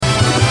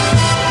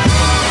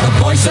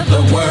news of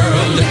the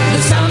world.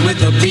 The sound with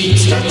the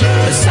beat.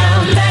 The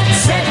sound that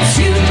sets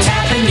you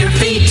tapping your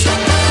feet.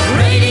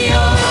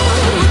 Radio,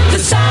 the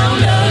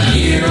sound of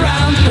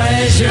year-round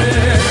pleasure.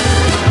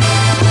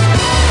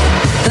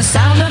 The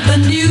sound of the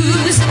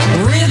news,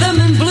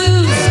 rhythm and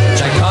blues.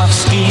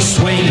 Tchaikovsky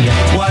swing,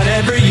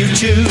 whatever you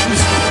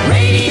choose.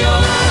 Radio,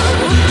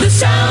 the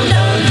sound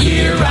of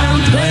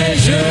year-round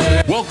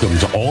pleasure. Welcome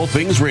to All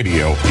Things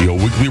Radio, your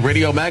weekly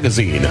radio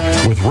magazine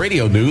with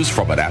radio news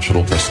from a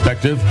national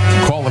perspective,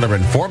 calendar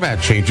and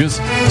format changes,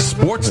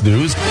 sports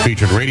news,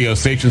 featured radio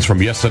stations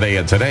from yesterday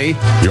and today,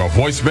 your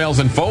voicemails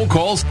and phone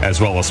calls,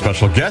 as well as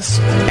special guests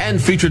and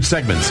featured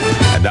segments.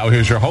 And now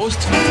here's your host,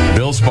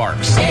 Bill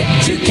Sparks.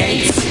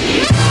 Educates,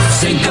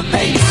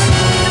 syncopates,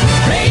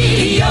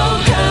 radio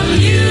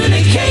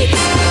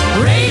communicates,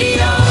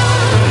 radio,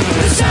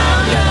 the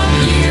sound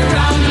of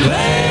year-round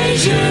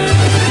pleasure.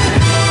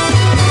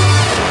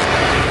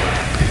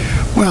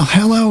 Well,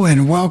 hello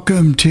and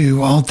welcome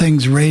to All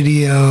Things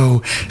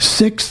Radio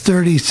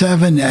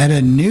 637 at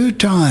a new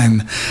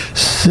time,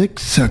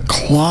 6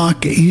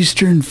 o'clock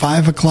Eastern,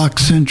 5 o'clock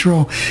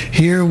Central.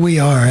 Here we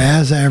are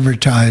as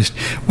advertised.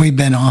 We've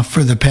been off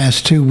for the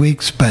past 2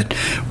 weeks, but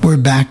we're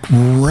back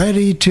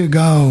ready to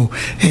go.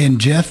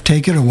 And Jeff,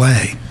 take it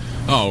away.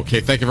 Oh,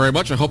 okay. Thank you very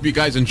much. I hope you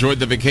guys enjoyed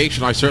the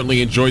vacation. I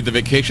certainly enjoyed the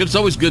vacation. It's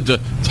always good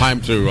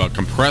time to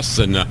compress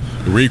and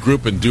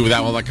regroup and do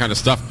all that kind of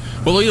stuff.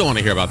 Well, you don't want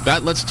to hear about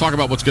that. Let's talk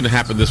about what's going to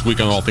happen this week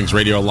on All Things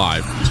Radio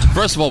Live.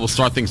 First of all, we'll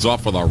start things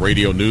off with our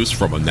radio news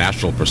from a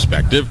national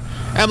perspective,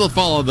 and we'll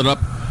follow that up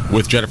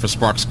with Jennifer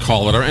Sparks'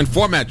 calendar and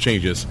format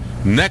changes.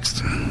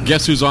 Next,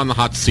 guess who's on the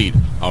hot seat?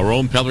 Our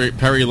own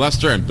Perry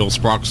Lester, and Bill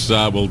Sparks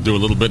will do a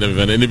little bit of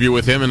an interview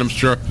with him, and I'm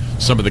sure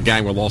some of the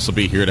gang will also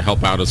be here to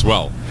help out as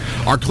well.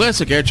 Our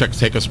classic air checks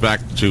take us back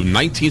to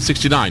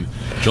 1969,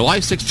 July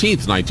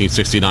 16th,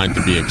 1969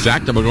 to be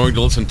exact, and we're going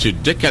to listen to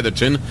Dick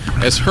Heatherton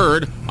as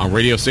heard on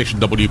radio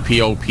station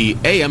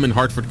WPOP AM in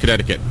Hartford,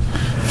 Connecticut.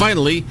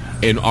 Finally,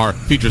 in our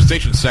featured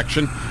station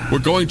section, we're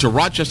going to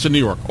Rochester, New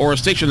York, or a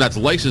station that's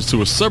licensed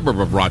to a suburb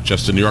of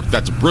Rochester, New York.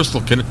 That's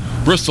Bristol,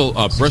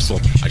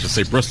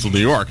 New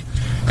York.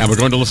 And we're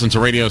going to listen to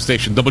radio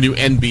station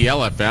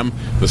WNBL-FM,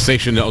 the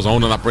station that was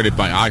owned and operated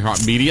by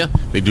iHeartMedia.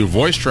 They do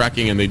voice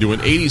tracking, and they do an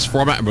 80s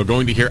format, and we're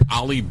going to hear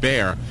Ali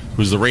Bear,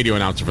 who's the radio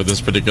announcer for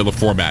this particular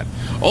format.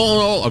 All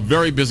in all, a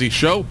very busy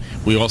show.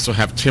 We also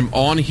have Tim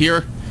on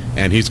here,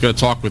 and he's going to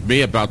talk with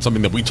me about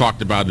something that we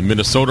talked about in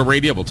Minnesota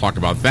radio. We'll talk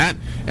about that.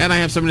 And I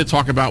have something to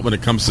talk about when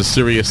it comes to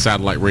Sirius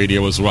satellite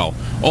radio as well.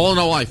 All in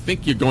all, I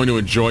think you're going to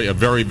enjoy a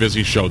very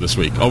busy show this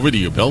week. Over to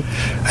you, Bill.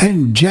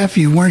 And Jeff,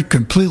 you weren't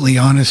completely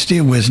honest.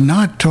 It was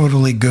not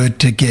totally good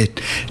to get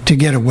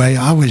away.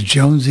 I was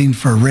jonesing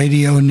for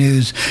radio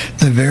news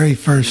the very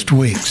first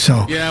week.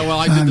 So yeah, well,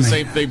 I did the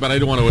same thing, but I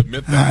don't want to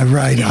admit that.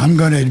 Right, I'm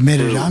going to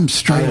admit it. I'm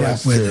straight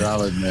up with it.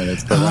 I'll admit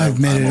it. I'll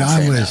admit it.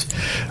 I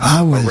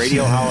was.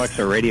 Radioholics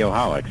or radioholics.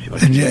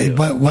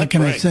 What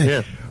can I say?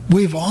 Yes.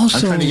 We've also.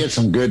 I'm trying to get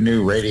some good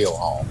new radio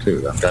home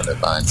too. I'm trying to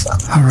find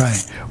something. All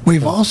right.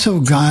 We've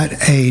also got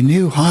a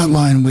new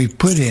hotline we've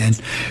put in.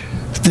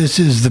 This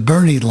is the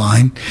Bernie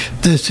line.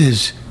 This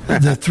is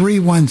the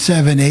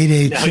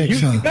 317-886.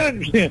 You got to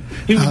understand,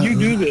 when you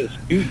do this,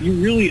 you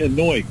really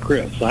annoy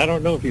Chris. I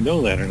don't know if you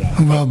know that or not.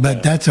 Well,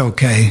 but that's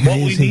okay. What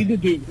we need to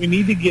do, we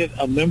need to get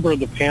a member of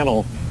the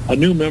panel, a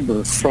new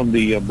member from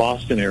the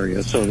Boston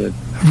area, so that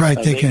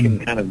they can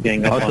kind of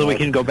gang up. So we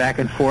can go back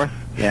and forth.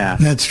 Yeah,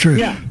 that's true.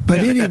 Yeah.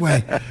 But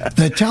anyway,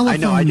 the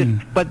telephone. I know.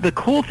 But the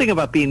cool thing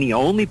about being the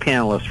only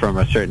panelist from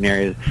a certain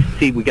area is,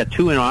 see, we got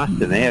two in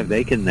Austin.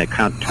 They can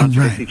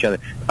contradict each other.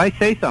 If I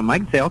say something, I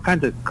can say all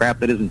kinds of crap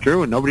that isn't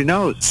true, and nobody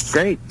knows. It's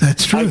great.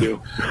 That's true. I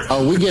do.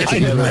 Oh, we get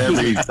together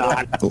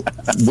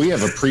we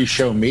have a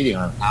pre-show meeting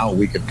on how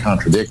we could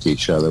contradict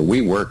each other.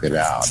 We work it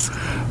out.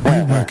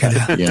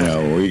 You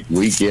know,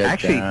 we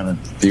get down. And,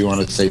 do you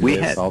want to say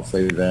this? I'll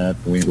say that.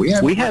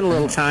 We had a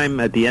little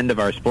time at the end of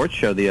our sports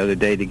show the other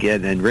day to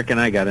get, and Rick and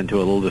I got into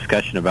a little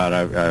discussion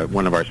about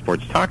one of our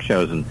sports talk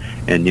shows and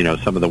you know,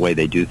 some of the way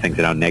they do things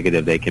and how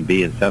negative they can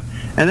be and stuff.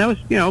 And that was,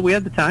 you know, we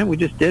had the time, we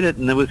just did it,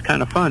 and it was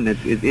kind of fun.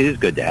 It is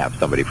good to have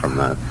somebody from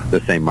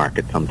the same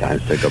market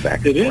sometimes to go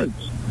back and forth.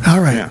 Is. All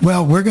right. Yeah.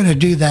 Well, we're going to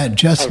do that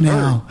just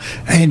now.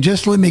 And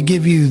just let me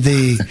give you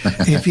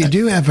if you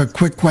do have a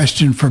quick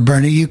question for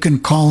Bernie, you can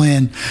call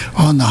in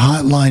on the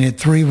hotline at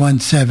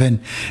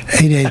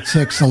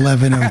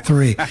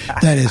 317-886-1103.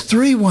 That is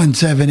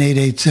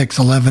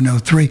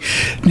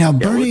 317-886-1103. Now,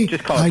 Bernie... We'll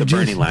just call it the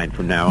Bernie line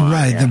from now on.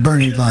 Right, the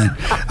Bernie line.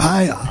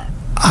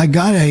 I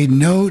got a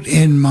note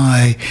in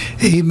my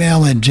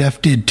email, and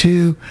Jeff did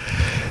too,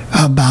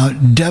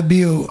 about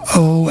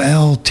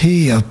WOLT,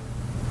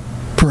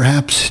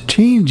 perhaps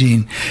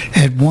changing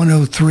at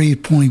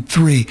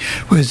 103.3.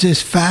 Was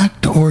this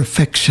fact or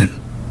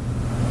fiction?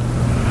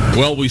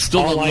 Well, we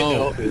still don't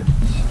know.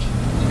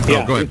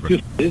 Go ahead.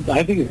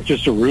 I think it's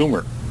just a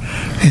rumor.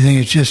 You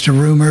think it's just a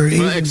rumor?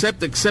 Well,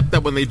 except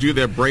that when they do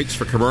their breaks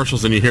for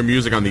commercials and you hear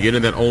music on the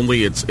internet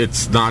only,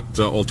 it's not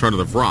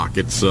alternative rock.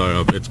 It's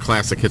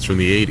classic hits from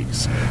the 80s.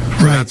 So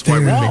right, that's why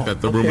we think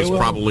that the rumor's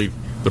probably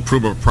the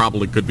proof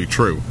probably could be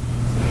true.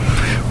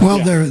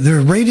 Well,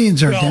 their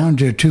ratings are down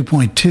to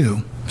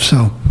 2.2,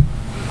 so.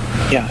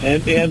 Yeah,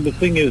 and the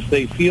thing is,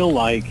 they feel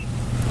like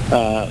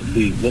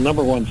the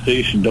number one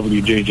station,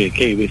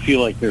 WJJK, they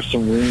feel like there's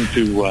some room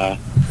to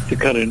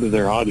cut into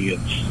their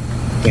audience.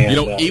 And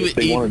if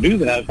they want to do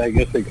that, I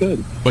guess they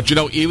could. But,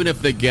 even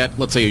if they get,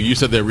 let's say you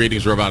said their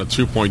ratings were about a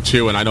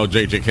 2.2, and I know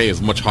JJK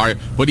is much higher,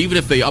 but even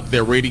if they up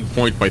their rating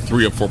point by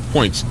 3 or 4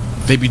 points,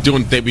 they'd be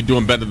doing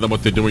better than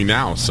what they're doing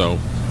now. So,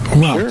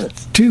 well, sure.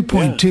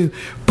 2.2. Yeah.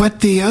 But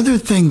the other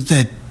things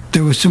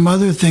there were some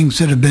other things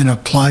that have been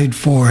applied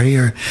for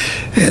here.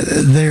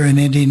 There in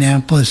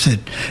Indianapolis at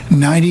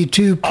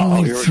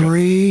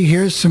 92.3.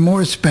 Here's some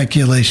more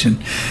speculation.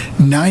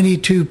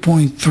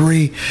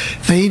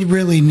 92.3. They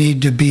really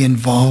need to be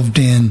involved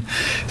in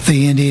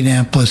the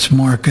Indianapolis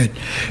market.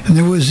 And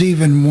there was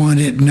even one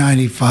at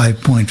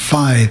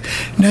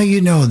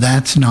 95.5. Now,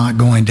 that's not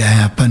going to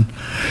happen.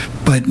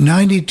 But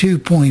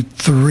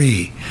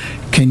 92.3.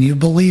 Can you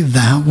believe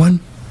that one?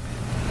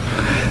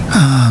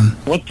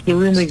 What's the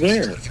rumor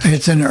there?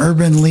 It's an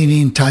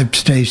urban-leaning type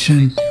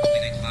station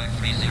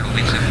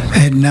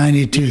at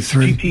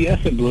 92.3.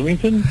 GTS in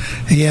Bloomington?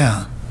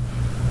 Yeah.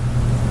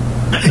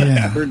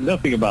 I heard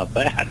nothing about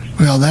that.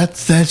 Well,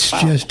 that's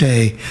just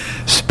a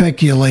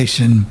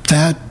speculation.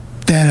 That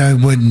I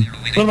wouldn't.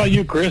 What about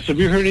you, Chris? Have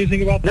you heard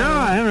anything about that? No,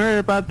 I haven't heard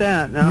about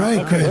that. No.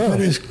 Right,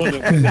 Chris.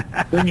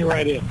 Bring you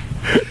right in.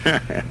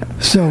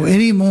 So,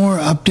 any more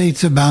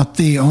updates about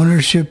the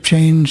ownership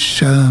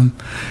change?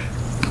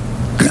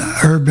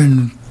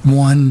 Urban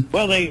One.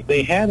 Well,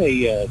 they had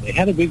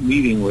a big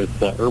meeting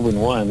with Urban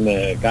One.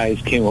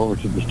 Guys came over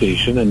to the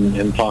station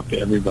and talked to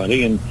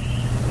everybody. And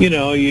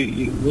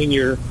when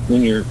you're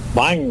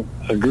buying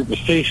a group of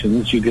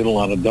stations, you get a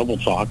lot of double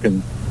talk.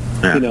 And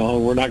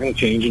we're not going to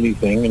change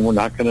anything, and we're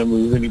not going to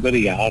move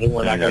anybody out, and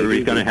we're not going to.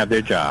 Everybody's going to have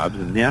their jobs,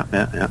 and yeah.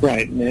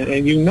 Right, and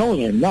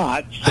they're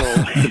not. So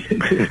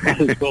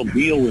might as well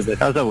deal with it.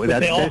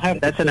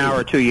 That's an hour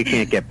or two you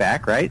can't get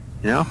back, right?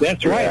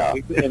 That's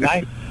right. Yeah.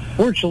 And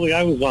fortunately,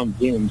 I was on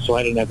Zoom, so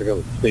I didn't have to go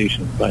to the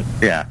station. But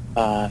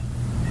and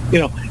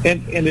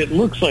it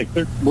looks like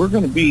we're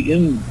going to be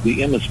in the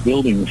Emmis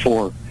building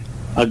for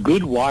a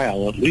good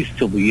while, at least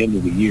till the end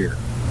of the year.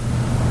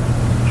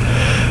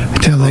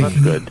 Till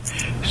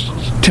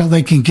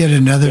they can get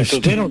another. So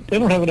they don't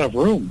have enough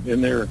room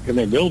in their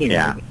building.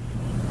 Yeah.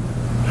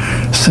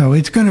 So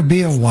it's going to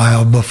be a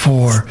while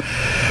before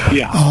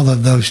all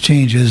of those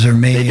changes are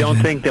made. They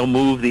don't think they'll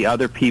move the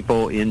other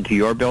people into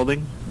your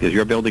building? Is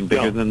your building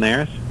bigger than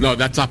theirs? No,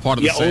 that's not part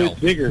of the sale.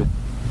 It's bigger.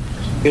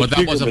 But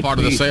that wasn't part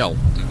of the sale.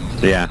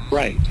 Yeah.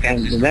 Right,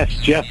 and that's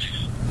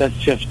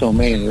Jeff's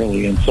domain,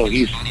 really, and so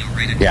he's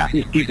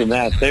keeping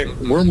that there.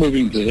 We're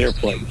moving to their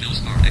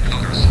place.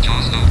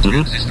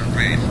 Mm-hmm.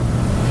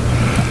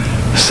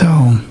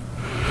 So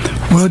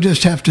we'll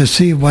just have to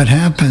see what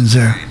happens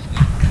there.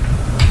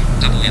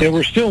 Yeah,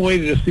 we're still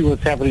waiting to see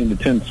what's happening to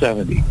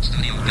 1070.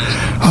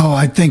 Oh,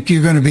 I think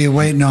you're going to be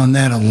waiting on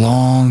that a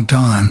long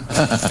time.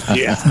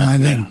 Yeah. I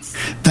think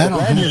that'll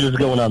is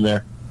going on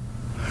there.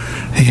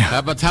 Yeah. How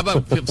about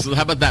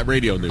that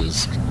radio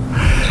news?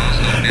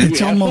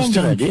 It's almost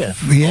an idea.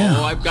 Yeah.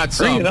 Oh, I've got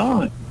some. Bring it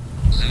on.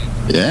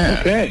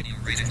 Yeah. Okay.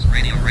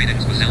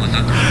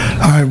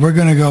 All right, we're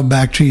going to go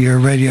back to your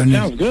radio news.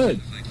 Sounds good.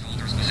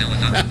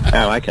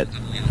 I like it.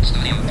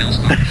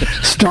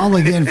 Stall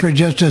again for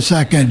just a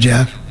second,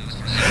 Jeff.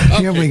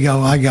 Okay. Here we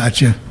go. I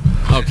got you.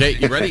 Okay,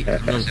 you ready?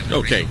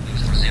 Okay.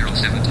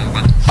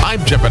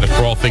 I'm Jeff Bennett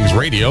for All Things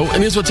Radio,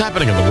 and here's what's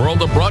happening in the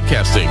world of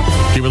broadcasting.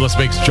 Cumulus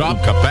makes job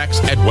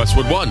cutbacks at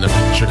Westwood One.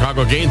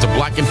 Chicago gains a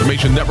Black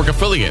Information Network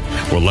affiliate.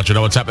 We'll let you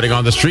know what's happening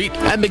on the street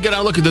and begin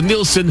our look at the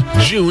Nielsen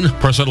June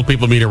Personal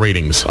People Meter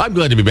ratings. I'm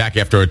glad to be back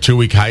after a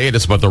 2-week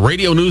hiatus, but the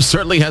radio news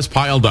certainly has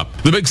piled up.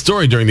 The big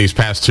story during these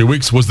past 2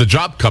 weeks was the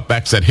job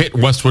cutbacks that hit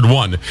Westwood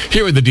One.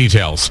 Here are the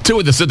details. 2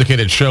 of the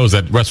syndicated shows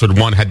that Westwood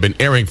One had been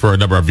airing for a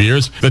number of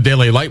years, The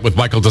Daily Light with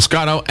Michael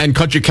Toscano and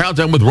Country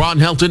Countdown with Ron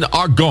Helton,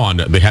 are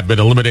gone. They have been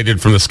eliminated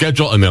from the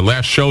schedule, and their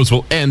last shows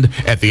will end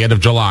at the end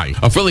of July.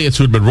 Affiliates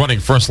who had been running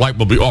First Light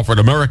will be offered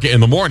America in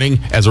the Morning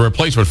as a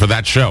replacement for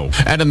that show.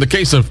 And in the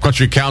case of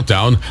Country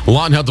Countdown,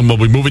 Lon Helton will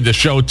be moving the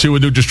show to a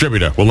new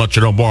distributor. We'll let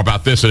you know more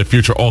about this in a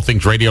future All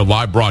Things Radio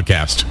live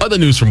broadcast. Other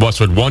news from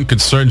Westwood One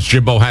concerns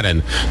Jim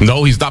Bohannon.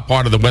 No, he's not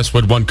part of the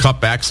Westwood One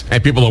cutbacks,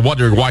 and people are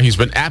wondering why he's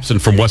been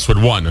absent from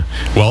Westwood One.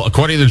 Well,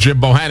 according to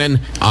Jim Bohannon,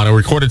 on a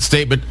recorded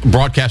statement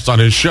broadcast on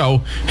his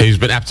show, he's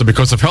been absent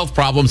because of health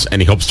problems, and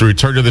he hopes to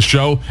return to the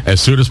show as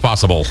soon as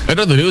possible. In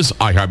other news,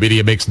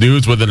 iHeartMedia makes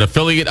news with an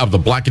affiliate of the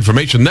Black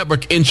Information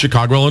Network in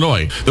Chicago,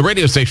 Illinois. The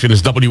radio station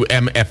is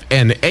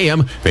WMFN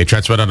AM. They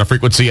transmit on a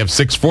frequency of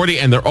 640,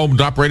 and they're owned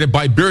and operated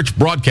by Birch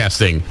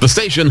Broadcasting. The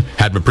station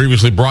had been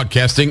previously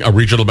broadcasting a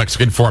regional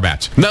Mexican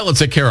format. Now let's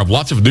take care of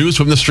lots of news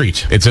from the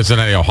street. In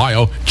Cincinnati,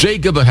 Ohio, Jay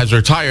Gilbert has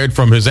retired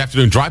from his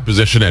afternoon drive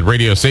position at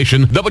radio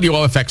station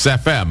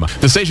WOFX-FM.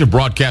 The station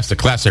broadcasts a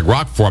classic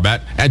rock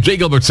format, and Jay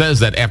Gilbert says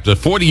that after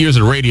after 40 years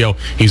in radio,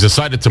 he's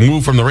decided to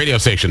move from the radio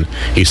station.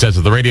 He says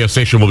that the radio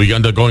station will be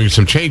undergoing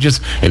some changes,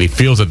 and he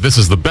feels that this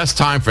is the best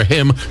time for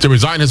him to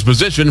resign his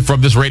position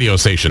from this radio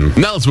station.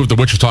 Now let's move to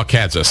Wichita,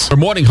 Kansas. Our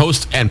morning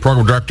host and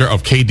program director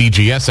of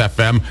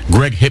KDGS-FM,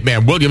 Greg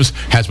Hitman Williams,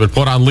 has been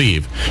put on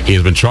leave. He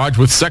has been charged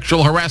with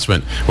sexual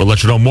harassment. We'll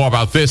let you know more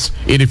about this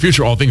in a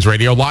future All Things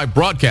Radio live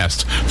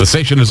broadcast. The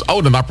station is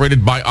owned and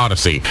operated by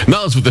Odyssey.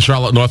 Now let's move to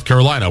Charlotte, North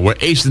Carolina, where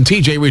Ace and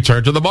TJ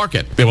return to the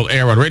market. They will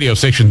air on radio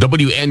station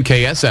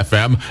WNKS-FM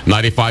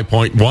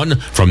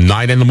 95.1 from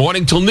 9 in the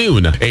morning till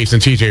noon. Ace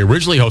and TJ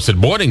originally hosted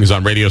mornings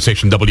on radio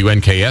station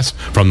WNKS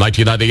from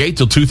 1998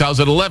 till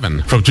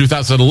 2011. From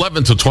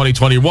 2011 till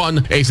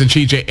 2021, Ace and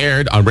TJ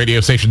aired on radio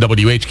station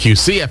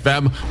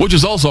WHQC-FM, which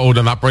is also owned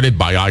and operated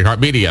by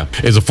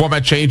iHeartMedia. Is a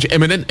format change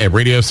imminent at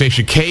radio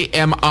station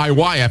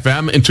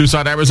KMIY-FM in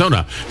Tucson,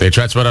 Arizona. They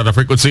transmit on a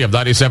frequency of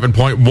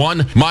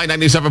 97.1. My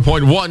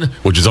 97.1,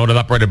 which is owned and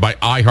operated by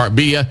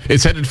iHeartMedia,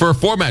 is headed for a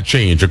format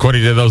change,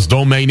 according to those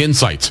domain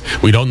insights.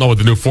 We don't know what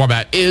the new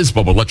format is,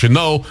 but we'll let you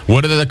know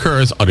when it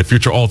occurs on a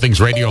future All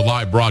Things Radio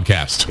live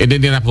broadcast. In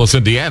Indianapolis,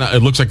 Indiana,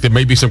 it looks like there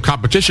may be some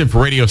competition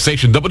for radio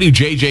station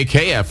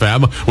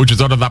WJJK-FM, which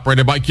is owned and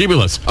operated by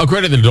Cumulus.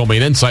 According to the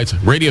domain insights,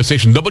 radio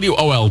station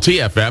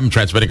WOLT-FM,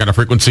 transmitting on a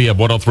frequency of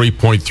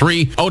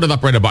 103.3, owned and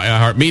operated by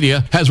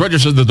iHeartMedia, has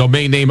registered the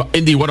domain name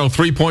Indy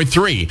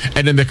 103.3,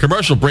 and in the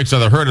commercial breaks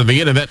that are heard on the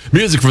internet,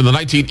 music from the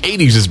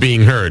 1980s is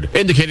being heard,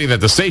 indicating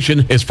that the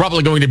station is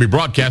probably going to be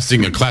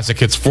broadcasting a classic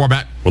hits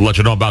format. We'll let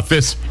you know about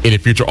this in a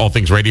future All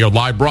Things Radio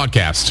live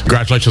broadcast.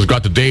 Congratulations go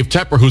out to Dave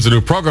Tepper, who's the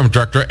new program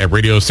director at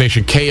radio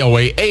station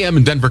KOA AM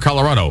in Denver,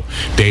 Colorado.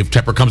 Dave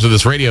Tepper comes to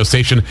this radio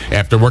station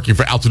after working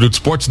for Altitude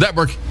Sports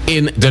Network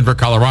in Denver,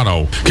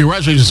 Colorado.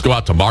 Congratulations go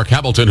out to Mark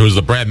Hamilton, who's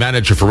the brand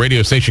manager for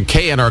radio station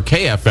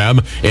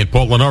KNRK-FM in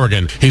Portland,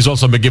 Oregon. He's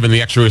also been given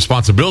the extra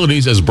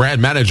responsibilities as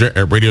brand manager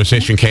at radio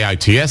station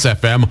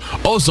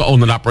KITS-FM, also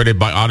owned and operated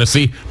by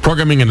Odyssey,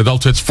 programming an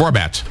adult hits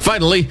format.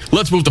 Finally,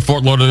 let's move to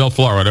Fort Lauderdale,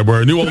 Florida,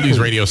 where a new oldies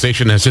radio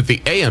station has hit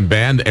the AM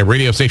band at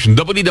radio station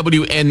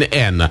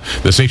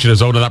WWNN. The station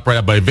is owned and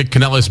operated by Vic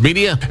Canellis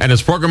Media and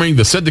is programming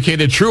the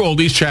syndicated True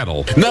Oldies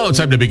channel. Now it's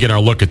time to begin our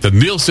look at the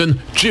Nielsen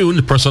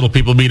June Personal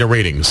People Meter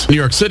ratings. New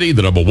York City,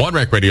 the number one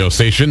ranked radio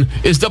station,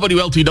 is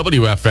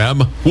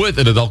WLTW-FM with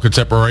an adult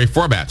contemporary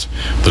format.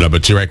 The number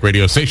two ranked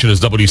radio station is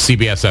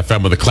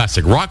WCBS-FM with a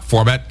classic rock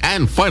format.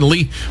 And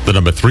finally, the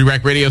number three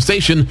ranked radio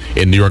station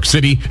in New York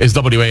City is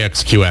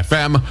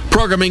WAXQ-FM,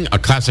 programming a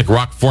classic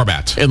rock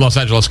format. In Los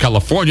Angeles,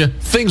 California,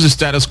 things are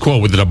status quo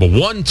with the number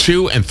 1,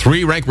 2, and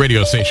 3 ranked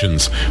radio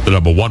stations. The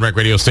number one ranked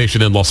radio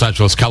station in Los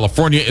Angeles,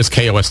 California is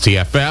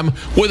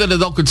KOST-FM with an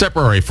adult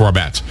contemporary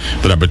format.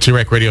 The number two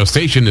ranked radio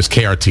station is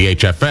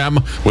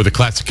KRTH-FM with a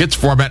classic hits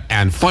format.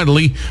 And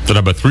finally, the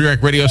number three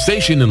ranked radio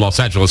station in Los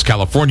Angeles,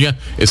 California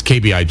is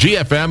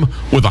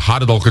KBIG-FM with a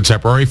hot adult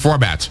contemporary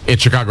format. In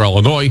Chicago,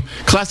 Illinois,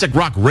 classic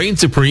rock reigns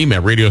supreme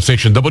at radio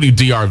station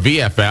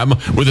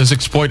WDRV-FM with a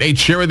 6.8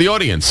 share of the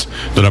audience.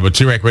 The number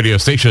two ranked radio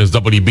station is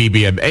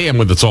WBBM-AM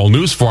with its all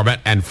news format.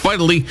 And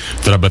finally,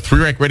 the number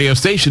three ranked radio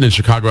station in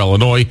Chicago,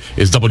 Illinois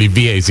is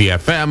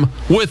WVAZ-FM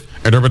with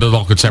an urban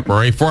adult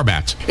contemporary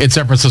format. In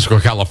San Francisco,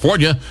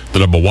 California, the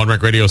number one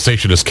ranked radio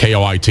station is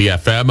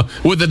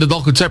KOIT-FM with an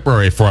adult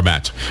contemporary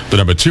format. The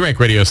number two ranked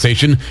radio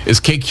station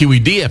is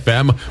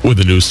KQED-FM with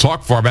a news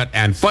talk format.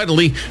 And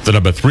finally, the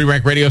number three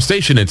ranked radio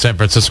station in San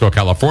Francisco,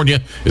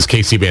 California is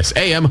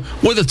KCBS-AM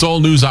with its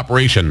all news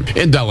operation.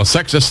 In Dallas,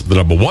 Texas, the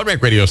number one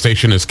ranked radio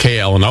station is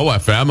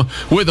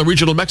KLNO-FM with a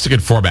regional Mexican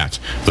format.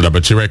 The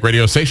number two ranked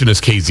radio station is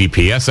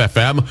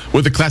KZPS-FM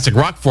with a classic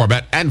rock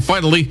format. And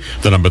finally,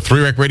 the number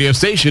three ranked radio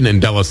station in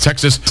Dallas,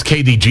 Texas is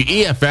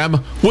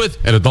KDGE-FM with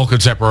an adult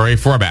contemporary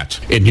format.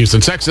 In Houston,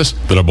 Texas,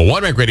 the number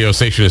one ranked radio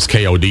station is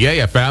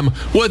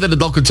KODA-FM with an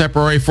adult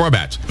contemporary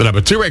format. The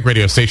number two ranked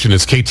radio station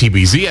is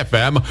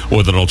KTBZ-FM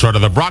with an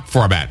alternative rock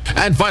format.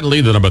 And finally,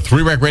 the number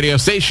three ranked radio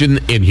station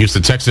in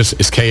Houston, Texas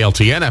is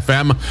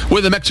KLTN-FM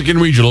with a Mexican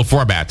regional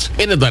format.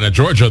 In Atlanta,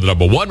 Georgia, the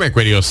number one ranked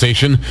radio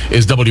station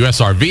is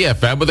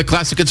WSRV-FM with a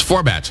classic hits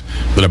format.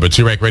 The number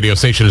two ranked radio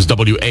station is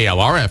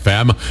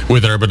WALR-FM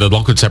with an urban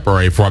adult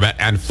contemporary format.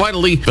 And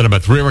finally, the number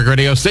three ranked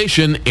radio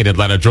station in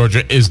Atlanta,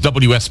 Georgia is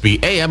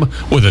WSB-AM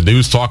with a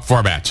news talk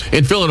format.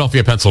 In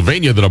Philadelphia,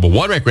 Pennsylvania, the number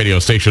one ranked radio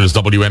station is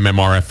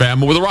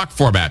WMMR-FM with a rock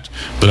format.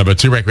 The number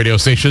two ranked radio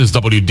station is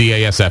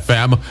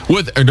WDAS-FM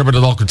with an urban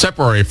adult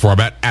contemporary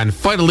format. And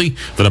finally,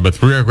 the number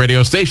three ranked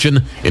radio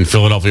station in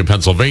Philadelphia,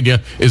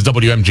 Pennsylvania is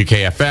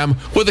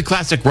WMGK-FM with a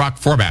classic rock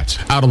format.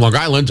 Out on Long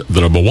Island,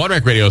 the number one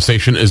ranked radio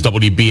station is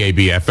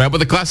WBAB-FM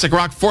with a classic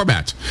rock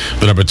format.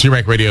 The number two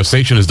ranked radio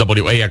station is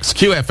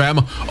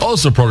WAXQ-FM,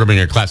 also programming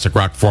a classic classic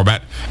rock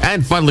format.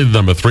 And finally, the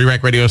number 3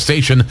 ranked radio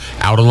station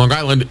out on Long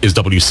Island is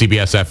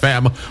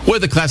WCBS-FM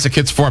with the classic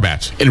hits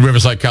format. In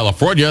Riverside,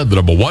 California, the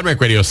number 1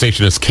 ranked radio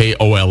station is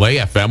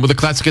KOLA-FM with the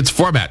classic hits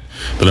format.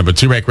 The number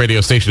 2 ranked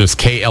radio station is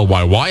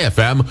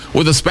KLYY-FM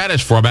with a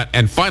Spanish format.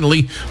 And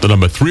finally, the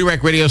number 3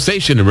 ranked radio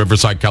station in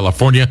Riverside,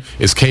 California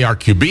is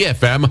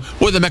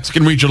KRQB-FM with a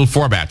Mexican regional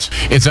format.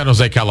 In San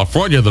Jose,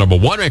 California, the number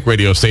 1 ranked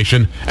radio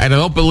station, and I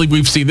don't believe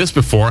we've seen this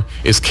before,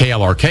 is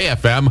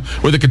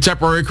KLRK-FM with a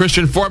contemporary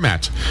Christian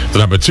format. The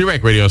number 2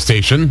 ranked radio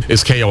station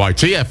is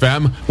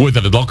KOIT-FM with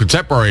an adult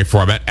contemporary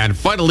format. And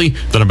finally,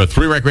 the number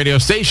 3 ranked radio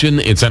station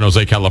in San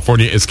Jose,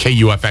 California is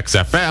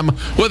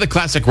KUFX-FM with a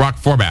classic rock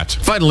format.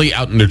 Finally,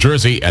 out in New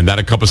Jersey, and that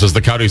encompasses the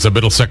counties of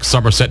Middlesex,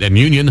 Somerset, and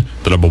Union,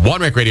 the number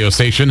 1 ranked radio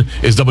station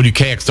is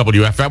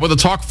WKXW-FM with a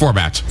talk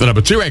format. The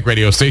number 2 ranked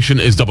radio station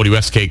is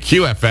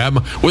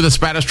WSKQ-FM with a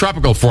Spanish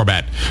tropical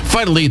format.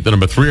 Finally, the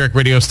number 3 ranked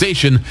radio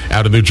station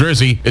out in New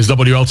Jersey is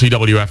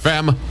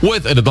WLTW-FM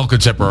with an adult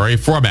contemporary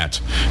format.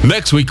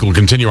 Next week, we'll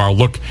continue our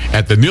look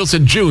at the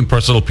Nielsen June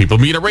Personal People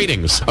Meter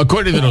ratings.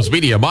 According to those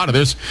media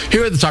monitors,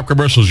 here are the top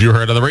commercials you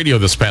heard on the radio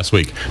this past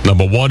week.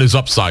 Number 1 is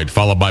Upside,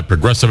 followed by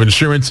Progressive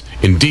Insurance,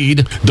 Indeed,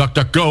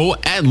 DuckDuckGo,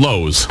 and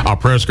Lowe's. Our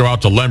prayers go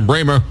out to Lem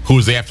Bramer, who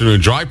is the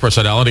afternoon drive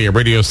personality at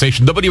radio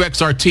station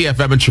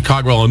WXRT-FM in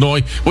Chicago,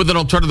 Illinois, with an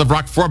alternative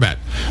rock format.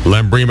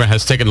 Lem Bramer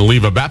has taken a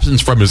leave of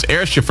absence from his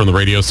air shift from the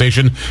radio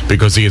station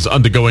because he is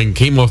undergoing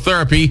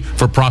chemotherapy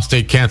for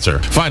prostate cancer.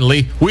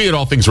 Finally, we at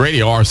All Things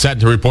Radio are sad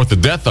to report the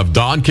death of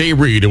Don K.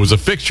 Reed, who was a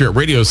fixture at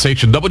radio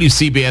station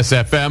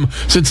WCBS-FM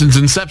since its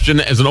inception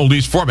as an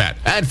oldies format.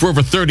 And for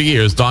over 30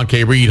 years, Don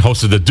K. Reed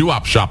hosted the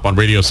doo-wop shop on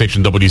radio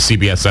station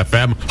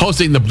WCBS-FM,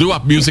 hosting the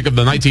doo-wop music of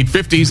the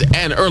 1950s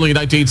and early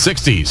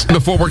 1960s.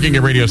 Before working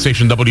at radio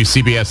station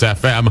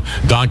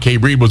WCBS-FM, Don K.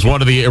 Reed was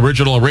one of the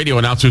original radio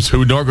announcers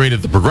who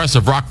inaugurated the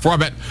progressive rock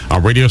format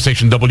on radio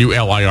station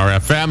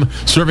WLIR-FM,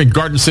 serving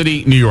Garden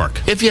City, New York.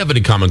 If you have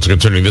any comments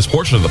concerning this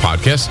portion of the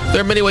podcast,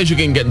 there are many ways you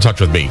can get in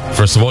touch with me.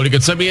 First of all, you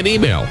can send me an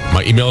email.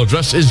 My email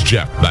address is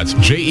Jeff, that's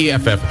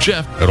Jeff,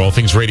 Jeff at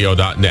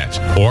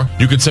allthingsradio.net. Or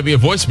you can send me a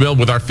voicemail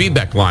with our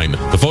feedback line.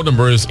 The phone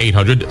number is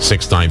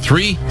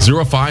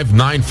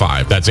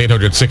 800-693-0595. That's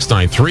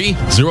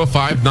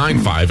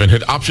 800-693-0595, and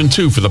hit option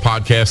 2 for the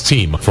podcast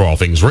team. For All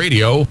Things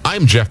Radio,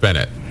 I'm Jeff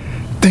Bennett.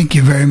 Thank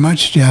you very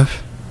much,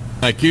 Jeff.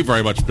 Thank you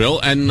very much, Bill.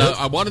 And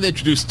I wanted to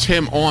introduce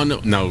Tim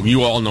on. Now,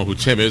 you all know who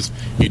Tim is.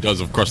 He does,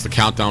 of course, the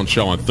Countdown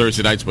Show on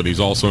Thursday nights, but he's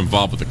also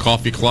involved with the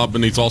Coffee Club,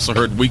 and he's also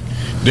heard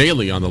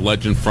daily on The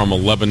Legend from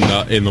 11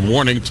 in the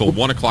morning till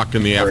 1 o'clock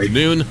in the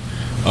afternoon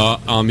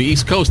on the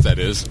East Coast, that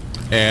is.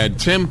 And,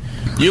 Tim,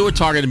 you were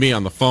talking to me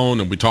on the phone,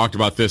 and we talked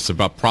about this,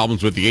 about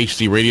problems with the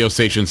HD radio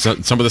stations,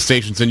 some of the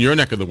stations in your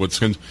neck of the woods.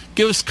 Can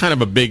give us kind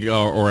of a big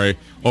or a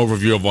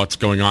overview of what's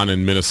going on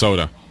in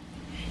Minnesota.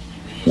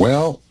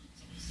 Well,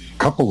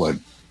 couple of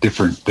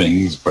different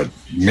things, but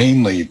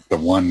mainly the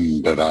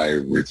one that I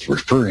was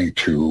referring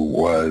to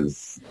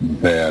was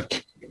that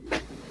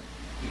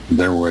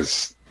there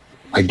was,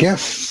 I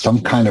guess, some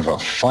kind of a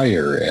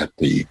fire at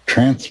the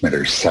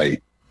transmitter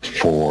site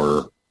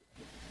for,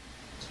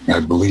 I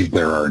believe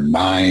there are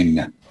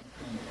 9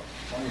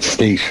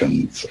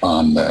 stations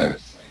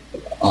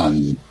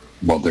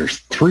there's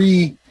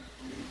 3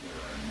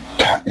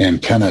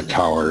 antenna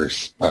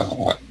towers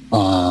in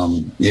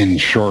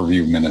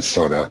Shoreview,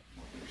 Minnesota.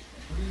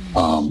 2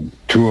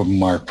 of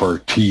them are for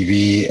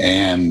TV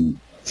and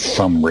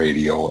some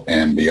radio,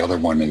 and the other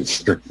one is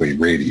strictly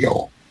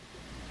radio.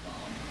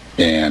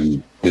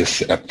 And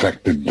this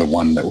affected the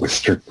one that was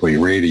strictly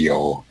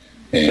radio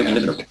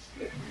and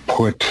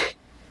put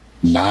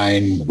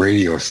 9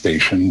 radio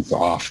stations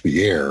off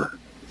the air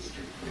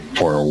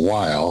for a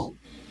while.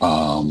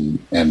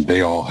 And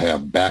they all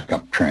have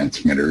backup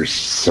transmitters,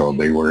 so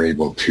they were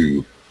able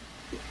to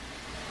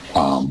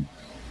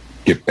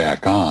get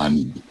back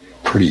on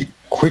pretty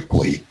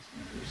quickly.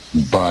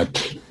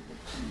 But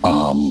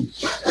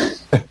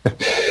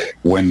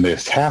when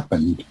this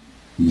happened,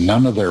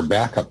 none of their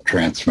backup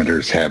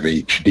transmitters have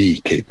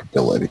HD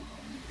capability.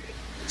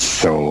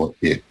 So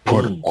it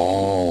put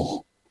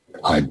all,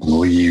 I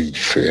believe,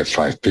 if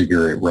I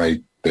figure it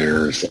right,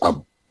 there's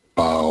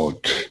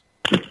about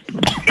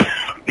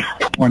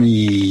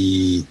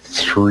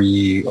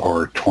 23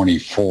 or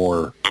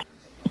 24,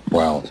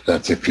 well,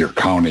 that's if you're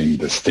counting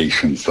the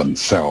stations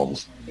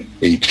themselves,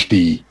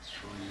 HD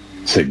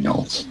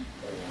signals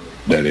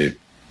that it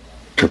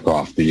took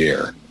off the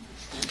air.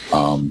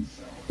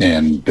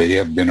 And they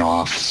have been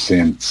off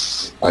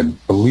since, I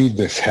believe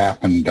this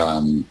happened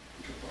on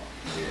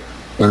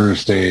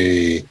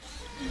Thursday,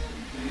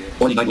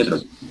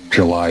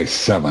 July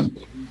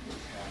 7th.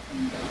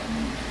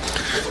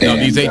 Now,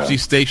 these HD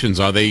stations,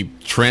 are they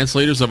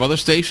translators of other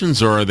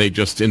stations, or are they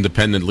just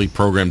independently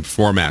programmed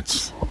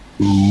formats?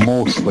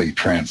 Mostly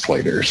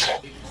translators.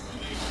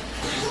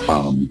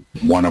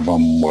 One of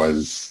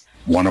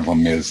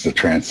them is the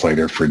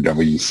translator for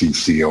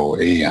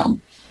WCCO AM.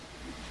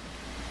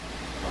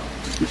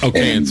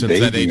 Okay, and since they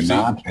that do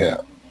not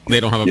have,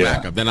 they don't have a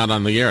backup. They're not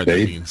on the air, that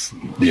means.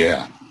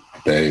 Yeah.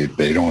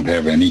 They don't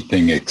have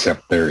anything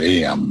except their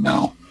AM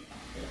now.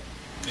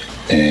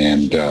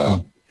 And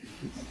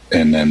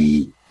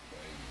then,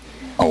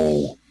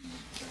 I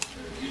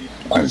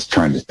was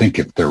trying to think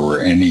if there were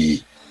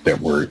any that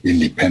were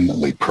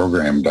independently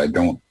programmed. I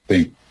don't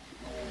think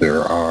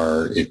there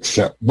are,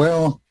 except,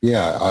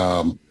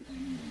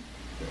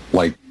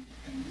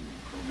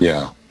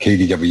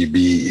 KDWB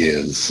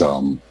is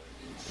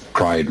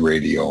Pride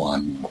Radio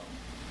on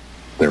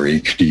their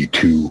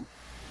HD2,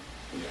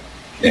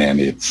 and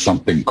it's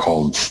something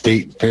called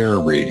State Fair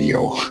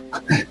Radio,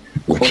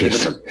 which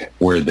is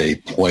where they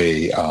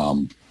play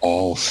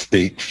all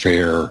State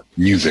Fair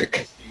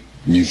music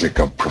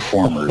of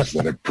performers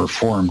that have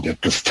performed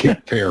at the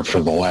State Fair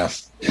for the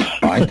last,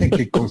 I think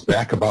it goes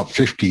back about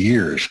 50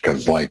 years,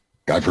 because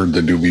I've heard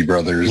the Doobie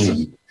Brothers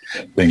and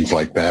things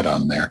like that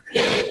on there.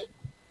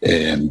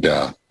 And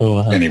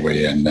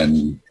anyway, and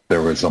then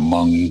there was a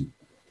Hmong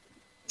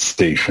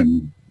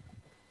station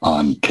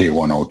on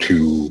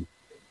K102.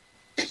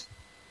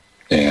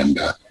 And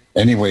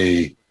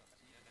anyway,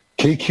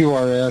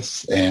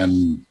 KQRS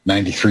and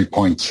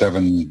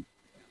 93.7,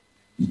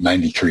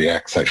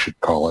 93X, I should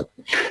call it,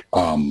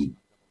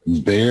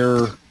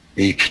 their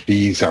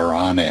HDs are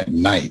on at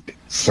night.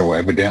 So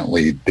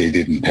evidently they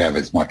didn't have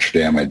as much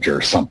damage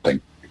or something,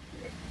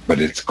 but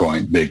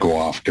they go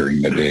off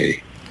during the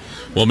day.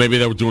 Well, maybe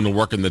they were doing the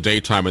work in the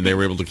daytime and they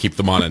were able to keep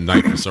them on at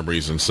night for some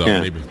reason. So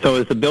maybe. So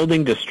is the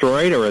building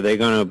destroyed, or are they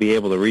going to be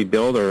able to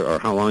rebuild, or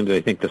how long do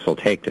they think this will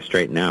take to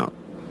straighten out?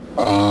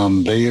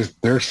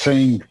 They're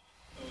saying,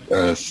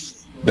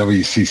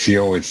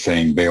 WCCO is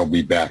saying they'll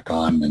be back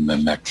on in the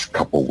next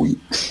couple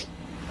weeks.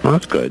 Well,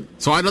 that's good.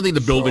 So I don't think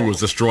the building was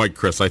destroyed,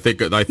 Chris. I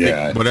think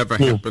whatever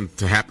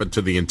happened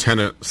to the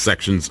antenna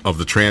sections of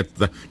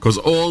because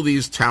all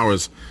these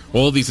towers,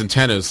 all these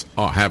antennas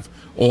have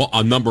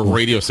a number of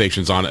radio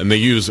stations on it, and they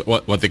use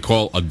what they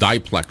call a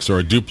diplex or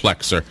a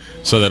duplexer,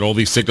 so that all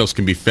these signals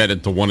can be fed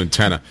into one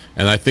antenna.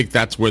 And I think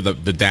that's where the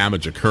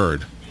damage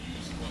occurred.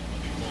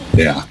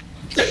 Yeah.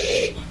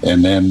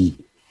 And then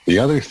the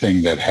other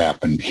thing that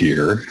happened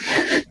here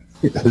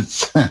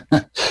is,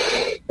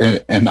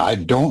 and I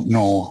don't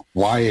know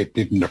why it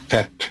didn't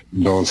affect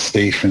those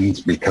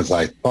stations, because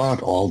I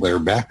thought all their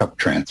backup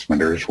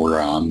transmitters were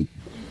on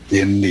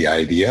in the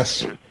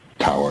IDS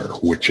tower,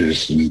 which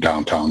is in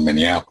downtown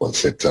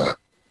Minneapolis. It's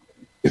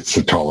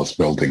the tallest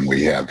building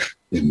we have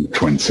in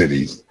Twin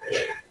Cities.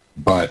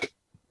 But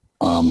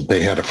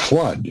they had a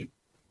flood,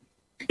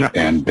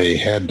 and they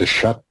had to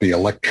shut the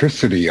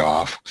electricity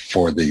off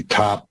for the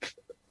top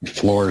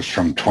floors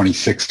from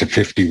 26 to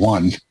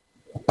 51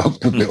 of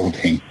the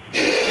building,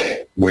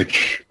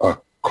 which, of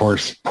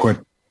course,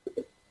 put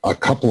a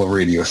couple of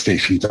radio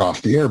stations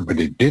off the air, but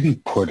it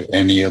didn't put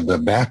any of the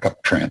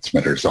backup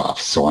transmitters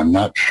off. So I'm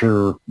not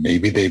sure.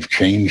 Maybe they've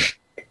changed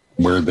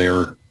where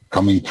they're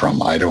coming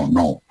from. I don't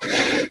know.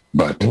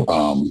 But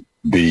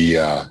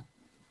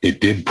it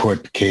did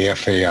put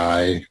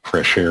KFAI,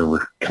 Fresh Air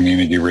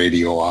Community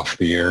Radio, off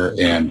the air,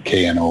 and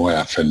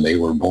KNOF, and they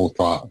were both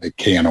off.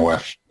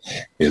 KNOF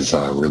is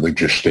a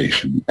religious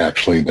station.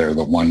 Actually, they're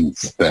the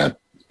ones that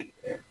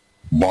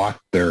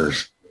bought their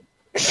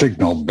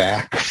signal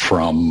back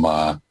from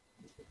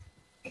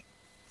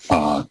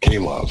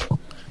K-Love.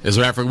 As a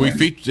matter of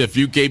fact, if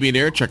you gave me an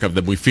air check of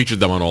them, we featured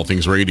them on All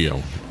Things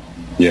Radio.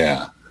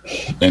 Yeah.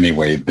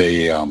 Anyway,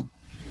 they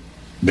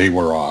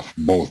were off.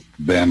 Both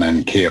them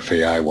and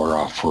KFAI were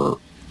off for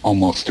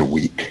almost a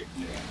week.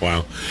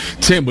 Wow.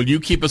 Tim, will you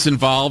keep us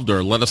involved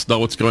or let us know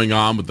what's going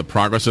on with the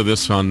progress of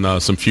this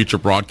on some future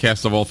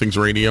broadcasts of All Things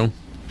Radio?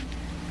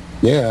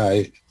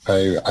 Yeah,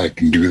 I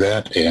can do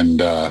that,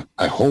 and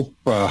I hope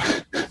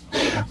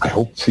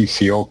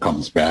CCO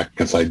comes back,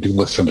 because I do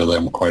listen to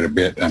them quite a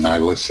bit, and I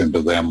listen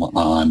to them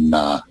on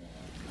the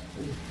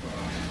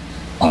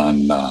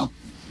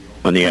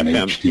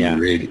FM, HD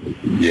radio.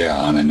 Yeah,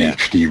 on an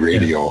HD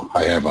radio.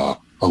 I have a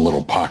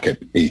little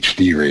pocket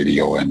HD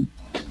radio, and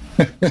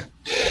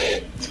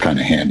it's kind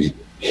of handy.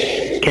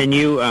 Can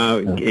you?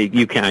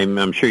 You can.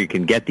 I'm sure you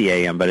can get the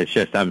AM, but it's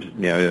just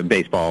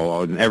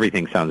baseball and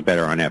everything sounds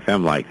better on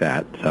FM like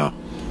that. So.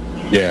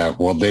 Yeah,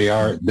 well,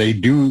 they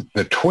do.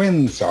 The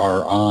Twins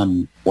are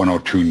on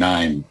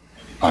 102.9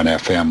 on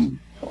FM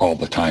all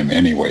the time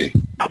anyway.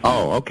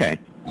 Oh, okay.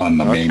 On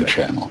the main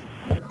channel.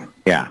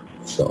 Yeah.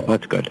 So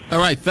that's good. All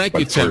right, thank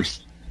you, Tim.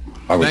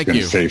 I was going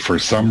to say, for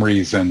some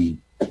reason,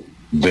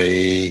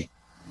 they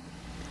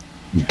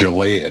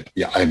delay it.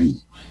 Yeah,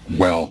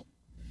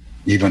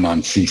 even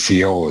on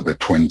CCO, the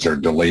Twins are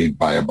delayed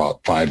by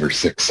about 5 or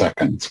 6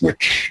 seconds,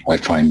 which I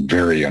find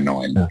very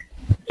annoying.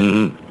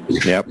 Mm-hmm.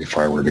 If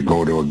I were to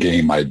go to a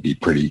game, I'd be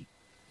pretty...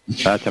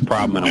 That's a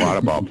problem in a lot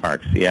of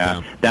ballparks.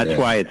 Yeah. That's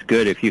why it's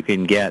good if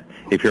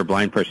you're a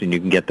blind person,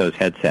 you can get those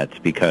headsets,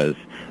 because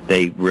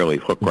they really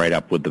hook right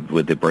up with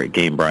the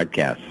game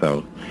broadcast.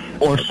 So,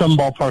 or some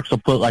ballparks will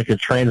put like a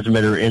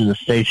transmitter in the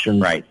station,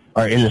 right,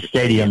 or in the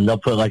stadium. They'll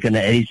put like an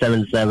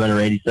 87.7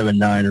 or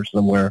 87.9 or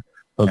somewhere.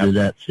 They'll do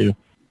that too.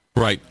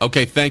 Right.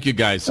 Okay. Thank you,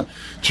 guys.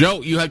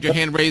 Joe, you have your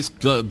hand raised.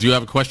 Do you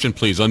have a question?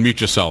 Please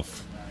unmute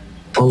yourself.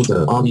 on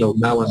the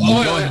melon.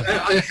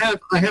 I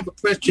have a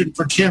question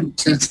for Tim,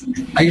 since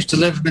I used to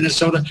live in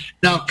Minnesota.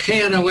 Now,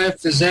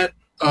 KNOF, is that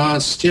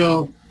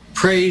still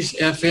Praise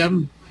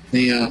FM?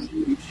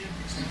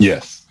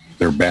 Yes,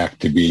 they're back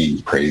to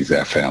being Praise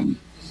FM.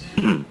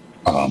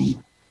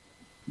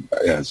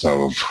 As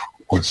of,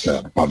 what's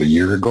that, about a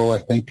year ago, I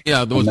think?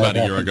 Yeah, that was about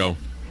a year ago.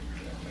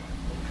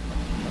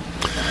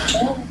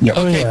 Yeah.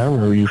 Oh, yeah, I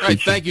remember you. Right,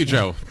 thank you,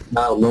 Joe.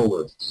 Now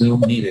lower,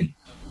 Zoom needed.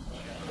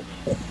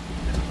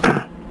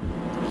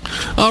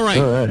 All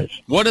right.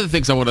 One of the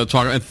things I want to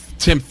talk about,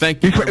 Tim,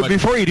 thank you very much.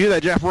 Before you do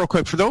that, Jeff, real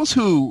quick, for those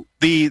who,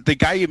 the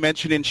guy you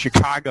mentioned in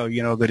Chicago,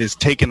 that has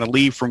taken a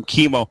leave from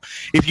chemo,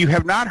 if you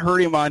have not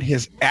heard him on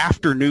his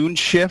afternoon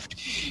shift,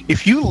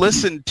 if you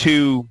listen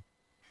to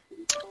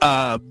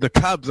the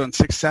Cubs on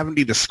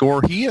 670 The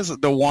Score, he is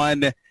the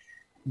one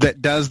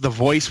that does the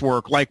voice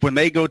work, like when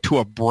they go to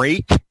a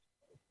break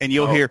and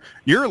you'll hear,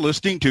 you're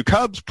listening to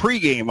Cubs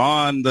pregame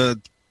on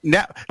the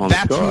net.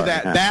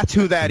 That's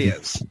who that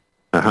is.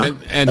 Uh-huh.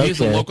 And he's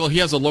a local. He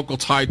has a local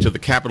tie to the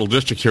Capital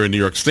District here in New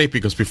York State,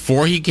 because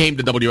before he came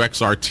to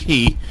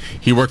WXRT,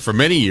 he worked for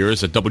many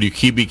years at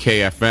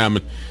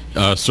WQBK-FM,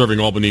 serving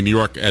Albany, New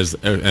York,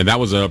 and that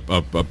was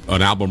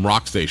an album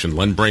rock station,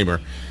 Len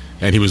Bramer,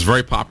 and he was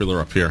very popular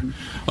up here.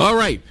 All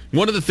right,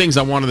 one of the things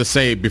I wanted to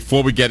say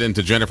before we get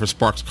into Jennifer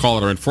Sparks'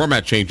 caller and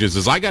format changes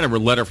is I got a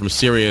letter from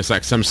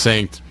SiriusXM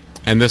saying,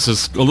 and this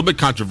is a little bit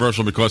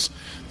controversial because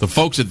the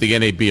folks at the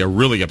NAB are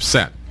really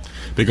upset,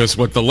 because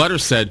what the letter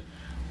said,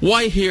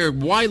 why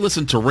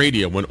listen to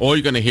radio when all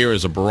you're going to hear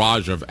is a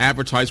barrage of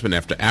advertisement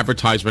after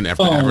advertisement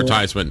after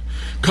advertisement?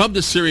 Come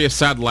to Sirius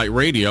Satellite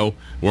Radio,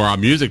 where our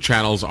music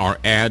channels are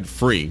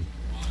ad-free.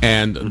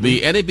 And the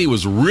NAB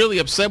was really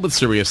upset with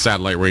Sirius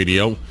Satellite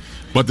Radio,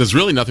 but there's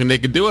really nothing they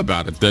could do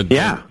about it.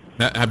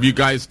 Have you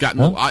guys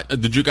gotten?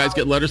 Did you guys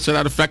get letters to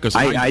that effect? 'Cause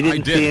I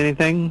didn't see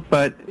anything,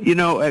 but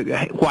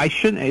why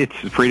shouldn't? It's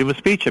freedom of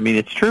speech. I mean,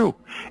 it's true.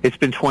 It's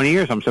been 20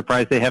 years. I'm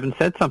surprised they haven't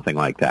said something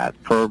like that.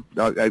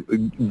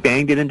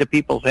 Banged it into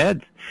people's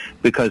heads,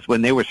 because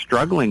when they were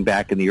struggling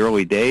back in the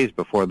early days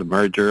before the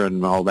merger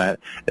and all that,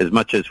 as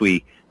much as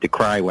we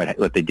decry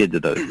what they did to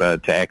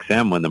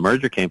XM when the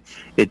merger came,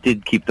 it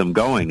did keep them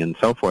going and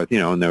so forth,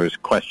 and there was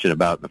question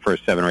about in the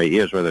first 7 or 8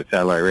 years whether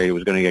satellite radio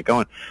was going to get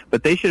going.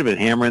 But they should have been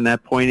hammering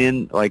that point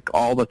in like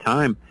all the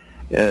time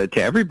to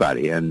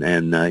everybody. And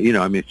I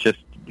mean, it's just,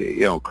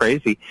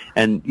 crazy.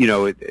 And,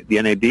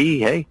 the NAB,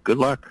 hey, good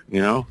luck, what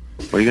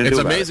are you going to do? It's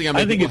amazing. I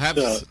mean, people have...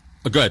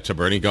 Go ahead,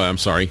 Bernie. Go ahead. I'm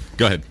sorry.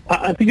 Go ahead.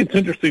 I think it's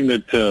interesting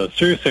that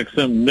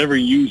SiriusXM never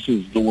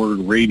uses the word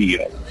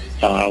radio.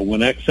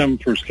 When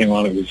XM first came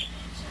on, it was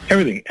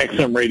everything,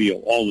 XM radio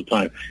all the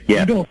time. Yeah.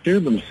 You don't hear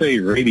them say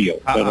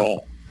radio at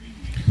all.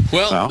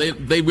 Well,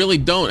 they really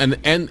don't.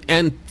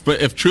 But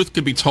if truth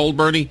could be told,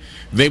 Bernie,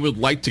 they would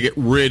like to get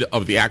rid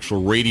of the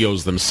actual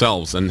radios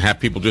themselves and have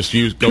people just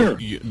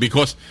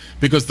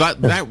because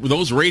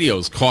those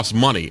radios cost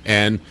money,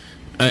 and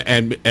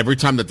every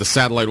time that the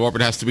satellite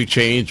orbit has to be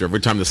changed, or every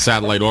time the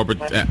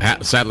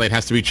satellite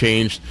has to be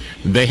changed,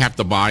 they have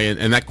to buy it,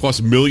 and that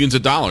costs millions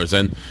of dollars.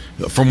 And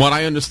from what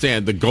I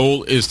understand, the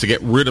goal is to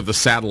get rid of the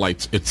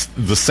satellites. It's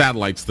the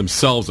satellites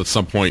themselves at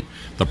some point.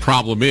 The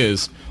problem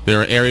is there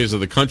are areas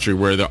of the country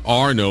where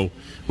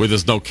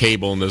there's no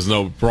cable and there's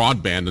no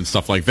broadband and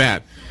stuff like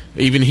that.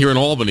 Even here in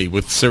Albany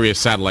with Sirius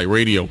Satellite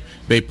Radio,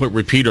 they put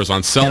repeaters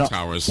on cell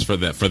towers for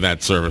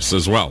that service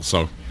as well.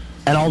 So,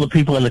 and all the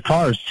people in the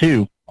cars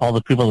too. All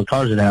the people in the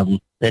cars that have them,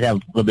 they'd have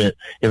a little bit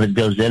if it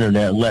goes to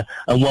internet.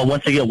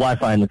 Once they get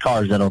Wi-Fi in the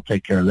cars, that'll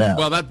take care of that.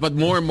 Well, but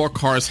more and more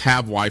cars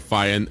have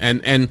Wi-Fi,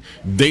 and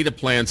data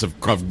plans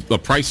the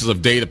prices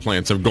of data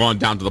plans have gone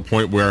down to the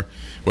point where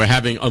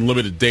having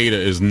unlimited data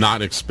is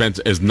not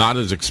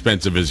as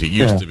expensive as it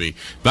used to be.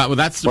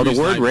 That's the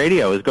word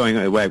radio is going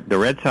away. The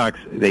Red Sox,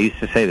 they used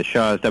to say the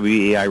Shaw's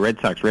WEI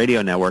Red Sox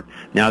Radio Network.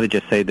 Now they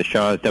just say the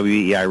Shaw's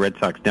WEI Red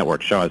Sox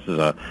Network. Shaw's is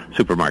a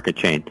supermarket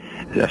chain.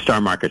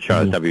 Star Market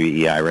Shaw's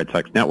WEI Red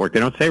Sox Network. They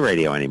don't say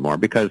radio anymore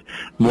because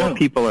more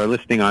people are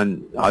listening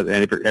on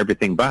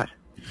everything but.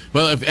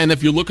 Well,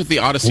 if you look at the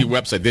Odyssey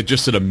website, they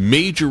just did a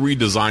major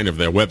redesign of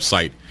their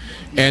website.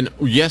 And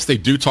yes, they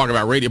do talk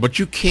about radio, but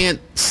you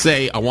can't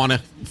say, I want to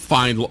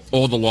find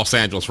all the Los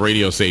Angeles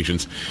radio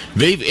stations.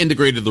 They've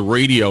integrated the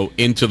radio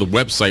into the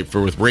website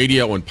with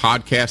radio and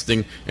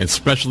podcasting and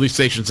specialty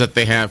stations that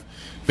they have.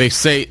 They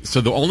say,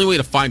 so the only way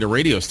to find a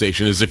radio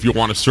station is if you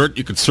want to search,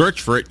 you can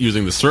search for it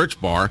using the search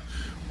bar,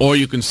 or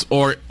you can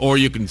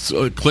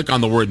click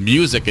on the word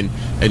music and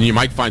you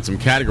might find some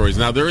categories.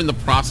 Now they're in the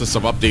process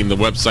of updating the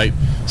website,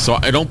 so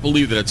I don't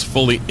believe that it's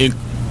fully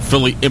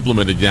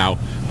implemented now.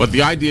 But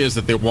the idea is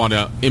that they want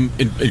to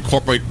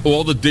incorporate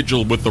all the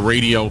digital with the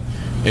radio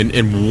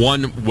in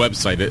one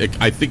website.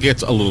 I think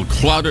it's a little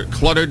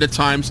cluttered at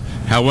times.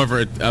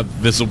 However,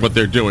 this is what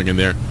they're doing, and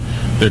they're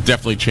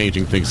definitely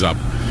changing things up.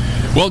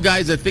 Well,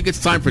 guys, I think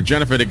it's time for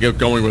Jennifer to get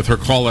going with her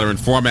call letter and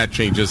format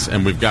changes,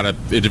 and we've got an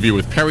interview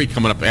with Perry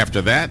coming up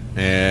after that,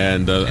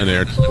 and an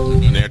air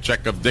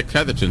check of Dick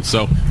Heatherton.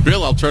 So,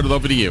 Bill, I'll turn it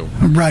over to you.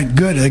 Right,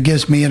 good. It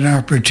gives me an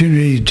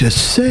opportunity to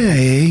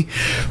say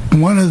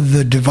one of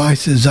the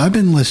devices I've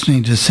been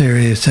listening to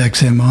Sirius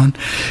XM on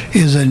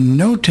is a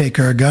note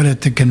taker I got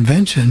at the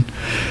convention.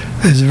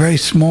 It's a very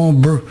small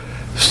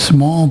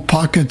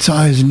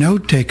pocket-sized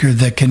note taker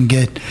that can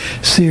get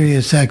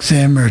Sirius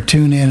XM or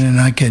tune in, and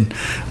I can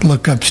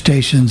look up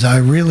stations. I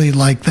really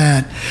like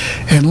that.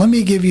 And let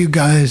me give you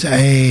guys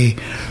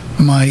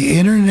my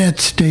internet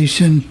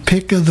station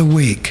pick of the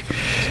week.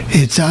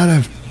 It's out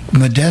of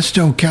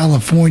Modesto,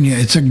 California.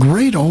 It's a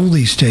great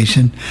oldie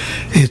station.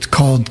 It's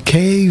called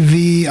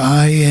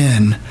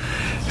KVIN.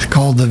 It's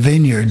called The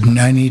Vineyard,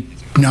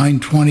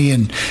 920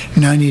 and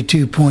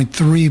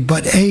 92.3,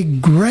 but a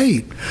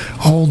great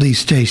oldie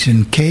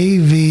station,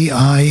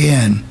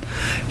 KVIN.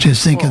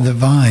 Just think of the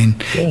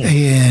Vine,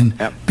 and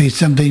be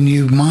something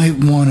you might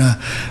want to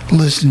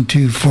listen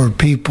to for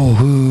people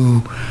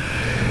who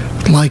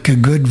like a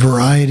good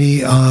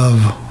variety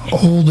of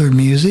older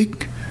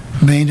music.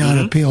 May not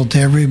appeal to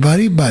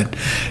everybody, but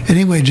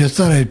anyway, just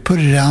thought I'd put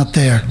it out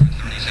there.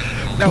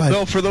 Now,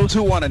 Bill, for those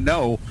who want to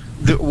know,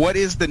 what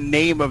is the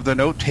name of the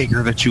note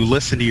taker that you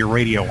listen to your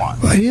radio on?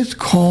 It's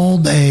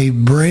called a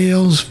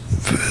Braille's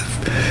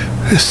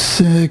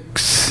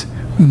 6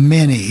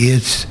 Mini.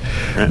 It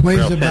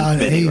weighs about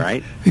Mini, 8.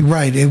 Right?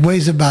 Right. It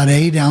weighs about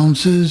 8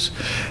 ounces,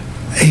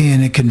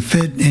 and it can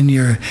fit in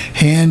your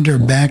hand or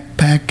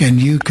backpack, and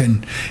you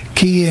can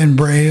key in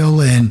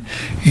Braille, and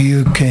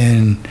you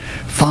can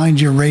find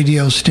your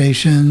radio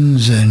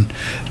stations, and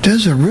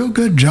does a real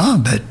good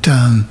job at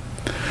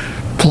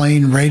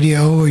playing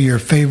radio or your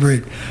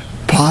favorite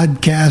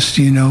podcast.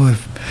 You know,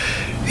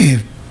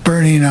 if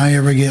Bernie and I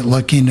ever get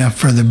lucky enough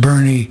for the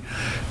Bernie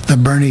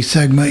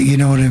segment, you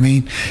know what I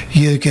mean,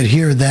 you could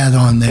hear that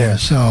on there.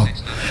 So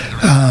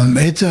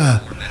it's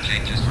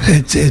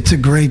a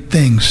great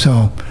thing.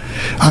 So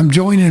I'm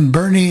joining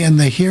Bernie in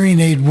the hearing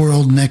aid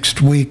world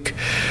next week,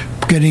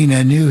 getting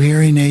a new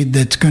hearing aid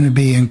that's going to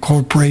be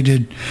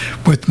incorporated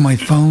with my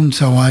phone,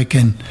 so I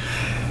can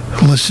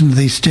listen to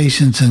these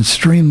stations and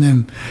stream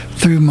them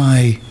through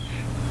my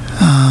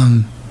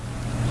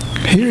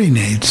hearing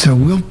aid. So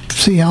we'll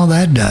see how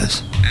that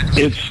does.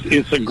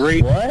 It's a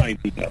great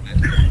idea.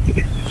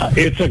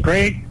 It's a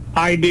great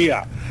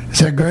idea. Is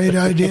that a great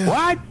idea?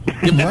 What?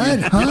 What? You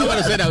know what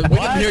I said? We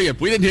didn't hear you.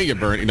 We didn't hear you,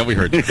 Bernie. No, we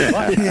heard you.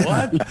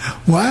 What?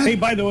 What? Hey,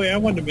 by the way, I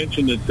wanted to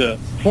mention that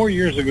 4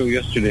 years ago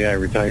yesterday I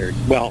retired.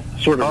 Well,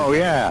 sort of. Oh,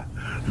 yeah.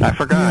 I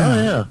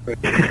forgot.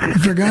 I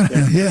forgot.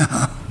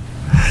 Yeah.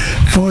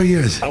 4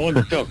 years. I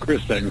wanted to tell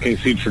Chris that in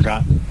case he'd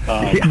forgotten.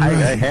 I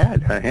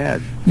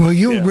had. Well,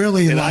 you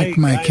really And like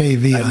my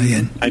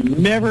KVIN. I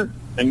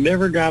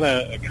never got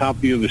a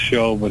copy of the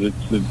show, but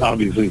it's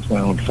obviously it's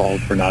my own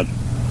fault for not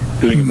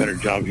doing a better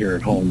job here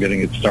at home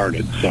getting it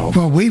started. So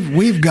well,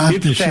 we've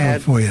got the show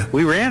for you.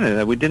 We ran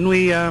it. Didn't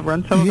we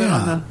run some of it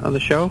on the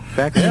show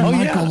back then? And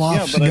Michael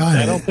Lofts but got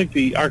I it. don't think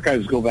the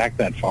archives go back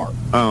that far.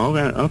 Oh,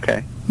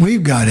 okay.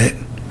 We've got it.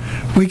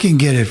 We can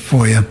get it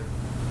for you.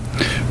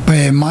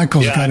 But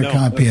Michael's got a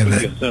copy of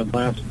it.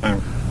 Last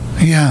time.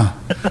 Yeah.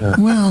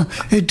 Well,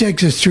 it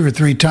takes us 2 or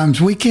 3 times.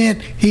 We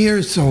can't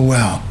hear so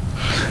well.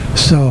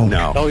 So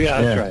no. Oh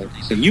yeah, that's right.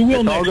 So you will.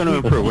 It's all going to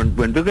improve.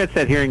 When Bill gets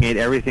that hearing aid,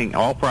 everything,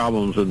 all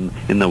problems in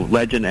the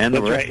legend and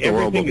the rest of the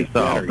world will be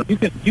solved.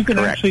 You can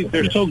actually.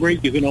 They're so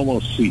great you can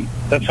almost see.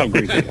 That's how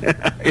great they are.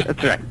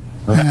 That's right.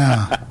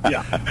 Yeah.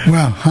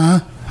 Well,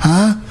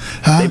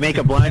 They make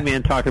a blind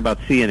man talk about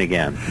seeing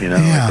again. You know,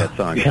 like that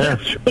song. Yeah,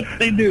 that's what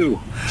they do.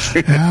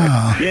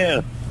 Yeah.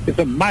 Yeah. It's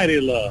a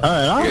mighty love.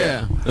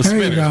 Yeah. The There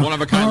you Spinners, go. one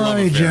of a kind All love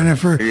right, affair.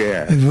 Jennifer.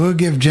 Yeah. We'll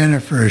give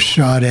Jennifer a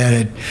shot at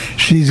it.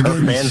 She's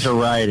getting. Fans are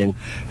riding.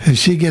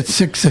 She gets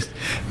 6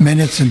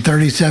 minutes and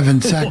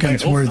 37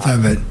 seconds worth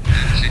of it.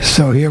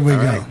 So here we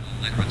go.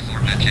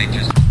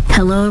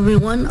 Hello,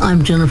 everyone.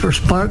 I'm Jennifer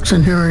Sparks,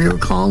 and here are your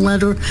call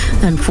letter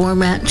and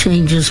format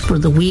changes for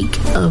the week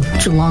of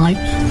July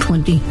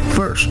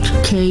 21st.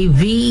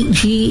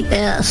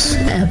 KVGS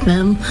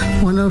FM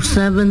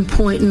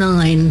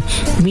 107.9,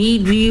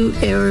 Meadview,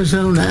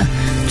 Arizona,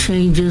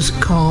 changes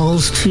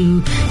calls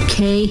to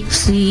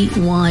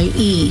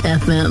KCYE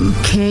FM.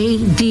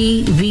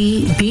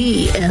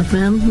 KDVB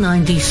FM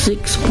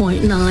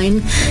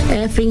 96.9,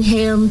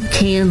 Effingham,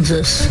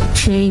 Kansas,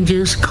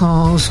 changes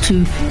calls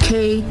to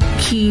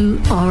KQRB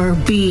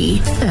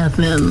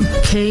FM.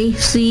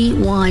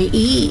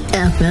 KCYE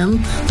FM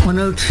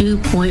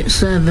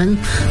 102.7,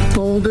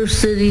 Boulder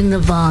City,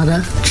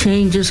 Nevada,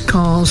 changes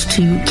calls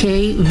to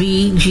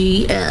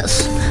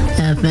KVGS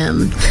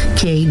FM.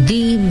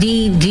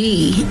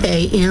 KDDD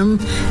AM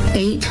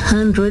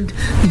 800,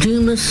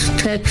 Dumas,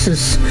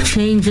 Texas,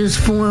 changes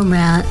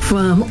format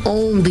from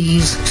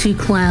oldies to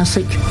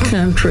classic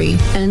country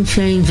and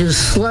changes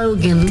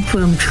slogan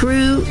from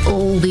true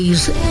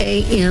oldies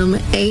AM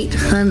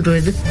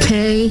 800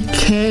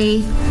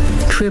 KK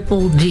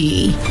Triple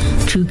D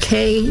to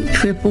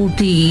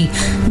KDD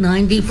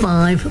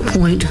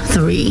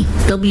 95.3.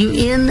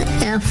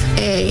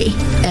 WNFA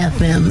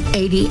FM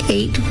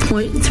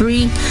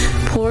 88.3,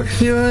 Port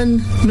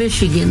Huron,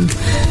 Michigan,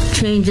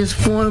 changes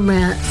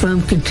format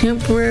from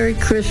contemporary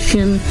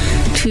Christian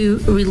to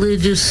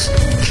religious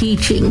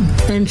teaching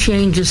and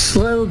changes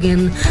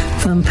slogan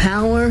from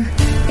Power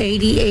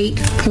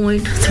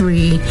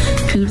 88.3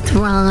 to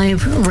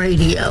Thrive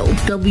Radio.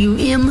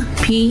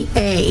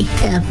 WMPA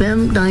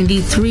FM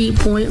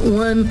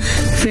 93.1,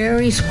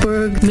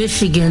 Ferrisburg,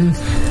 Michigan,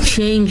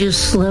 changes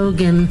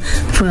slogan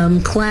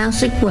from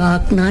Classic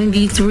Rock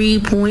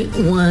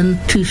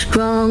 93.1 to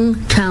Strong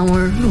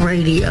Tower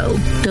Radio.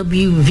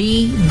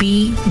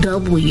 WVBW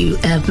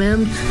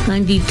FM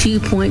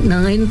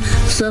 92.9,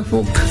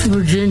 Suffolk,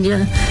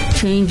 Virginia,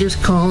 changes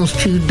calls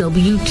to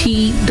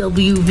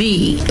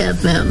WTWV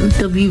FM.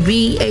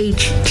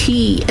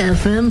 WVHT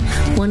FM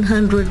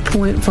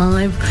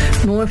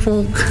 100.5,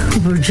 Norfolk,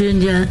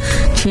 Virginia,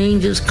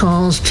 changes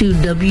calls to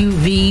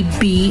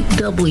WVBW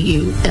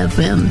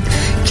FM.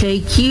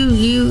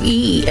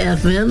 KQUE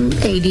FM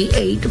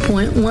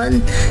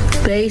 88.1,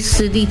 Bay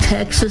City,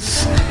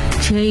 Texas,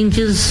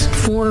 changes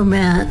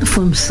format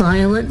from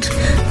silent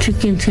to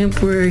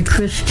contemporary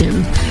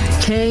Christian.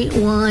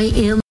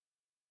 KYM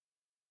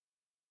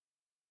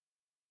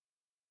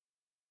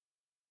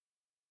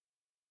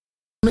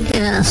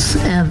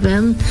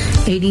FM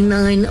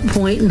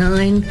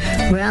 89.9,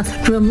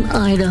 Rathdrum,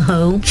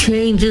 Idaho,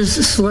 changes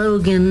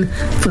slogan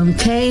from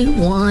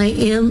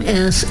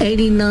KYMS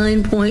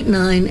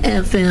 89.9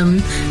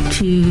 FM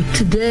to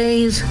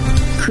Today's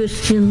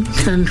Christian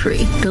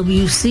Country.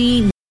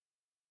 WCDG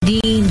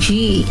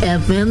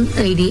FM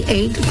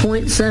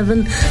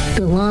 88.7,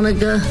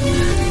 Dahlonega,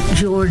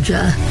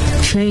 Georgia,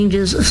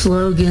 changes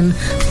slogan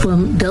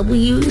from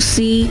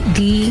WCDG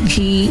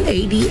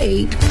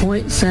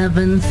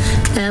 88.7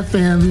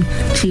 FM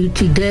to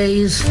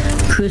Today's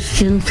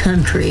Christian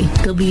Country.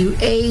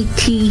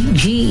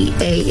 WATG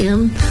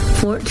AM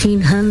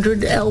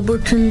 1400,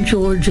 Elberton,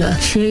 Georgia,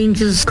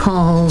 changes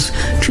calls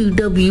to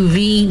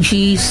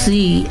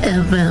WVGC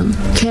FM.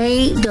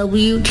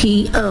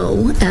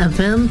 KWTO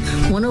FM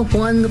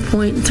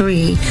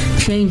 101.3,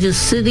 changes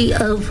city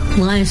of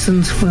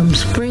license from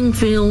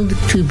Springfield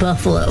to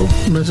Buffalo,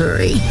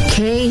 Missouri.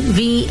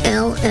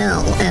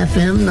 KVLL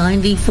FM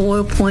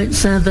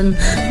 94.7,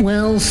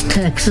 Wells,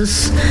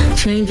 Texas,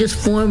 changes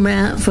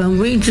format from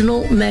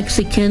regional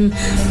Mexican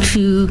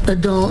to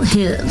adult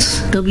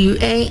hits.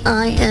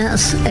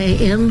 WAIS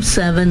AM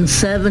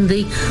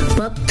 770,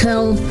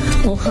 Bucktail,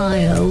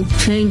 Ohio,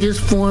 changes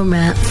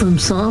format from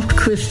soft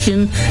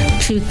Christian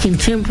to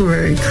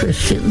contemporary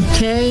Christian.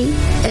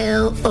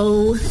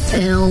 KLOLW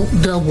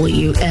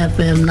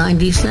FM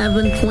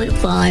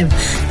 97.5,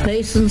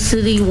 Basin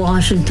City,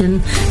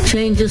 Washington,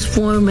 changes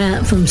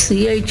format from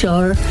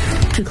CHR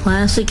to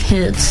classic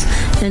hits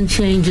and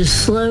changes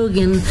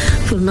slogan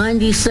from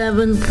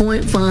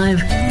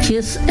 97.5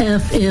 KISS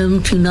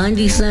FM to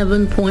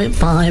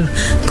 97.5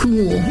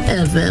 Cool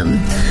FM.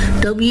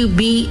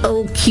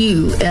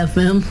 WBOQ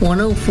FM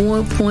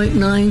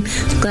 104.9,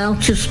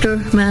 Gloucester,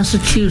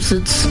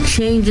 Massachusetts,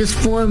 changes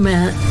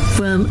format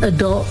from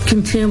adult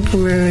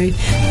contemporary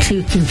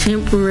to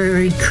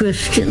contemporary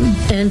Christian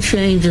and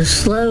changes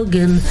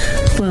slogan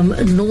from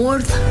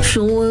North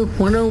Shore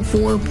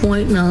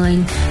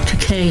 104.9 to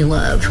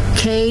K-Love.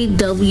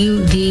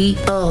 KWDO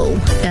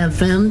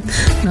FM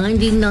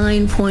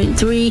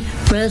 99.3,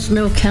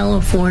 Fresno,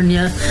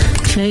 California,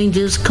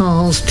 changes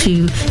calls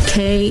to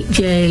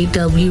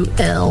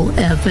KJWL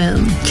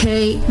FM.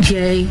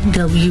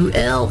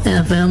 KJWL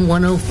FM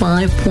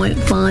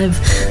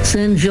 105.5,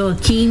 San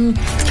Joaquin,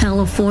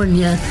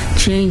 California,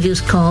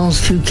 changes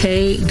calls to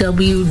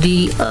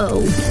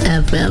KWDO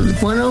FM.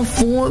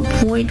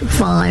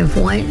 104.5,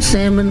 White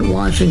Salmon,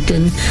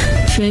 Washington,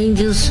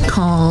 changes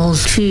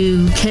calls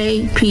to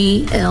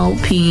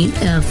KPLP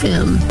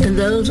FM. And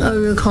those are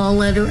your call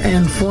letter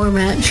and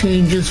format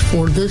changes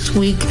for this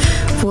week.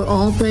 For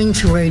All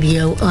Things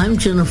Radio, I'm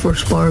Jennifer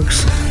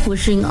Sparks,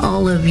 wishing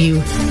all of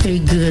you a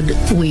good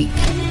week.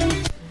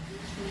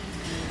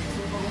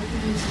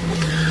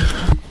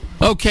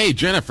 Okay,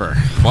 Jennifer.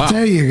 Wow.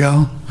 There you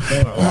go.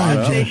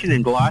 The station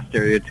in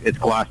Gloucester, it's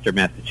Gloucester,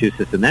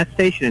 Massachusetts, and that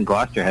station in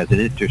Gloucester has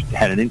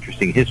had an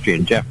interesting history.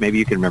 And Jeff, maybe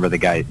you can remember the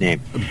guy's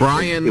name.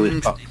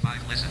 Brian.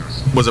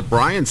 Was it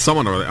Brian?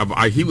 Someone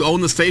he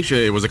owned the station.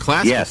 It was a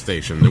classic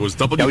station. It was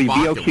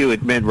WBOQ.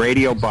 It meant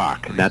Radio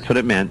Bach. That's what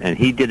it meant, and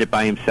he did it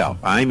by himself.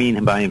 I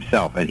mean, by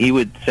himself. And he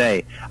would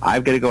say,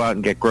 "I've got to go out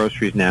and get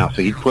groceries now."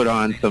 So he'd put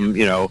on some,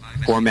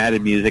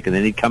 formatted music, and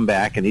then he'd come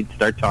back and he'd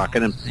start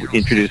talking and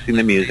introducing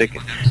the music.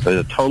 It was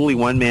a totally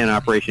one-man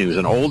operation. He was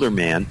an older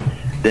man.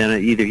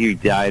 Then either he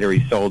died or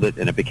he sold it,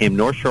 and it became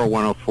North Shore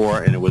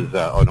 104, and it was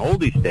an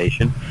oldie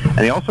station. And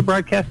they also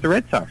broadcast the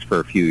Red Sox for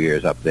a few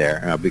years up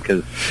there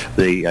because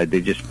they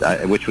just,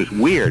 which was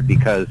weird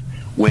because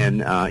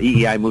when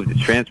EEI moved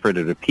its transfer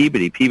to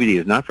Peabody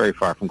is not very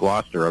far from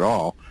Gloucester at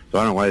all. So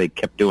I don't know why they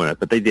kept doing it,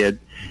 but they did.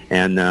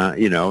 And,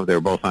 they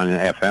were both on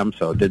FM,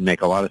 so it didn't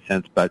make a lot of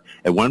sense. But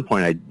at one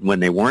point, when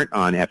they weren't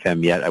on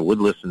FM yet, I would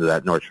listen to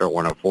that North Shore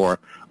 104,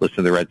 listen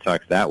to the Red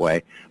Sox that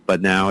way. But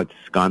now it's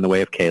gone the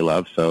way of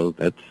K-Love, so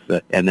that's...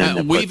 and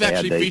then we've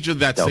actually featured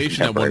that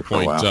station at one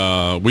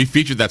point. We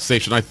featured that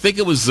station. I think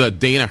it was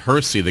Dana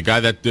Hersey, the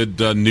guy that did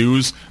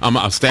news.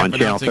 Staff on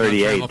Channel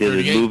 38,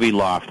 did his movie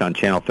Loft on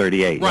Channel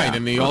 38. Right,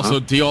 and he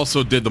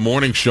also did the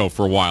morning show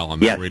for a while on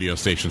that radio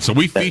station. So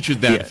we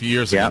featured that a few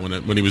years ago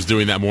when he was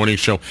doing that morning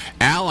show.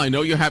 Al, I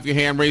know you have your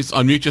hand raised.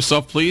 Unmute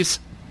yourself, please.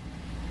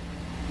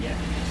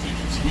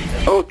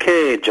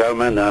 Okay,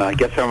 gentlemen. I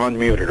guess I'm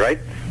unmuted, right?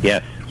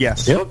 Yes.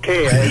 Yes.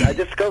 Okay, I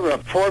discovered a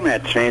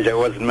format change that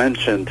wasn't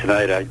mentioned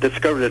tonight. I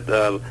discovered it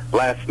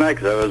last night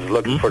because I was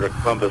looking for the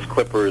Columbus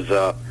Clippers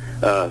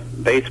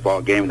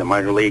baseball game, the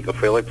minor league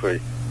affiliate for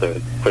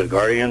the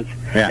Guardians.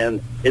 Yeah.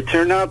 And it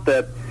turned out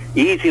that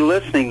Easy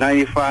Listening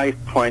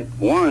 95.1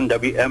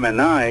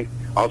 WMNI,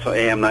 also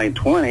AM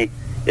 920,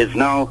 is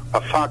now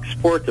a Fox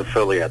Sports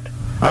affiliate.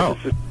 I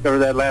just discovered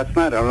that last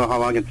night. I don't know how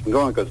long it's been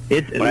going because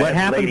what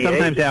happens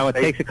sometimes, Al, it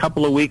takes a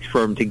couple of weeks for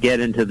them to get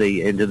into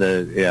the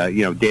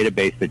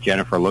database that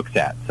Jennifer looks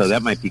at. So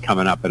that might be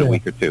coming up in a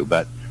week or two.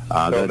 But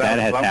that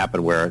has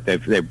happened where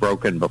they've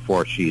broken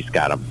before she's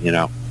got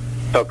them.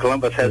 So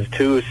Columbus has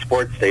 2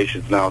 sports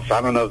stations now. So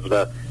I don't know if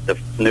the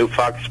new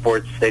Fox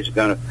Sports station is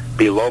going to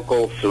be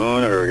local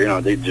soon,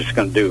 or they're just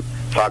going to do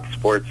Fox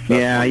Sports.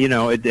 Yeah,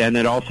 and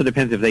it also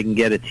depends if they can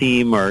get a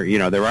team, or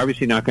they're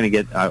obviously not going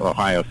to get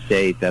Ohio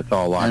State. That's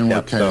all locked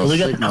up. So they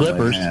got the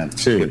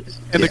Clippers too.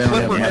 And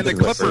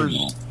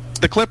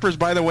the Clippers,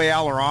 by the way,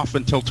 Al, are off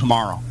until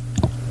tomorrow.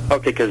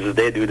 Okay, because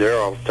they do their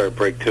All-Star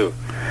break too.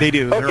 They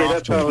do. Okay,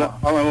 that's all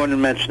I wanted to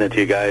mention it to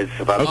you guys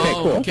about. Okay,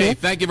 cool. Okay,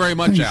 thank you very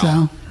much, Thanks, Al.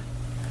 Al.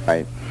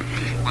 Right.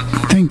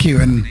 Thank you,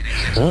 and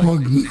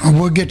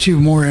we'll get you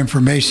more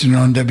information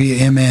on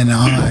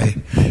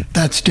WMNI.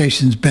 That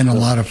station's been a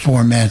lot of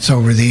formats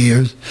over the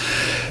years.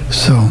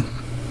 So,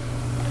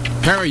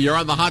 Perry, you're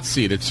on the hot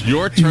seat. It's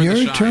your turn.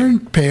 Your turn,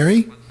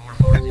 Perry.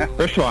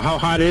 First of all, how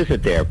hot is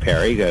it there,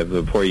 Perry?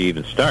 Before you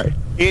even start,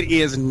 it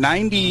is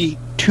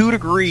 92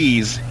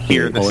 degrees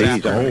here this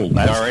afternoon.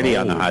 He's already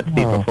on the hot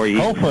seat before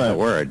you even say the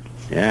word.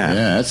 Yeah,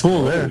 that's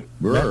cool there.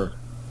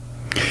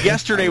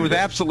 Yesterday was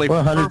absolutely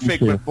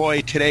perfect, but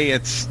boy, today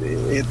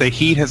the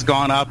heat has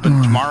gone up,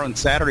 and tomorrow and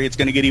Saturday it's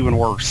going to get even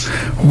worse.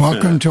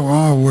 Welcome to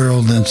our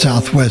world in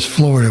Southwest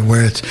Florida,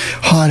 where it's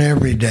hot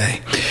every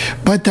day.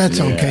 But that's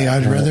okay.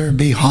 I'd rather it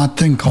be hot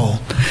than cold.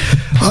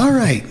 All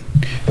right,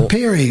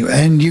 Perry,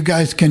 and you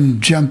guys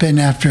can jump in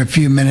after a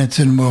few minutes,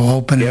 and we'll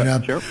open it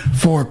up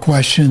for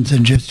questions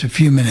in just a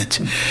few minutes.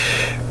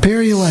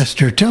 Perry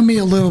Lester, tell me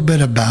a little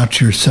bit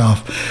about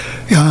yourself.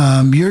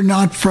 You're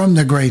not from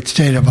the great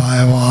state of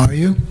Iowa, are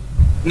you?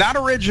 Not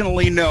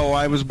originally, no.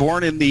 I was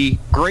born in the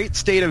great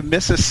state of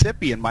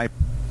Mississippi, and my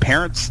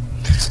parents,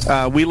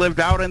 we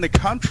lived out in the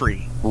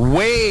country,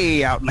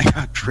 way out in the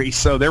country,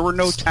 so there were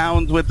no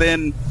towns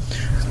within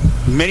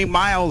many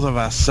miles of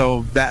us,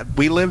 so that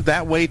we lived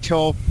that way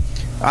till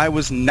I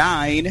was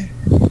 9.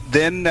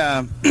 Then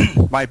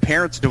my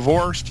parents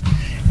divorced,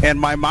 and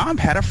my mom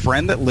had a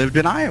friend that lived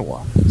in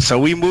Iowa. So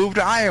we moved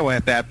to Iowa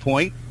at that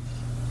point.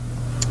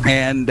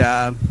 And,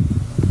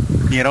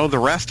 the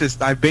rest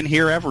is I've been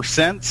here ever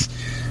since.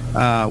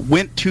 I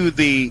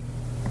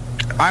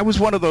was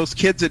one of those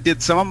kids that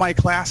did some of my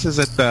classes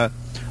at the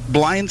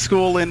blind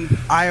school in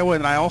Iowa,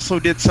 and I also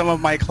did some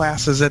of my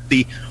classes at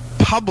the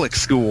public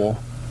school.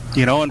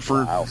 And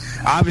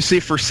obviously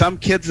for some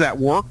kids that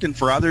worked, and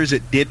for others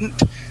it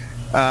didn't.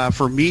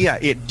 For me,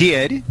 it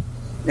did,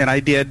 and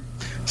I did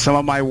some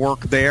of my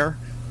work there.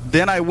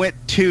 Then I went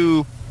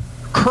to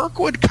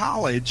Kirkwood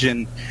College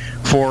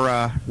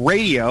for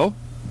radio,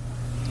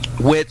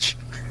 which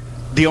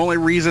the only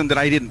reason that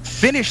I didn't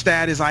finish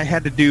that is I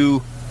had to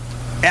do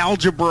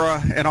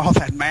algebra and all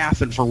that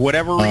math, and for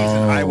whatever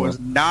reason I was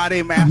not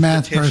a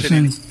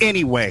mathematician in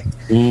any way.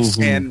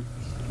 And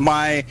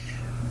my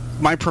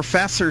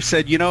professor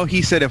said,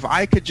 he said, if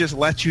I could just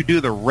let you do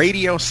the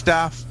radio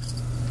stuff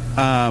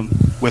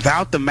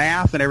without the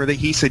math and everything,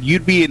 he said,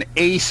 you'd be an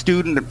A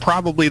student and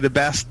probably the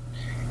best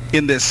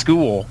in this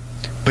school.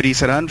 But he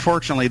said,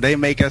 unfortunately, they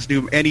make us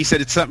do, and he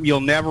said, it's something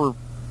you'll never,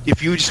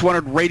 if you just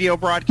wanted radio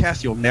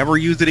broadcast, you'll never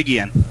use it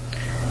again.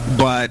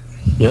 But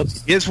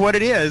it's what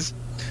it is.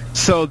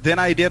 So then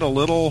I did a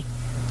little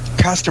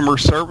customer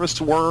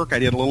service work. I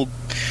did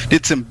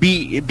some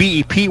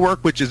BEP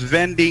work, which is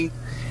vending.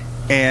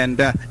 And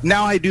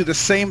now I do the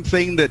same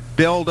thing that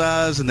Bill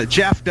does and that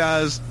Jeff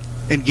does.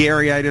 And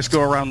Gary, I just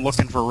go around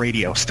looking for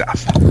radio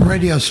stuff.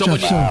 Radio stuff.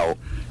 So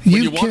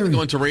when you want to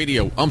go into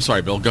radio, I'm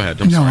sorry, Bill, go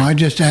ahead. I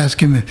just asked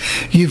him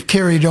if you've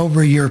carried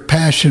over your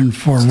passion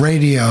for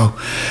radio,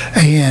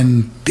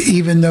 and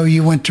even though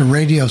you went to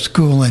radio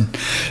school and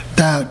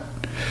that,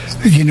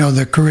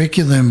 the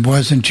curriculum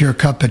wasn't your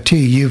cup of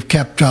tea, you've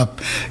kept up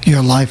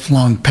your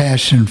lifelong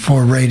passion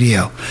for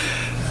radio.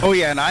 Oh,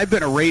 yeah, and I've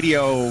been a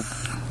radio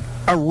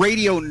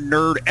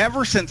nerd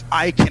ever since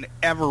I can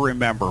ever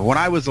remember. When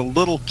I was a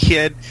little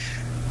kid,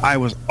 I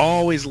was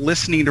always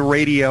listening to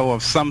radio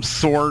of some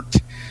sort,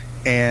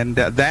 and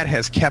that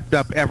has kept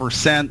up ever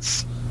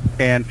since.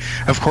 And,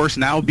 of course,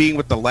 now being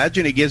with the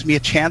Legend, it gives me a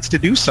chance to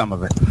do some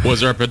of it.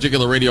 Was there a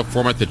particular radio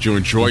format that you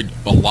enjoyed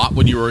a lot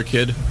when you were a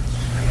kid?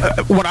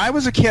 When I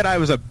was a kid, I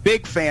was a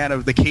big fan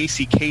of the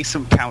Casey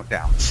Kasem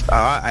countdowns.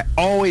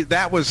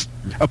 That was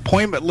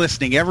appointment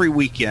listening every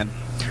weekend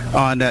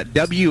on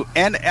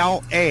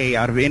WNLA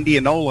out of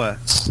Indianola,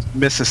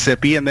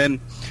 Mississippi. And then,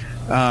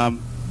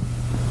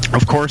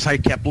 of course, I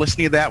kept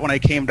listening to that when I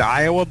came to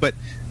Iowa. But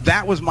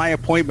that was my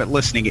appointment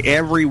listening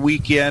every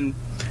weekend.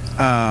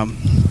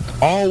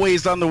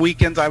 Always on the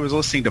weekends, I was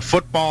listening to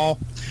football.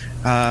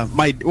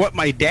 What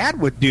my dad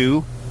would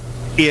do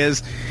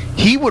is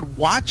he would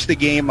watch the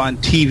game on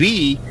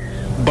TV,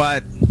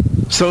 but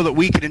so that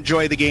we could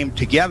enjoy the game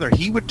together,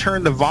 he would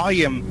turn the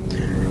volume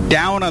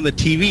down on the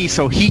TV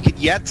so he could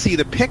yet see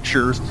the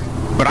pictures,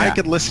 but I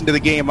could listen to the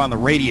game on the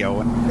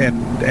radio,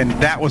 and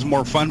that was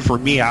more fun for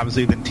me,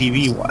 obviously, than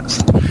TV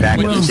was. Back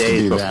in the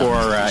days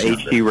before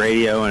HD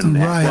radio and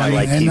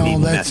right, and TV all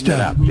that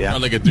stuff. Yeah.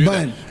 They could do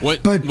that.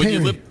 But when you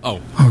live,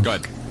 go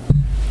ahead.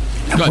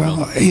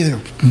 Well, either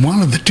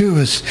one of the two of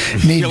us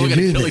need to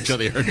do this. Each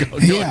other here. Go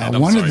ahead.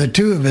 One of the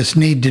two of us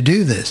need to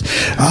do this.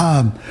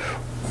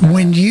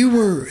 When you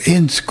were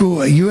in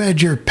school, you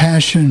had your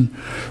passion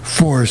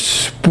for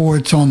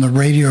sports on the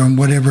radio and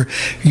whatever.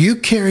 You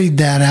carried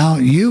that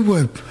out. You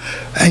were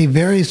a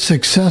very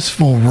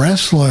successful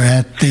wrestler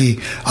at the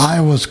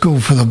Iowa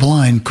School for the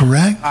Blind,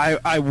 correct?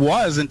 I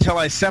was until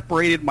I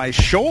separated my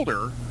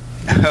shoulder,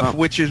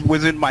 which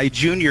was in my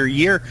junior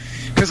year,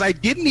 because I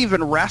didn't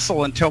even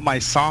wrestle until my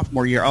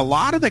sophomore year. A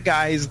lot of the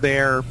guys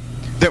there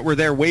that were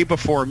there way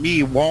before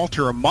me,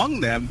 Walter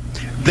among them,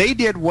 they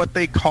did what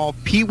they called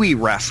pee-wee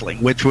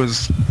wrestling, which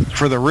was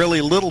for the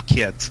really little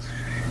kids.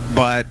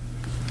 But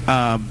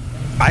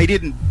I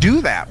didn't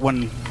do that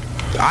when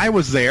I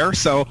was there,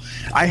 so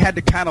I had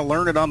to kind of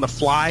learn it on the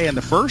fly, and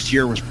the first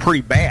year was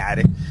pretty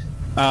bad.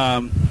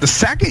 The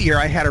second year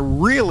I had a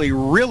really,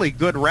 really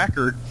good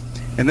record,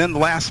 and then the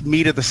last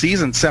meet of the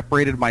season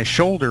separated my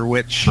shoulder,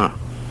 which...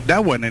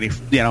 That wasn't any,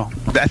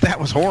 that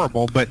was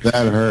horrible, but that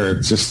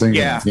hurts. Just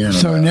thinking. Yeah.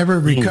 So never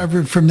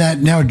recovered from that.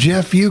 Now,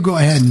 Jeff, you go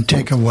ahead and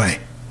take away.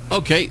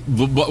 Okay.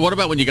 What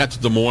about when you got to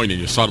Des Moines and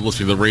you started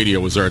listening to the radio?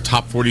 Was there a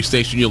top 40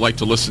 station you liked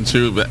to listen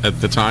to at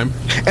the time?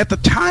 At the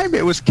time,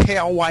 it was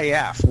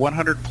KLYF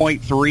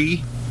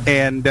 100.3,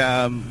 and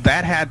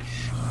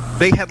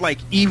they had like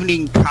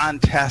evening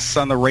contests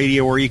on the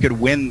radio where you could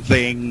win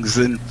things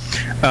and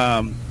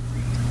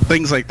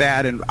things like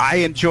that, and I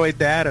enjoyed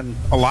that, and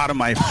a lot of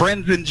my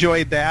friends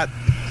enjoyed that.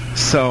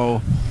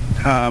 So,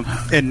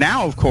 and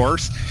now, of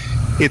course,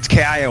 it's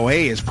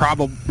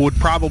KIOA would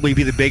probably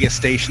be the biggest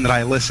station that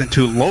I listen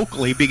to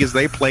locally, because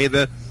they play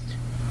the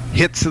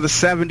hits of the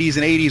 70s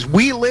and 80s.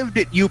 We lived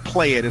it, you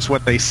play it, is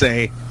what they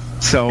say.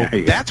 So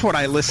that's what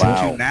I listen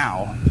to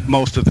now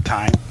most of the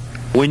time.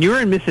 When you were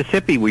in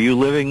Mississippi, were you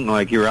living,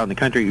 like you were out in the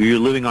country, were you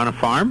living on a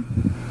farm?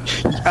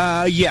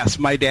 Yes,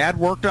 my dad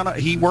worked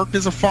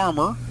as a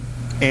farmer.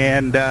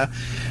 And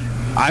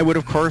I would,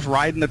 of course,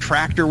 ride in the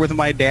tractor with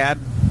my dad,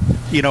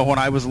 when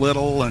I was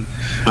little and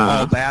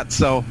all that.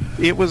 So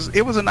it was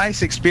a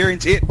nice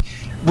experience.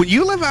 When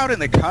you live out in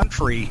the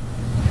country,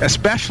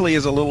 especially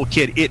as a little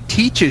kid, it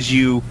teaches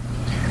you,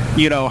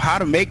 how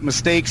to make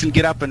mistakes and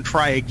get up and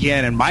try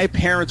again. And my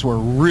parents were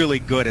really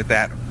good at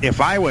that.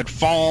 If I would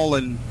fall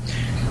and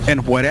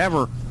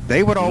whatever,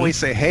 they would always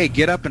say, "Hey,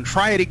 get up and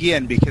try it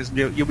again, because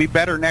you'll be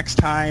better next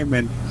time,"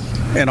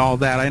 and all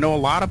that. I know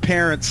a lot of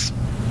parents,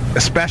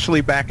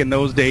 especially back in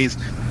those days,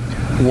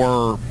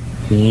 were,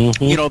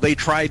 they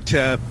tried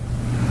to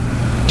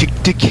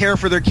care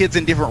for their kids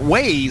in different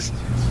ways,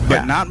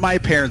 but not my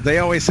parents. They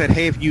always said,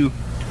 "Hey, if you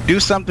do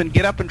something,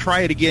 get up and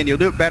try it again. You'll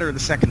do it better the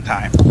second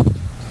time."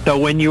 So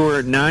when you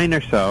were 9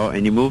 or so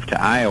and you moved to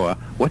Iowa,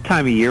 what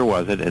time of year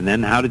was it, and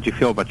then how did you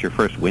feel about your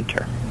first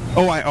winter?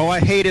 I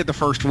hated the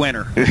first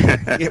winter.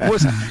 It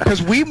was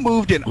because we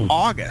moved in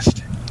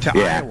August to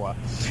Iowa,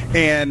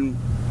 and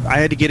I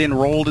had to get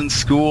enrolled in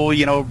school,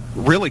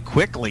 really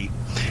quickly.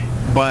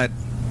 But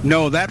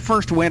no, that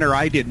first winter,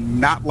 I did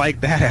not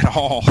like that at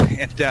all.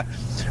 And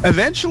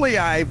eventually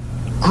I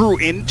grew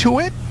into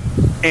it,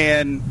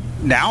 and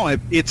now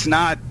it's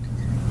not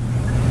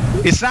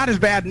as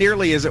bad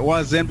nearly as it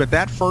was then, but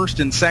that first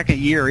and second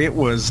year, it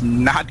was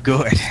not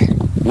good.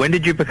 When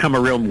did you become a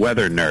real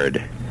weather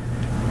nerd?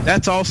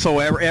 That's also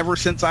ever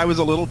since I was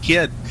a little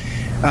kid.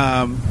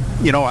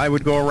 I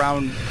would go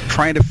around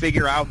trying to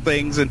figure out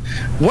things and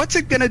what's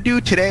it going to do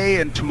today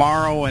and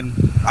tomorrow, and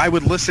I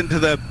would listen to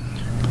the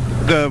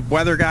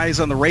weather guys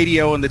on the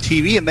radio and the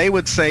TV, and they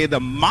would say the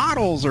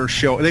models are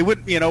show. They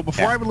would,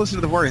 before I would listen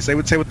to the voice, they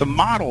would say what the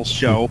models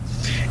show,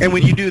 and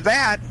when you do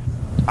that,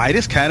 I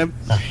just kind of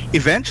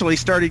eventually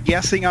started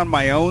guessing on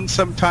my own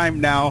sometime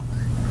now.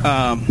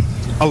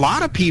 A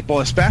lot of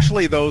people,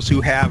 especially those who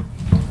have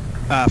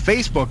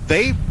Facebook,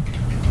 they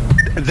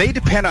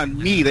depend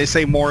on me. They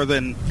say more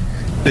than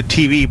the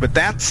TV, but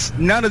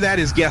none of that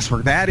is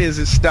guesswork. That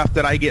is stuff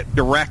that I get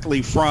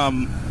directly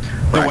from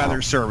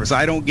weather service.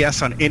 I don't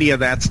guess on any of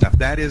that stuff.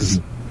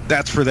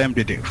 That's for them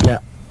to do. Yeah.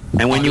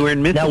 And when you were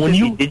in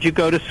Mississippi, did you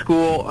go to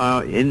school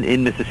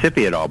in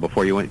Mississippi at all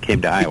before you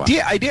came to Iowa?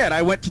 Yeah, I did.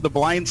 I went to the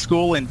blind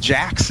school in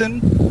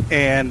Jackson,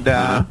 and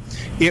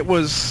it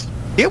was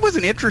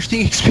an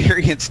interesting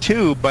experience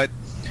too. But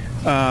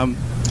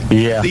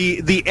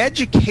the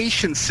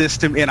education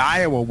system in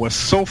Iowa was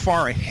so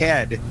far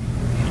ahead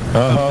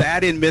of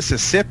that in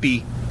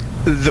Mississippi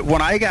that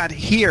when I got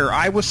here,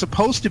 I was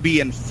supposed to be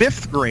in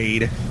 5th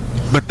grade,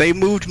 but they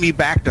moved me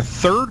back to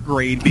 3rd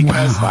grade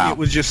because it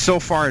was just so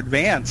far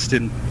advanced.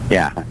 And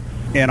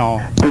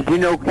all. Did you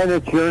know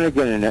Kenneth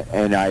Jernigan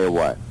in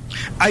Iowa?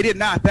 I did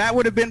not. That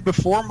would have been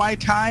before my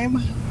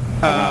time.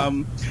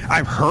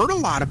 I've heard a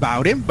lot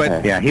about him,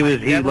 but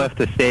he left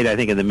the state, I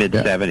think, in the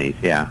mid-'70s.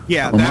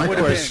 Yeah, well, my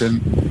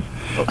question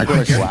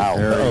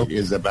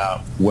is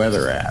about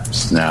weather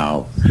apps.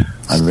 Now,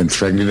 I've been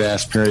expecting to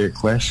ask Perry a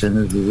question.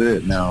 This is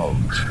it. Now,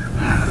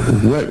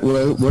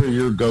 what are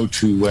your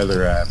go-to weather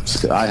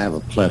apps? I have a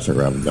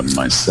plethora of them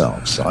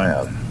myself, so I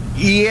have.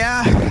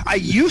 Yeah, I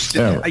used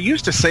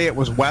to say it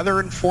was Weather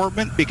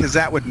Informant because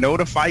that would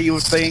notify you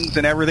of things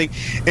and everything,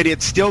 and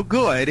it's still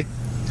good,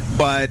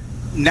 but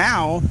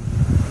now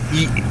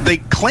they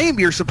claim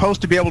you're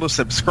supposed to be able to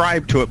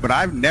subscribe to it, but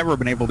I've never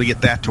been able to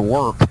get that to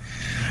work.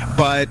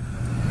 But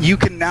you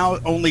can now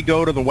only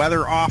go to the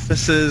weather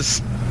offices,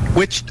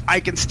 which I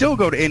can still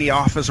go to any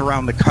office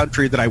around the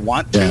country that I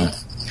want to.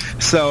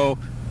 So,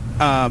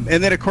 and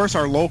then, of course,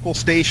 our local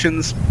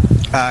stations,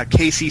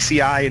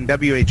 KCCI and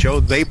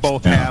WHO, they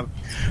both have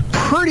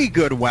pretty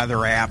good weather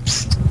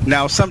apps.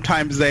 Now,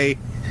 sometimes they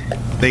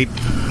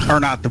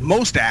are not the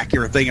most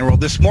accurate thing in the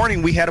world. This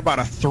morning, we had about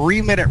a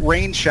 3-minute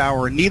rain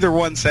shower, and neither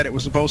one said it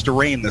was supposed to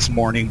rain this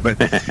morning, but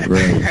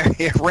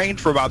it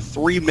rained for about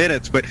 3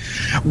 minutes. But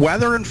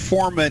Weather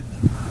Informant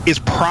is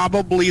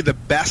probably the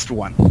best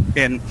one,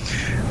 and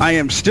I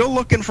am still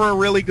looking for a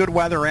really good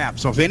weather app.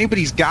 So if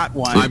anybody's got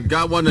one, I've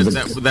got one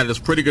that is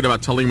pretty good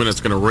about telling when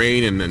it's going to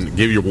rain and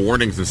give you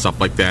warnings and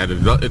stuff like that.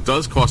 It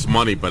does cost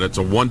money, but it's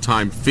a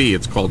one-time fee.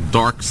 It's called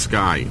Dark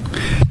Sky.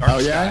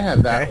 I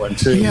have that one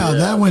too. Yeah,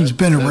 that one's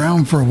been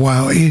around for a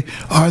while.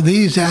 Are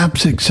these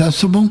apps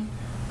accessible?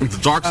 The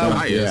Dark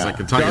Sky is, I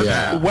can tell you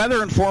that.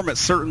 Weather Informant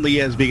certainly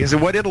is, because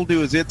what it'll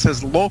do is it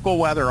says local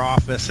weather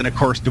office, and of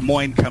course Des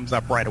Moines comes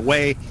up right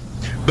away,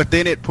 but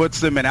then it puts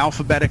them in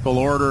alphabetical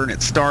order, and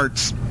it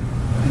starts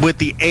with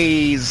the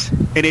A's,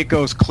 and it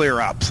goes clear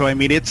up. So, I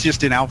mean, it's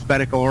just in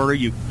alphabetical order.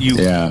 You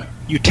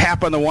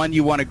tap on the one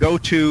you want to go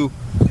to,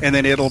 and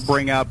then it'll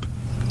bring up,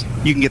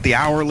 you can get the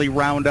hourly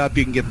roundup,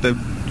 you can get the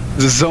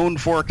zone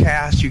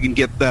forecast, you can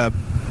get the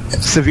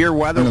severe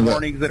weather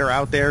warnings that are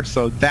out there,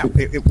 so that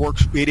it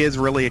works. It is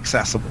really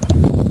accessible.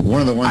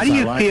 One of the ones. How do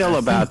you feel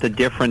about the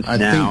difference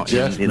now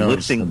in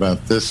listening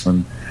about this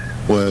one?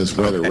 Was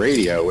Weather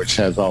Radio, which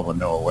has all the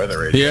NOAA weather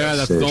radio. Yeah,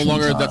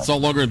 that's no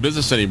longer in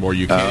business anymore.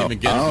 You can't even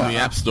get it in the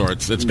App Store.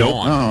 It's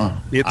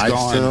gone. It's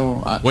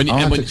gone. I'll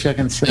have to check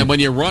and see. And when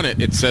you run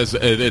it, it says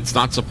it's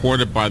not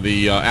supported by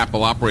the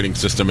Apple operating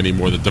system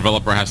anymore. The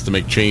developer has to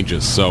make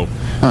changes. So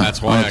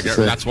that's why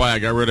I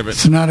got rid of it.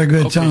 It's not a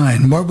good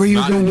sign. What were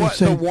you going to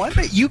say? The one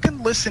that you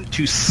can listen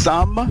to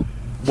some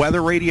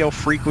weather radio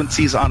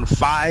frequencies on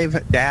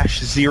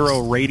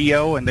 5-0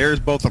 radio, and there's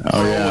both a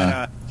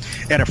pro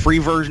and a free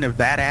version of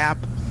that app.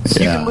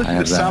 You can listen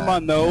to some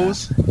on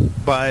those,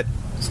 but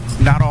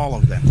not all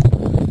of them.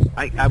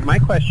 My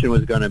question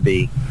was going to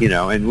be,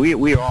 and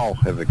we all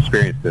have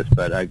experienced this,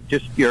 but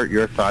just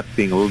your thoughts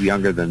being a little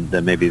younger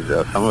than maybe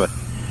some of us.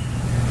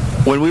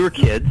 When we were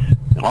kids,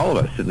 all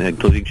of us,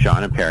 including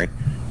Sean and Perry,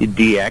 you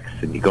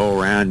DX and you go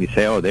around and you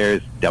say, oh,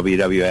 there's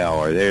WWL,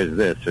 or there's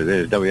this, or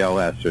there's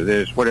WLS, or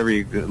there's whatever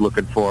you're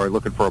looking for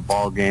a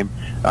ball game.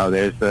 Oh,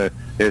 there's the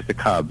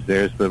Cubs,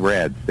 there's the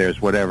Reds,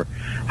 there's whatever.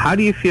 How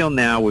do you feel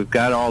now? We've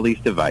got all these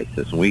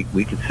devices, and we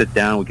could sit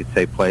down, we could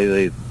say play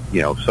the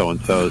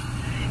so-and-sos,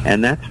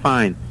 and that's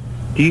fine.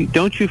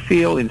 Don't you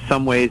feel in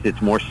some ways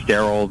it's more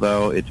sterile,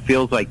 though? It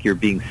feels like you're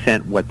being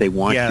sent what they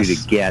want you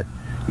to get,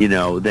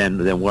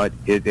 than what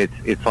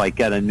it's like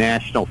got a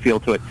national feel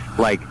to it.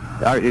 Like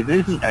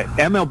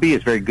MLB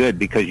is very good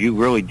because you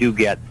really do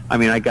get. I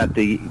mean, I got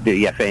the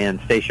FAN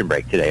station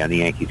break today on the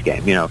Yankees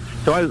game.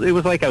 So it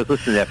was like I was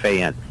listening to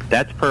FAN.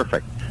 That's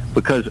perfect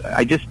because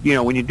I just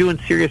when you're doing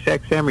Sirius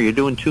XM or you're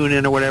doing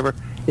TuneIn or whatever,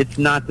 it's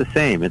not the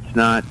same. It's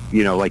not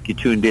like you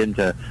tuned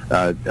into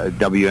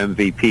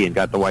WMVP and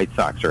got the White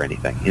Sox or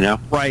anything.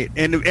 Right,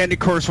 and of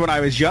course when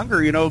I was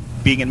younger,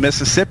 being in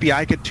Mississippi,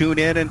 I could tune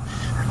in and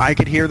I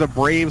could hear the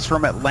Braves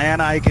from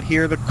Atlanta, I could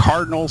hear the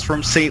Cardinals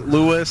from St.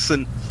 Louis,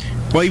 and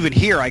even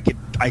here I could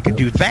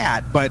do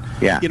that. But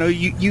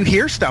you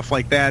hear stuff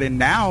like that, and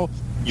now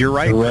you're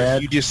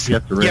right. You just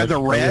the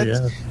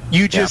Reds.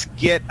 You just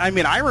get. I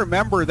mean, I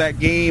remember that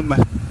game.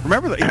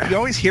 You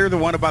always hear the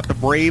one about the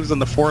Braves on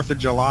the 4th of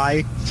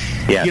July.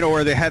 Yeah.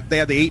 Where they had the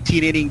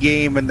 18-inning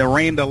game and the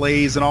rain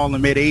delays and all in the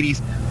mid-'80s.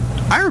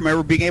 I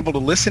remember being able to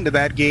listen to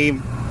that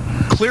game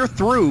clear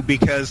through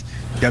because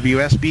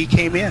WSB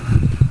came in.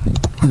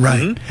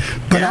 Right.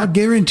 But I'll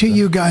guarantee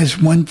you guys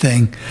one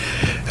thing.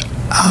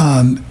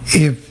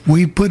 If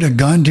we put a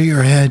gun to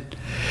your head,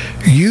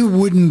 you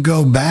wouldn't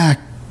go back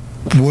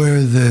where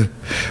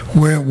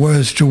it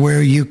was to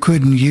where you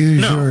couldn't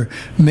use your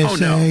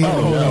Miss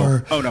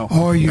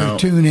or your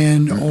tune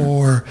in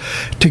or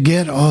to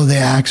get all the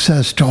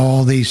access to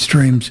all these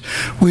streams.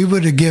 We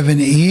would have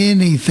given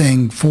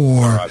anything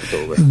for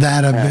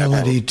that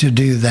ability to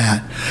do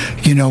that.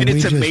 You know, and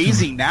it's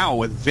amazing now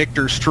with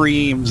Victor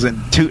Streams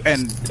and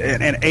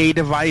A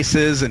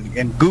devices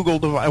and Google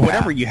device,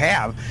 whatever you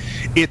have.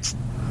 It's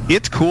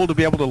cool to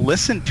be able to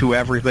listen to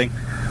everything.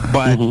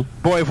 But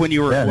boy, when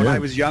I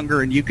was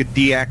younger and you could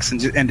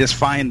DX and just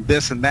find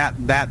this and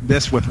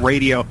this with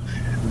radio,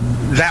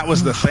 that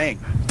was the thing.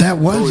 That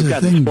was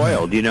the thing.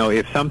 Spoiled. You know,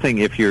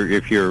 if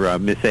your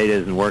Miss Ada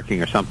isn't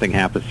working or something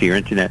happens to your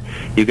internet,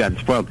 you've gotten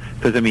spoiled.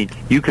 Because I mean,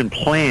 you can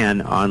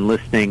plan on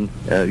listening.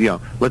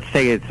 Let's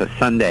say it's a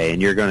Sunday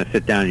and you're going to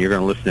sit down and you're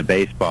going to listen to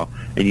baseball,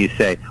 and you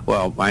say,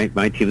 "Well, my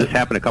team." This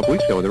happened a couple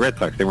weeks ago with the Red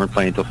Sox. They weren't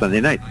playing until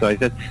Sunday night, so I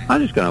said,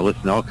 "I'm just going to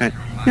listen to all kinds."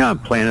 I'm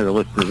planning to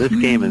listen to this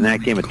game and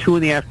that game at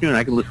 2 p.m.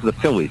 I can listen to the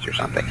Phillies or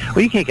something.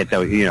 Well, you can't get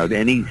that,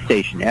 any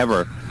station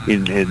ever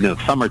in the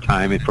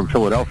summertime from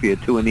Philadelphia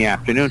at 2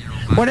 p.m.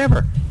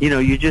 Whatever.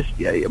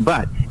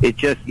 But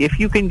if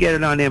you can get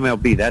it on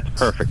MLB, that's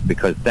perfect,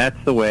 because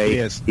that's the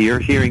way you're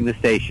hearing the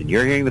station.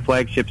 You're hearing the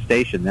flagship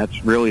station.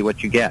 That's really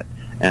what you get.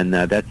 And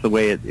that's the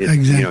way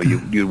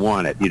you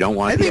want it. You don't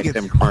want the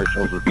XM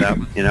commercials and stuff,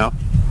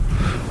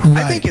 Right.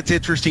 I think it's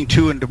interesting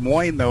too in Des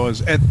Moines, though,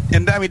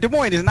 and I mean, Des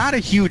Moines is not a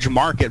huge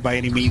market by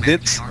any means.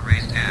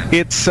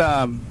 It's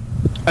a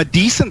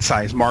decent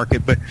sized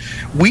market, but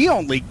we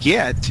only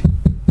get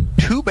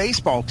 2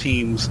 baseball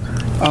teams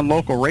on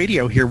local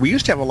radio here. We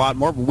used to have a lot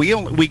more, but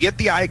we get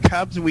the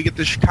iCubs and we get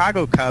the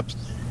Chicago Cubs.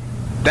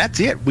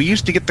 That's it. We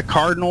used to get the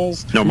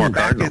Cardinals. No more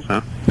Cardinals,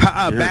 huh?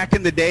 Back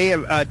in the day,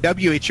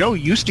 WHO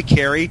used to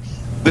carry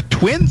the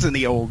Twins in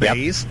the old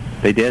days.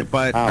 They did,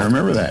 but I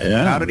remember that.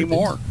 Yeah, not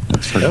anymore. I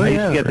used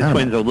to get the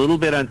Twins a little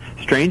bit on.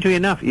 Strangely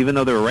enough, even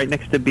though they were right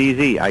next to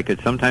BZ, I could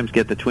sometimes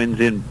get the Twins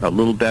in a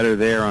little better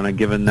there on a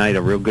given night,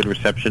 a real good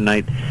reception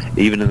night,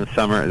 even in the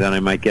summer. Then I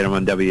might get them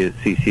on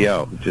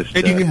WCCO.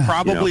 And you can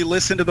probably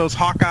listen to those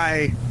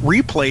Hawkeye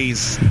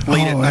replays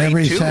late at night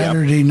every too.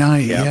 Saturday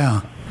night.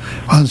 Yeah.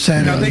 On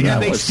Saturday.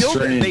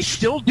 They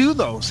still do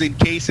those, in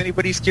case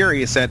anybody's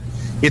curious. That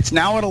it's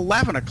now at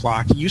 11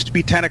 o'clock. It used to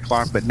be 10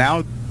 o'clock, but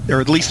now,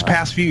 or at least the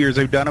past few years,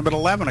 they've done them at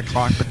 11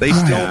 o'clock. But they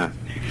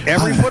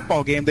every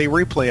football game they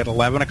replay at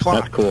 11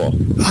 o'clock. That's cool.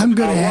 I'm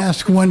going to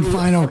ask one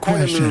final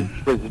question.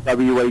 Was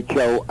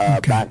WHO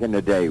back in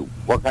the day?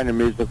 What kind of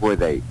music were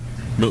they?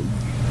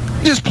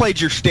 Just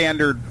played your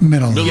standard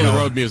middle of the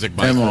road music,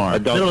 by middle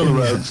of the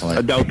road,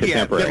 adult middle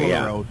contemporary.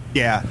 of the road.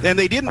 Yeah, and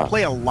they didn't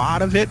play a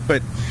lot of it,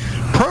 but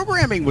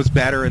programming was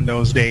better in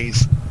those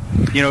days.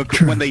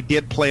 When they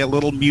did play a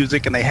little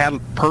music and they had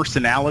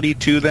personality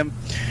to them.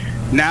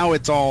 Now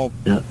it's all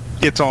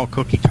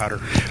cookie cutter.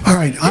 All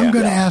right, I'm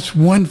going to ask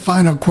one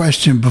final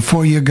question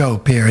before you go,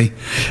 Perry,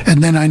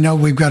 and then I know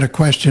we've got a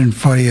question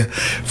for you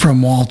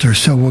from Walter,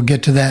 so we'll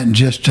get to that in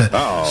just a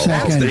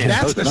second.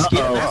 That's the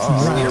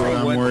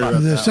scary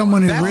one. There's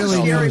someone who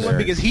really knows,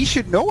 because he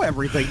should know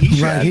everything.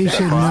 He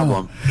should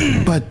know.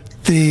 But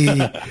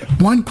the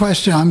one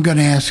question I'm going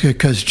to ask you,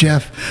 because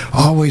Jeff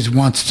always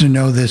wants to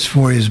know this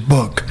for his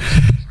book,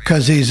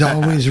 because he's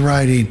always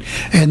writing,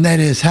 and that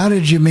is, how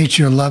did you meet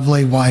your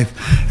lovely wife,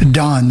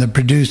 Dawn, the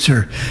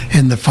producer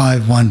in the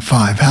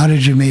 515? How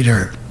did you meet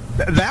her?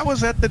 That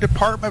was at the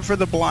Department for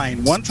the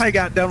Blind. Once I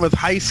got done with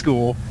high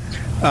school,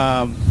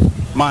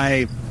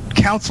 my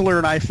counselor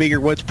and I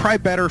figured, well, it's probably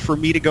better for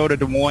me to go to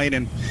Des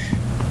Moines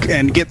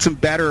and get some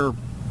better,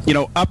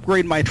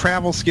 upgrade my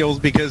travel skills,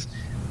 because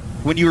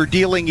when you were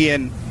dealing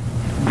in,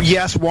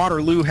 yes,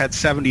 Waterloo had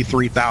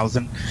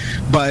 73,000,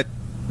 but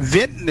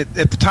Vinton at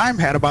the time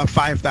had about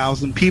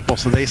 5,000 people.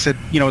 So they said,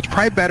 it's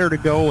probably better to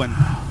go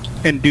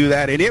and do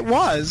that. And it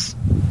was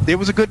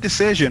a good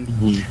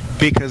decision,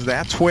 because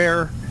that's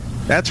where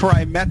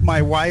I met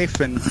my wife,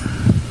 and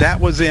that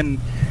was in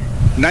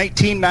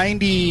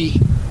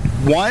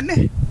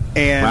 1991.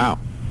 And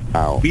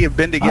we have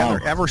been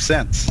together ever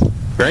since.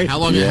 Great.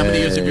 How many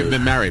years have you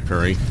been married,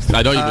 Perry?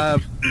 I know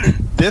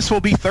this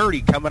will be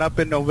 30 coming up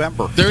in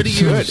November. 30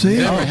 years.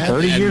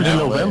 30 years in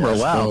November.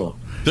 Wow.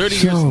 30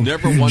 years,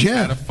 never once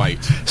had a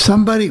fight.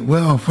 Somebody, He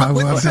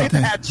didn't say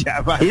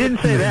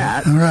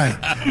that. All right.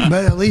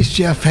 But at least,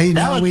 Jeff, hey,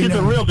 now we get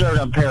know. the real dirt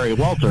on Perry.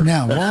 Walter.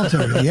 Now,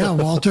 Walter. Yeah,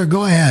 Walter,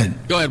 go ahead.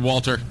 Go ahead,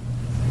 Walter.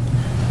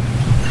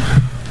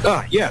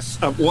 Yes.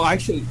 Well,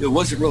 actually, it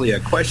wasn't really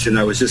a question.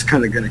 I was just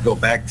kind of going to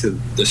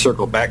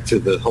circle back to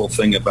the whole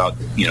thing about,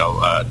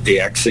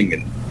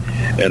 DXing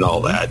and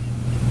all that.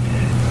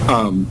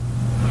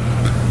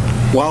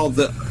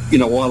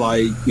 While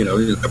I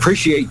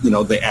appreciate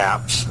the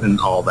apps and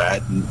all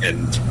that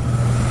and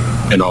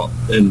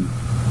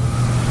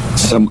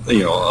some a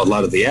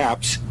lot of the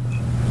apps,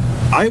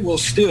 I will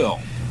still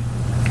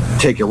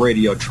take a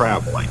radio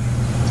traveling.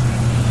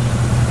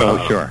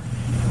 Sure.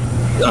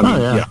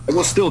 I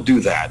will still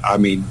do that. I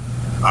mean,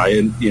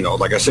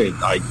 like I say,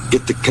 I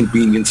get the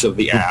convenience of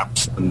the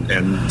apps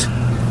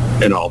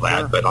and all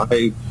that, but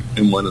I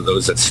am one of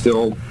those that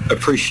still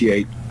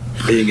appreciate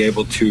being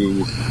able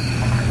to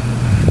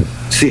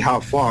see how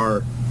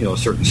far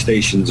certain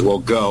stations will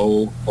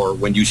go, or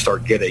when you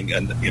start getting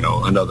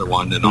another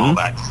one and all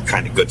that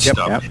kind of good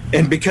stuff.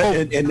 And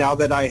because and now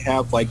that I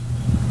have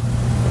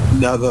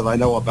now that I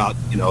know about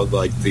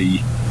like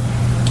the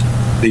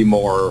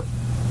more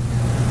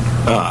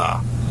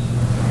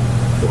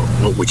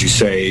what would you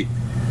say,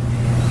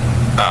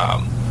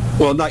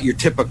 well, not your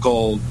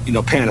typical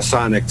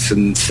Panasonics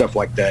and stuff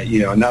like that,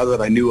 now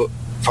that I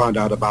found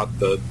out about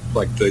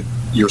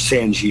your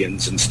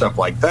Sangians and stuff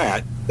like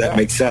that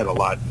makes that a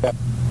lot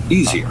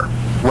easier.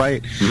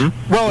 Right.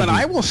 Mm-hmm. Well, and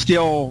I will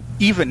still,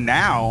 even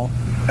now,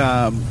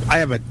 I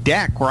have a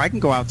deck where I can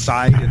go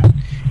outside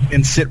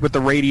and sit with the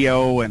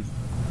radio and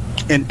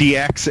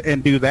DX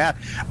and do that.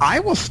 I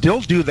will still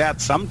do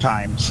that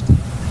sometimes.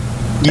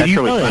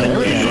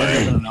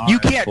 You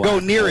can't go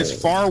near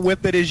as far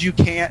with it as you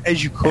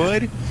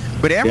could,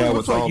 but every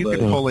once in a while you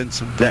can pull in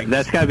some things.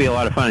 That's got to be a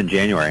lot of fun in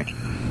January.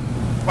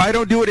 I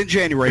don't do it in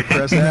January,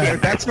 Chris.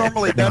 That's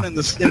normally done in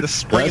the spring and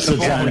the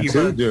fall.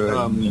 You do it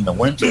in the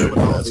winter.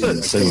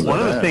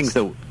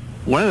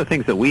 One of the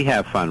things that we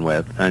have fun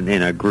with, and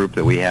in a group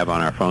that we have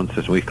on our phone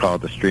system, we call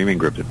it the streaming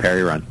group that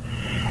Perry runs.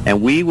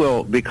 And we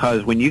will,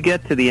 because when you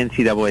get to the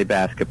NCAA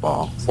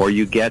basketball or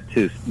you get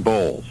to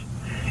bowls,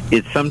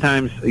 it's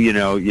sometimes, you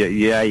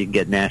can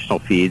get national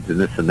feeds and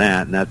this and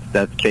that, and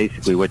that's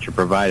basically what you're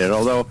provided.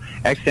 Although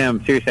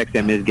Sirius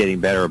XM is getting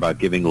better about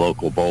giving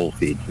local bowl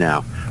feeds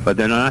now, but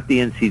they're not the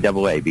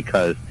NCAA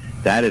because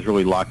that is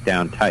really locked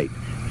down tight.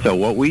 So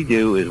what we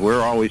do is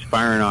we're always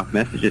firing off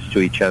messages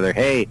to each other.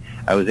 Hey,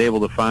 I was able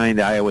to find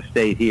Iowa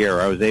State here,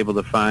 or I was able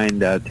to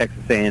find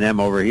Texas A&M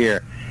over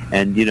here,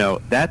 and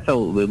that's a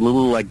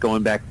little like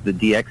going back to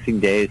the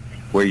DXing days,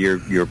 where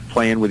you're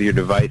playing with your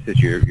devices,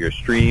 your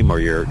stream or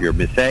your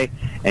Missé,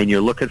 and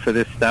you're looking for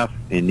this stuff.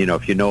 And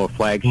if you know a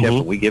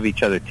flagship, we give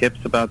each other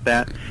tips about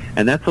that.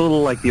 And that's a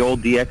little like the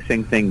old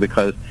DXing thing,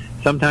 because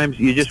sometimes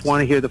you just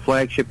want to hear the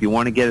flagship. You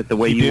want to get it the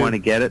way you want to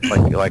get it,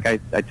 like I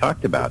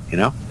talked about.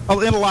 Well,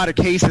 in a lot of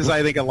cases,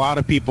 I think a lot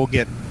of people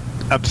get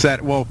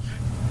upset. Well,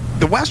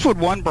 the Westwood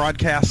One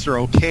broadcasts are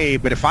okay,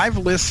 but if I've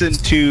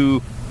listened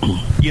to,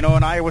 in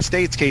Iowa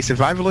State's case,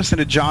 if I've listened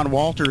to John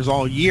Walters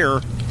all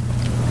year,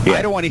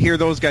 I don't want to hear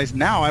those guys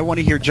now. I want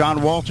to hear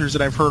John Walters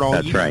that I've heard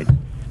all year.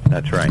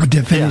 That's right.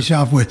 To finish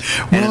off with,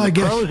 well, I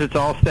guess pros, it's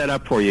all set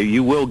up for you.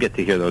 You will get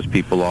to hear those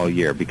people all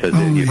year because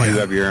if you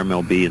have your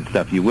MLB and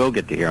stuff, you will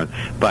get to hear them.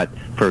 But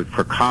for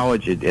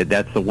college,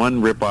 that's the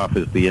one ripoff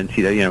is the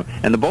NCAA.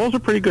 And the bowls are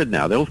pretty good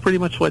now. They'll pretty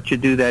much let you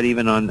do that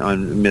even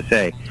on Miss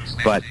A.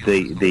 But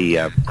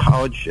the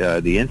college,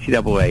 the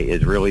NCAA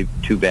is really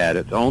too bad.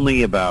 It's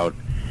only about.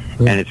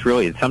 And it's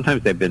really,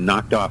 sometimes they've been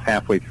knocked off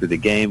halfway through the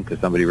game because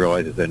somebody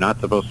realizes they're not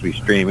supposed to be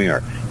streaming,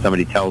 or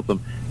somebody tells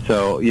them.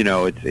 So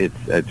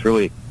it's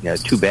really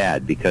too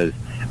bad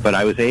but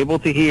I was able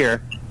to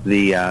hear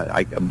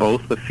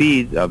both the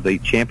feeds of the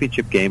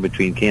championship game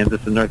between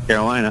Kansas and North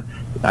Carolina.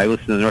 I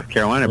listened to North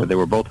Carolina, but they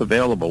were both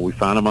available. We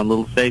found them on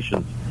little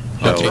stations.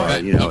 So, that's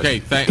a good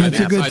thing. I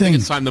think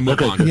it's time to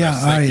move on. Yeah,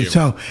 all right.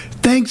 So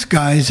thanks,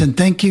 guys, and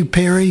thank you,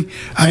 Perry.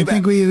 I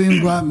think we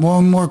even got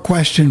one more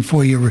question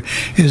for you.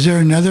 Is there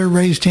another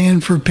raised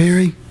hand for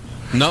Perry?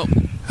 No.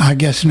 I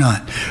guess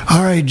not.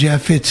 All right,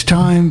 Jeff, it's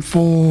time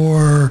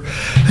for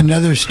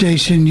another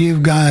station.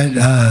 You've got...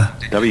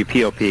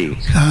 WPOP.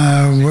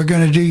 We're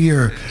going to do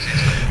your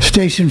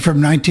station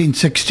from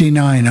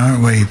 1969,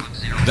 aren't we?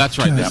 That's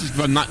right.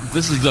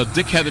 This is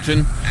Dick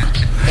Heatherton.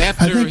 I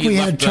think we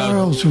had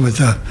Charles with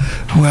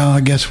well,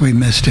 I guess we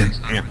missed him.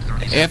 Yeah.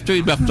 After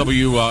he left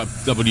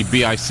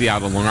WBIC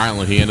out on Long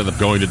Island, he ended up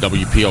going to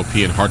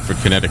WPOP in Hartford,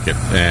 Connecticut.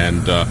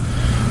 And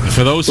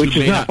for those Which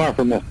is not far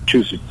from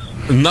Massachusetts.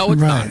 No,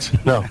 it's not.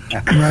 No.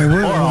 Right,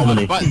 we're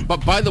Albany.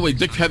 But by the way,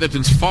 Dick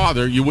Heatherton's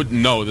father, you wouldn't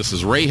know, this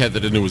is Ray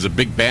Heatherton, who was a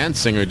big band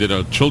singer, did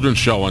a children's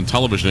show on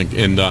television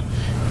in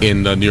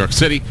New York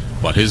City.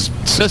 But his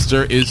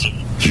sister is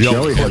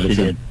Joey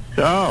Heatherton.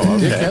 Oh,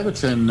 okay. Dick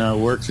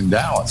Heatherton worked in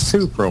Dallas,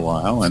 too, for a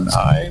while, and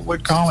I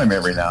would call him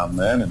every now and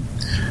then. And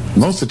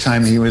most of the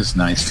time he was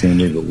nice to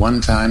me, but one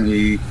time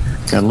he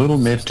got a little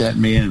miffed at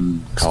me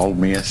and called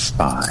me a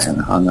spy and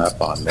hung up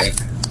on me.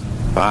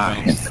 Spy.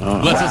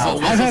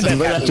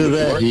 After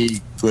that, he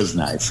was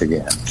nice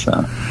again. So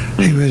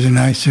he was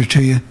nicer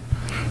to you?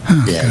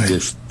 Oh, yeah,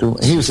 good.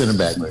 He was in a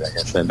bad mood, like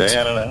I said.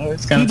 I don't know.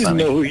 It's kind of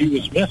funny. He didn't know who he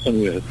was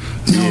messing with.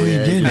 No, he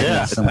didn't.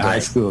 Yeah, some high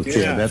school kid.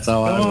 Yeah. That's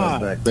all I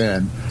was back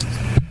then.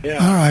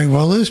 Yeah. All right,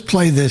 well, let's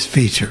play this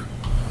feature.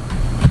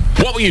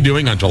 What were you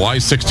doing on July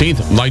 16th,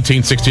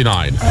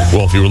 1969?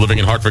 Well, if you were living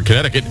in Hartford,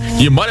 Connecticut,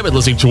 you might have been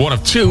listening to one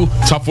of two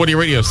top 40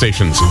 radio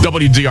stations,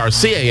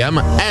 WDRC AM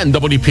and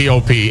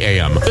WPOP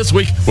AM. This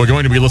week, we're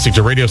going to be listening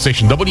to radio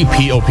station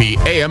WPOP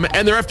AM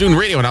and their afternoon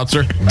radio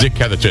announcer, Dick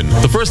Heatherton.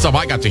 The first time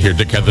I got to hear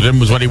Dick Heatherton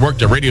was when he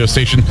worked at radio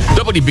station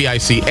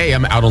WBIC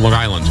AM out on Long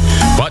Island.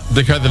 But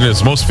Dick Heatherton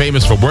is most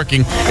famous for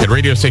working at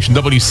radio station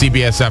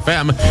WCBS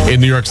FM in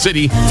New York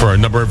City for a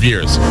number of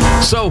years.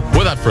 So,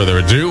 without further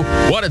ado,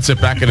 why don't sit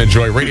back and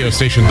enjoy radio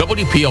station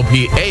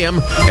WPOP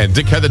AM and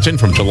Dick Heatherton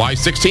from July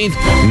 16th,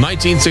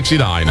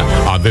 1969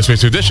 on this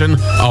week's edition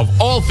of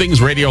All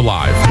Things Radio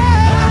Live.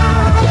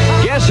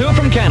 Guess who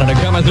from Canada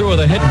coming through with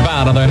a hit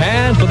bound on their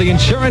hands for the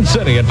Insurance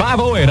City at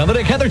 508 on the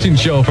Dick Heatherton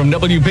Show from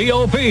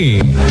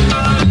WPOP.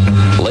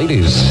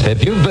 Ladies,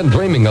 if you've been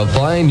dreaming of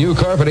fine new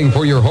carpeting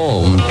for your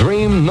home,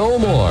 dream no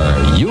more.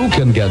 You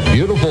can get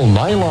beautiful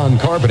nylon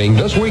carpeting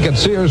this week at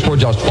Sears for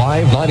just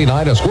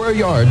 $5.99 a square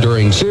yard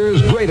during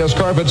Sears' greatest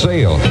carpet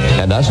sale.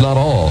 And that's not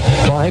all.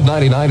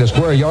 $5.99 a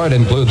square yard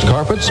includes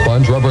carpet,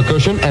 sponge rubber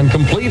cushion, and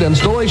complete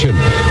installation.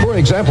 For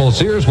example,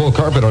 Sears will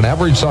carpet an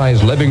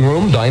average-sized living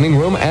room, dining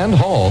room, and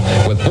hall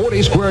with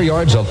 40 square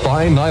yards of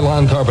fine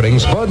nylon carpeting,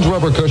 sponge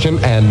rubber cushion,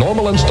 and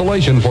normal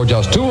installation for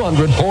just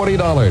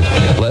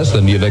 $240. Less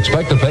than you'd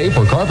expect to pay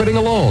for carpeting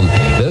alone.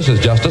 This is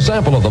just a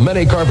sample of the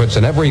many carpets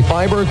in every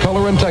fiber,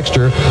 color, and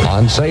texture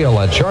on sale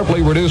at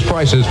sharply reduced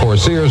prices for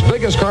Sears'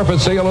 biggest carpet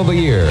sale of the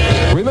year.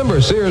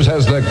 Remember, Sears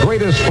has the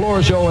greatest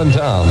floor show in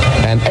town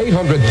and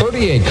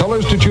 838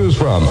 colors to choose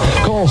from.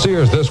 Call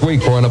Sears this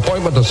week for an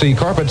appointment to see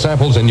carpet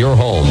samples in your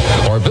home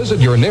or visit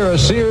your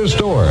nearest Sears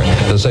store.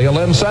 The sale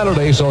ends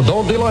Saturday, so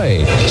don't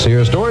delay.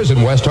 Sears stores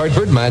in West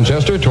Hartford,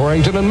 Manchester,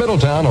 Torrington, and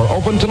Middletown are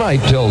open tonight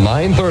till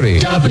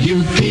 9:30.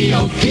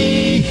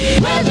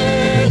 WPOP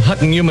weather.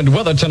 Hot and humid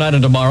weather tonight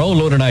and tomorrow.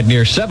 Low tonight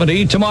near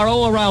 70.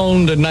 Tomorrow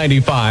around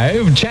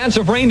 95. Chance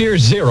of rain near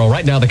 0.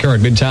 Right now the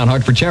current Midtown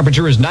Hartford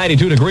temperature is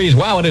 92 degrees.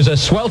 Wow, it is a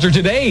swelter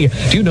today.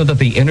 Do you know that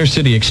the Inner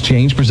City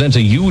Exchange presents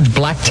a huge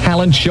black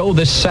talent show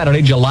this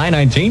Saturday, July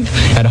 19th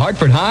at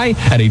Hartford High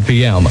at 8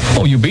 p.m.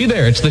 Oh, you be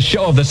there. It's the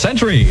show of the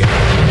century.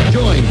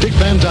 Join Dick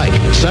Van Dyke,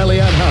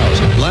 Sally Ann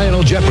House,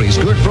 Lionel Jeffries,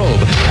 Kurt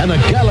Probe, and a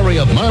gallery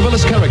of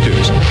marvelous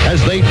characters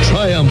as they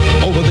triumph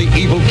over the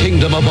evil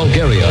kingdom of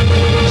Bulgaria.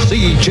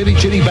 See Chitty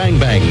Chitty Bang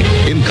Bang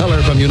in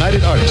color from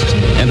United Artists.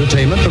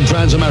 Entertainment from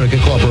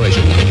Transamerica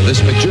Corporation.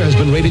 This picture has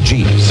been rated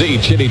G. See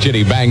Chitty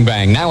Chitty Bang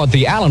Bang now at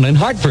the Allen in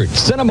Hartford,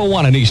 Cinema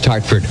One in East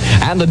Hartford,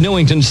 and the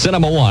Newington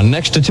Cinema One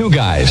next to Two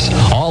Guys.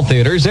 All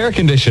theaters air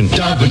conditioned.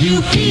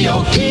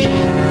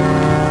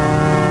 WPOP.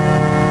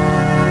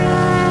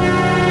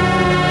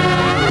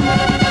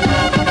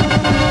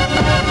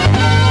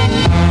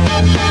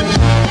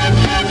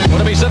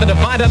 7 to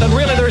find out that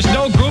really there's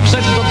no group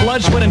such as the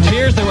Blood, Sweat, and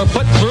Tears. They were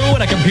put through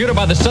in a computer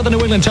by the Southern New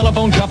England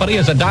Telephone Company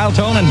as a dial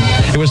tone, and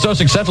it was so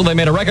successful they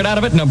made a record out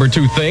of it. Number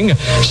 2 thing,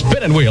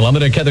 Spin and Wheel on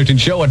the Dick Heatherton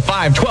Show at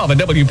 512 at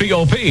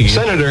WPOP.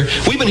 Senator,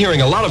 we've been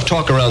hearing a lot of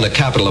talk around the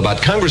Capitol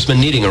about congressmen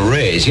needing a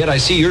raise, yet I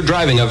see you're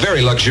driving a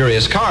very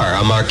luxurious car,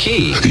 a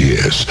Marquis.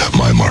 Yes,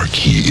 my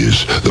Marquis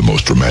is the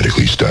most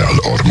dramatically styled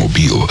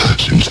automobile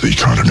since the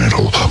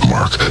Continental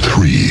Mark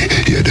III,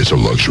 yet it's a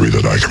luxury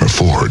that I can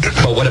afford.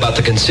 But what about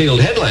the concealed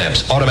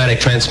headlamps, automatic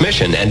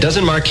transmission, and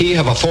doesn't Marquis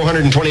have a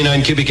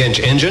 429 cubic inch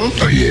engine?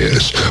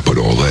 Yes, but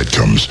all that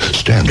comes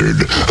standard.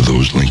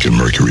 Those Lincoln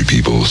Mercury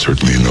people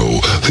certainly know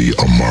the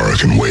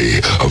American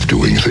way of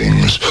doing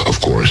things.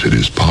 Of course, it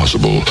is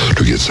possible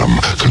to get some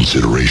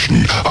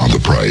consideration on the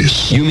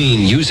price. You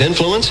mean use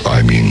influence?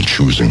 I mean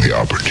choosing the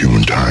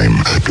opportune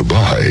time to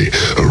buy.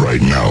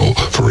 Right now,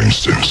 for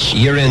instance.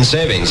 Year-end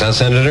savings, huh,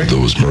 Senator?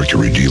 Those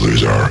Mercury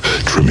dealers are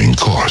trimming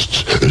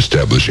costs,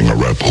 establishing a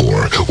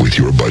rapport with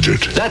your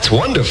budget. That's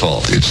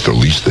wonderful. It's the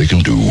least they can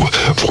do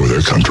for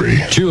their country.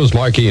 Choose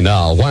Marquis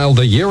now while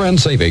the year-end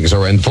savings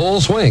are in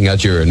full swing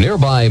at your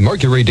nearby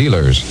Mercury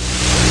dealers.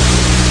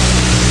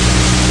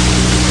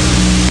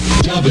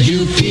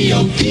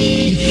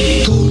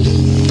 WPOP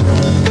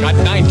got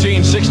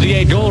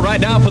 1968 gold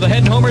right now for the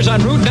head homers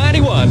on Route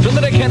 91 from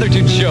the Dick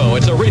Heatherton Show.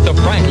 It's Aretha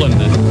Franklin.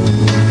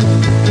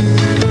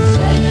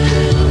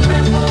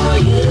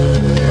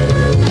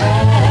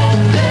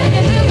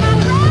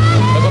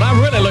 But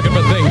I'm really looking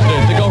for things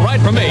to go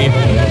right for me.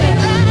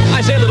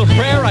 I say a little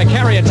prayer, I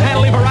carry a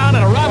tantalum around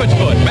and a rabbit's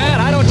foot. Man,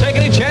 I don't take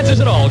any chances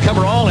at all.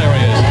 Cover all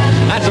areas.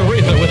 That's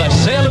Aretha with a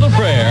Say a Little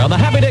Prayer on the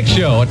Happy Dick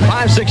Show at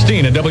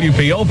 516 at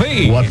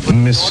WPOP. What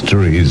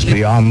mysteries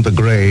beyond the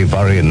grave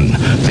are in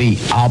the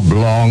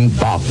oblong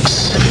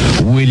box?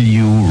 Will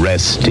you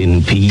rest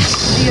in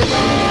peace?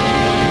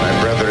 My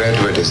brother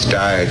Edward has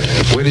died.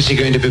 Where is he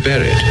going to be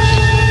buried?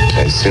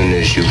 as soon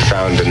as you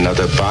found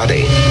another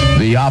body.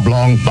 The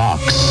oblong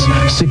box,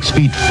 6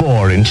 feet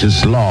 4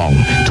 inches long,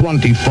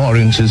 24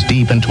 inches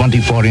deep, and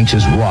 24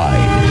 inches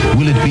wide.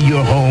 Will it be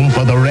your home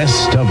for the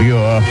rest of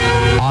your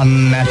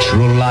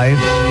unnatural life?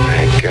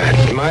 My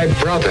God, my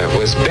brother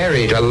was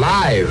buried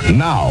alive.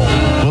 Now,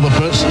 for the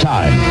first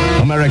time,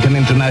 American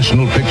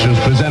International Pictures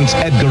presents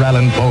Edgar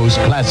Allan Poe's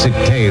classic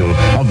tale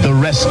of the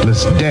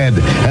restless dead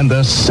and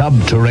the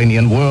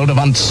subterranean world of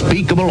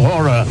unspeakable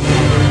horror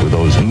with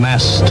those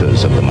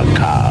masters of the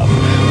macabre,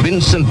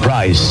 Vincent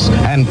Price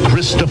and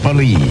Christopher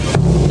Lee.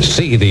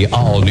 See the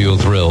all-new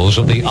thrills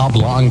of the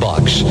Oblong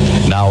Box,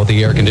 now at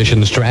the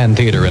air-conditioned Strand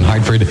Theater in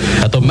Hartford,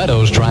 at the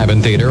Meadows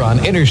Drive-In Theater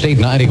on Interstate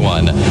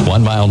 91,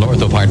 1 mile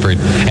north of Hartford,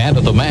 and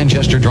at the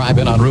Manchester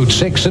Drive-In on Route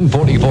 6 and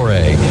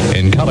 44A,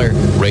 in color,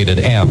 rated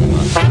M.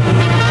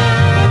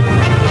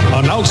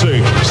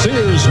 Announcing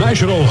Sears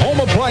National Home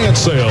Appliance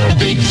Sale.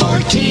 Big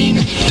 14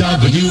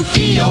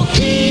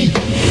 WPOP.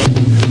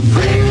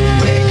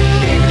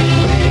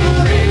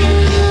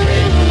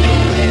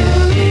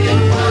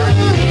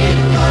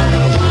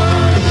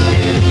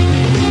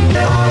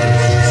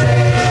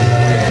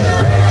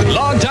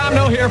 Long time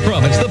no hear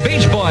from. It's the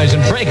Beach Boys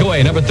and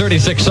Breakaway, number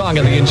 36 song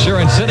in the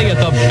Insurance City at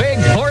the Big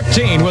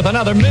 14 with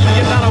another $1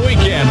 million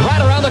weekend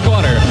right around the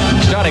corner,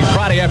 starting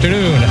Friday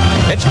afternoon.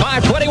 It's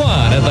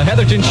 5:21 at the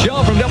Heatherton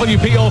Show from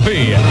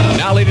WPOP.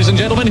 Now, ladies and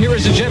gentlemen, here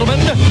is a gentleman,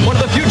 one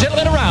of the few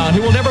gentlemen around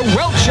who will never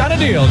welch on a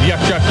deal. Yuck,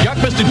 yuck, yuck,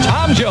 Mr.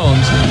 Tom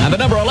Jones, and the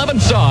number 11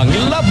 song,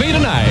 Love Me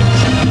Tonight.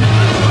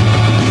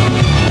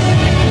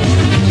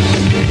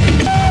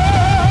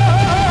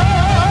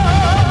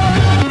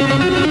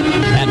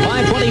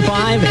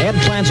 Ed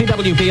Clancy,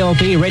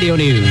 WPOP Radio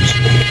News.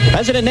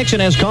 President Nixon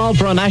has called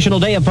for a national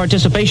day of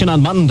participation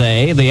on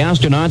Monday. The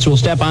astronauts will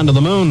step onto the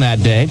moon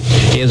that day.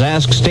 He has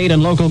asked state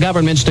and local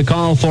governments to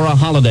call for a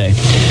holiday.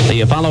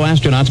 The Apollo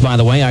astronauts, by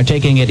the way, are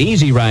taking it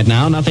easy right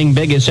now. Nothing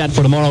big is set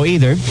for tomorrow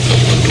either.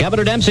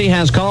 Governor Dempsey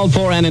has called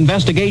for an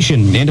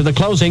investigation into the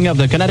closing of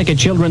the Connecticut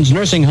Children's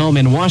Nursing Home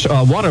in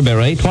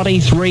Waterbury.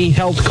 23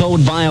 health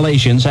code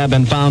violations have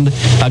been found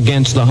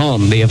against the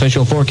home. The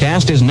official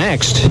forecast is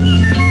next.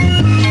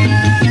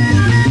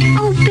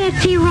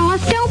 Betsy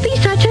Ross, don't be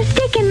such a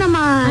stick in the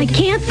mud. I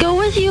can't go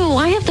with you.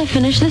 I have to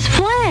finish this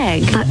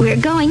flag. But we're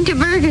going to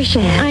Burger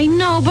Chef. I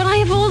know, but I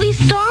have all these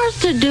stars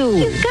to do.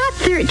 You've got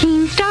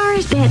 13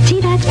 stars, Betsy.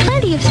 That's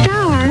plenty of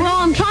stars. Well,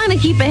 I'm trying to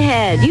keep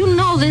ahead. You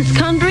know this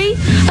country.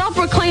 They'll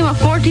proclaim a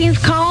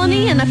 14th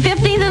colony and a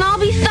 15th, and I'll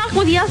be stuck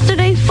with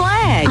yesterday's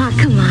flag. Oh,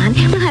 come on.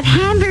 We'll have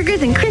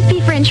hamburgers and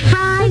crispy French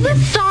fries. Does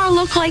this star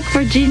look like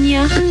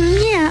Virginia?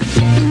 Yeah.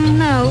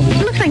 No.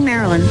 It looks like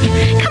Maryland.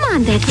 Come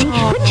on, Betsy.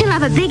 Wouldn't you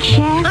love a Big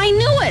Chef? I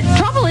knew it.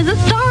 Trouble is, the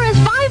star has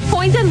 5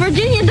 points and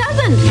Virginia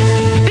doesn't.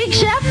 Big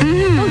Chef?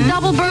 Those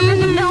double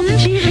burgers and melted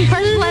cheese and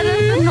fresh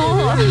lettuce and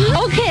all.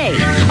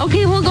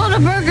 Okay, we'll go to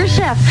Burger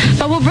Chef.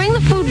 But we'll bring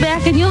the food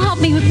back and you'll help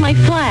me with my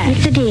flag.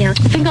 It's a deal. I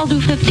think I'll do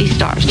 50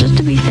 stars just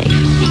to be safe.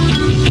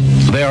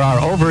 There are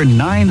over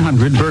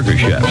 900 Burger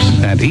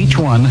Chefs, and each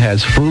one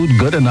has food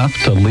good enough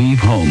to leave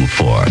home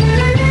for.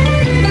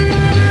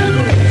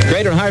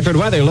 Greater Hartford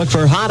weather. Look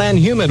for hot and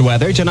humid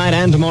weather tonight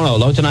and tomorrow.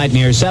 Low tonight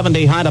near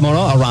 70, high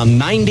tomorrow around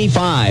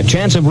 95.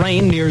 Chance of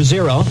rain near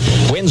 0.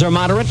 Winds are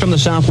moderate from the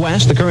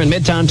southwest. The current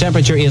midtown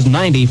temperature is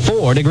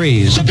 94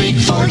 degrees. The Big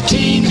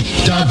 14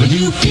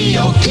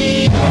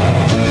 WPOP.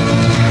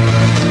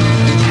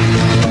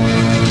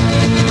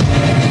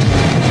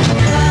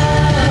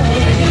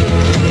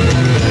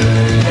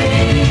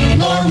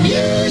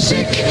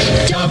 Music,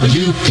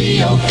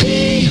 WPOP,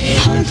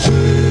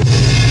 Hartford.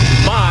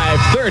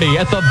 5:30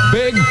 at the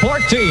Big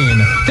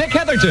 14. Dick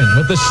Heatherton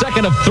with the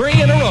second of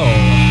 3 in a row.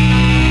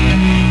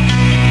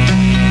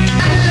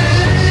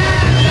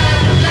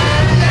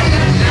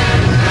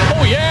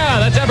 Oh yeah,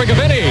 that's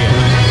Abergavenny.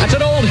 That's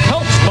an old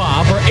health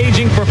spa for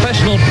aging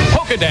professional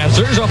polka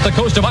dancers off the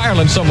coast of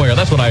Ireland somewhere.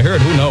 That's what I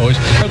heard. Who knows?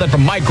 Heard that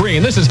from Mike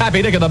Green. This is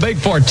Happy Dick at the Big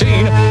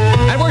 14.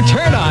 And we're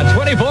turned on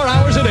 24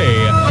 hours a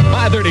day.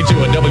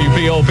 5:32 at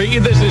WPOP.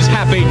 This is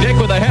Happy Dick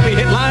with a heavy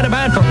hit line of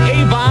man from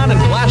Avon and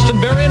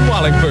Glastonbury and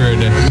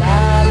Wallingford.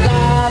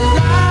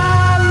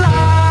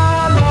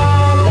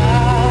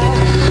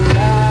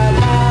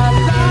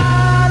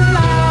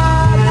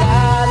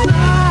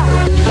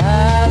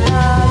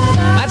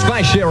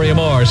 Sherry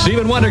Moore.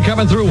 Stephen Wonder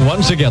coming through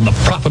once again. The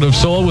Prophet of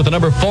Soul with the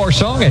number 4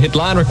 song. A hit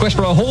line request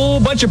for a whole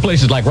bunch of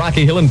places like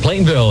Rocky Hill and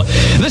Plainville.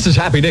 This is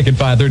Happy Dick at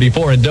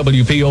 5:34 at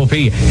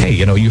WPOP. Hey,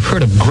 you know, you've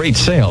heard of great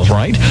sales,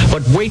 right?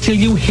 But wait till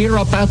you hear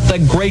about the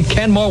great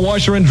Kenmore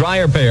washer and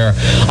dryer pair.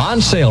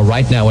 On sale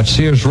right now at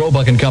Sears,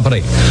 Roebuck &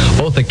 Company.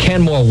 Both the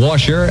Kenmore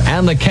washer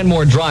and the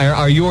Kenmore dryer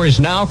are yours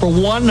now for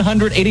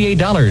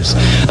 $188.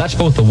 That's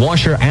both the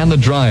washer and the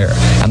dryer.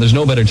 And there's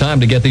no better time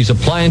to get these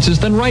appliances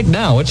than right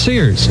now at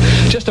Sears.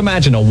 Just imagine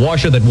imagine a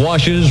washer that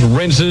washes,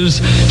 rinses,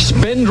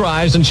 spin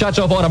dries, and shuts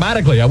off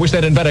automatically? I wish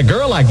they'd invent a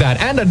girl like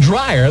that. And a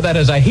dryer that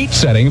has a heat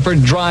setting for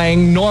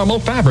drying normal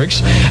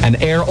fabrics, an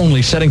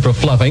air-only setting for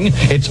fluffing,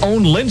 its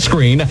own lint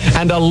screen,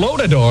 and a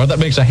load-a-door that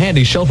makes a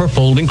handy shelf for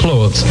folding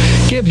clothes.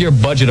 Give your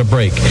budget a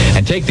break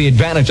and take the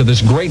advantage of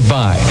this great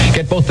buy.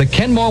 Get both the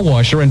Kenmore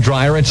washer and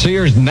dryer at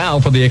Sears now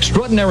for the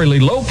extraordinarily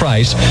low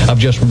price of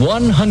just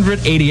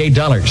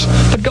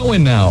 $188. But go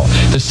in now.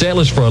 The sale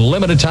is for a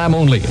limited time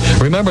only.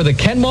 Remember the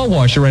Kenmore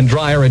washer and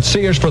dryer at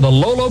Sears for the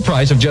low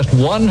price of just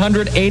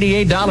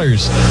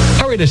 $188.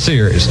 Hurry to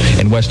Sears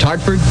in West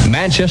Hartford,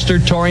 Manchester,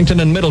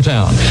 Torrington, and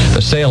Middletown.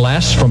 The sale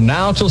lasts from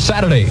now till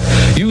Saturday.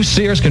 Use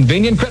Sears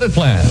Convenient Credit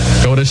Plan.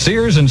 Go to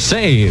Sears and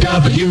save.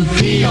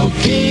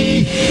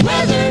 WPOP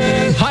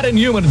weather. Hot and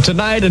humid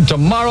tonight and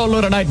tomorrow, low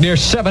tonight near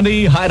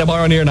 70, high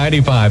tomorrow near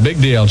 95. Big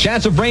deal.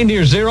 Chance of rain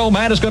near 0.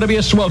 Man, it's going to be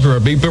a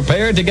swelterer. Be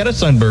prepared to get a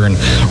sunburn.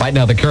 Right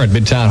now, the current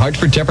Midtown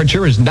Hartford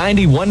temperature is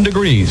 91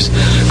 degrees.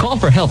 Call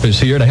for Help is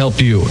here to help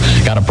you.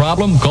 Got a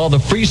problem? Call the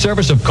free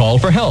service of Call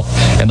for Help.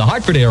 In the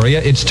Hartford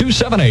area, it's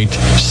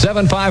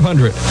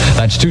 278-7500.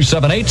 That's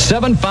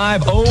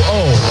 278-7500.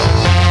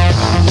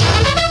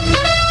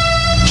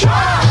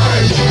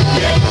 Charge!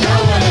 Get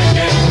going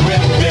again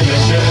with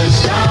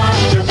delicious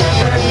Dr.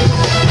 Pepper.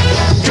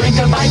 Drink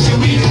a bite to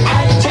eat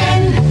at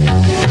 10,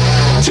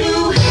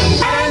 2,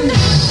 and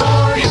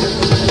 4.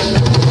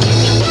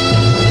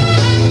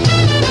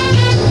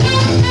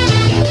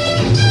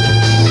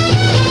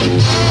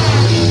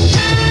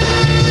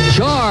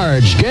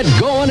 Charge! Get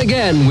going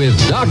again with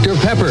Dr.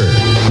 Pepper,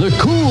 the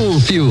cool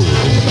fuel.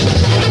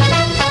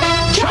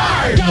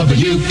 Charge!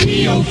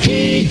 WPOP,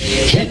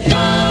 hit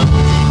down.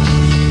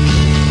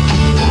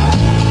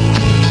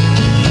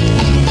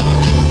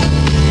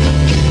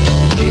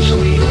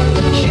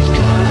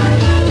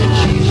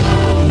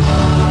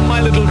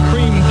 My little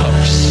cream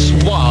puff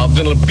swabbed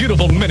in a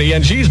beautiful mini,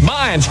 and she's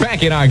mine.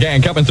 Spanky and our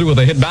gang coming through with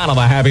a hit down on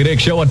the Happy Dick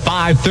Show at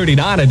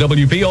 5:39 at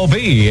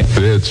WPOP.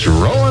 It's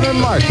Rowan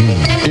and Martin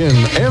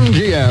in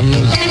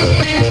MGM's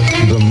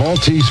The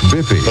Maltese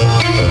Bippy.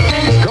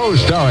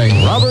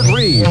 Co-starring Robert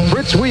Reed,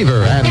 Fritz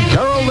Weaver, and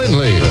Carol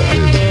Lindley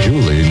with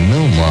Julie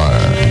Newmar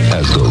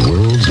as the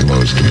world's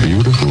most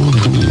beautiful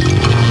fool.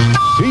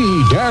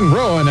 See Dan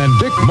Rowan and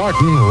Dick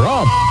Martin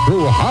romp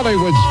through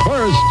Hollywood's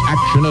first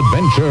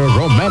action-adventure,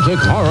 romantic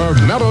horror,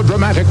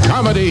 melodramatic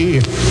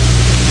comedy,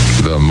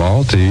 The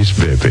Maltese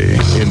Bippy.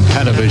 In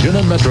Panavision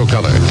and Metro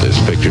Color, this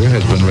picture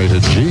has been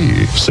rated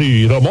G.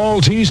 See The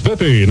Maltese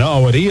Bippy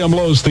now at E.M.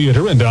 Lowe's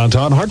Theater in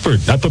downtown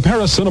Hartford, at the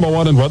Paris Cinema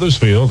One in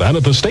Wethersfield, and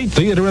at the State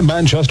Theater in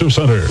Manchester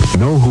Center.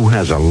 Know who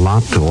has a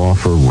lot to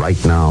offer right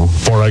now?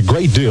 For a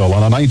great deal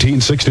on a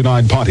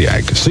 1969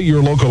 Pontiac, see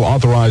your local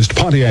authorized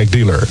Pontiac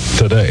dealer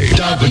today.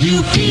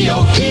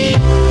 WPOP.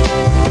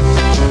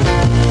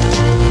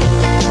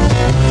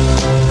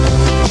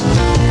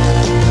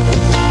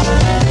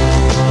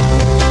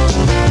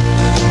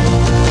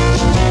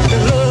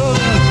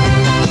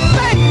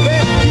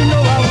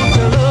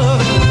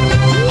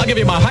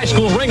 My high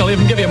school ring. I'll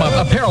even give you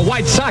a pair of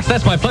white socks.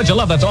 That's my pledge of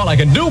love. That's all I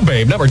can do,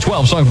 babe. Number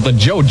 12 song from the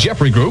Joe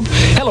Jeffrey Group.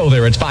 Hello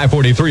there. It's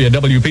 5:43 at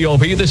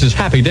WPOP. This is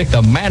Happy Dick,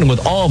 the man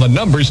with all the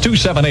numbers.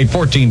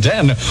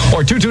 278-1410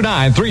 or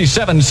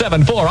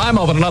 229-3774. I'm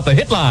opening up the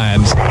hit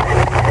lines.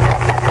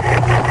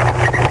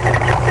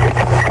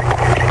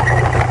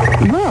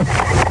 Look,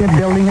 they're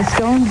building a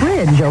stone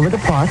bridge over the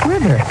Park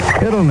River.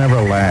 It'll never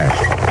last.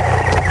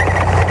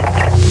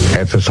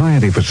 At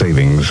Society for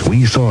Savings,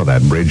 we saw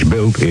that bridge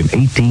built in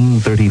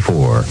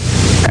 1834,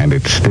 and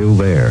it's still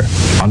there,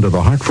 under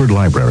the Hartford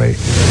Library.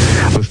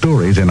 The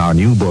stories in our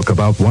new book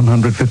about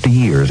 150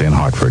 years in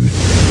Hartford.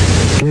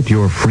 Get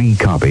your free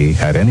copy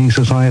at any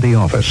Society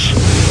office.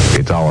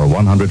 It's our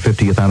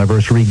 150th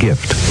anniversary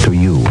gift to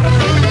you.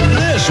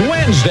 This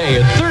Wednesday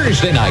and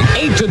Thursday night,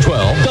 8 to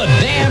 12, the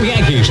Damn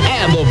Yankees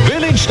and the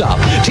Village Stop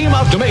team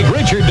up to make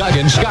Richard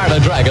Duggan's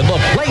Scarlet Dragon the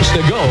place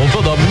to go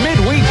for the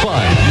midweek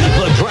fun.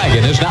 The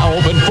Dragon is now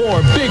open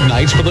 4 big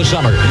nights for the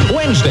summer.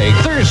 Wednesday,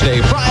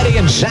 Thursday, Friday,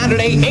 and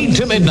Saturday, 8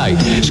 to midnight.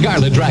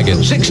 Scarlet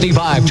Dragon,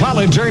 65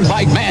 Tolland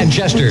Turnpike,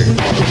 Manchester.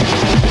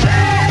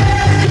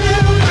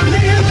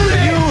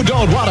 You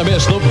don't want to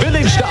miss the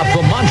Village Stop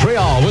from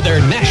Montreal with their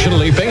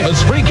nationally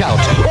famous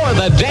freakouts, or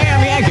the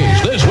Damn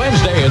Yankees this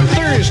Wednesday and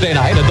Thursday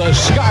night at the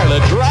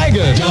Scarlet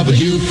Dragon.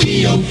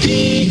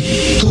 WPOP.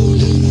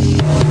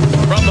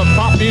 From the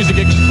Pop Music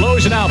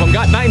Explosion album,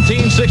 got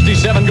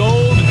 1967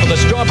 gold for the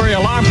Strawberry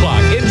Alarm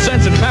Clock.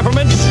 Incense and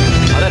peppermints,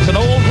 that's an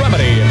old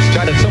remedy. It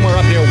started somewhere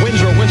up near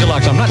Windsor or Windsor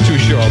Locks. I'm not too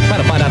sure. I'll try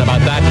to find out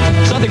about that.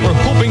 Something for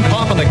whooping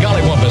cough and the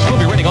golly wumpus. We'll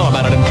be reading all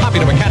about it in Copy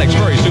to Mechanics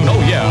very soon. Oh,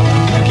 yeah.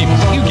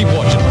 You keep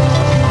watching.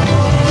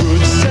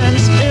 Good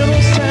sense,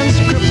 ill sense,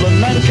 crippling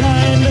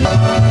mankind.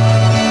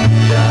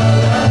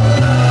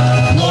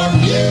 More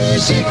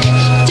music,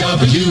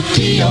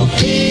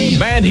 WPOP.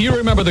 Man, do you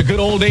remember the good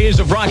old days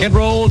of rock and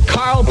roll?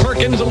 Carl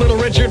Perkins and Little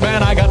Richard,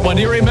 man, I got one.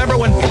 Do you remember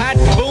when Pat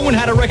Boone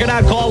had a record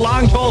out called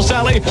Long Tall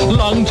Sally?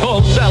 Long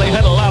Tall Sally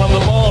had a lot on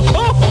the ball.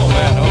 Oh,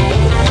 man.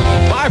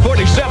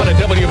 5:47 at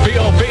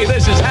WPOP.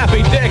 This is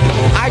Happy Dick.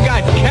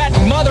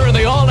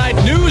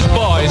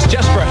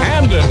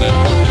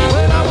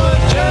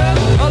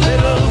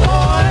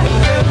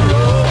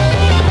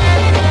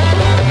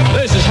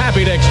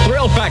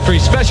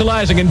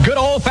 specializing in good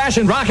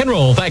old-fashioned rock and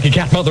roll. Thank you,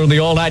 Cat Mother and the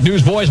all-night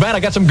news boys. Man,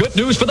 I got some good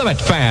news for the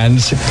Mets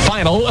fans.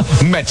 Final,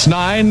 Mets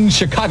 9,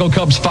 Chicago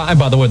Cubs 5.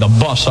 By the way, the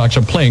Boss Sox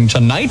are playing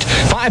tonight,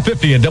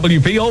 5:50 at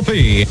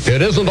WPOP.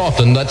 It isn't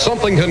often that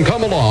something can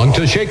come along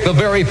to shake the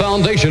very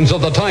foundations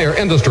of the tire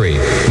industry,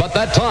 but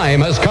that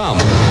time has come.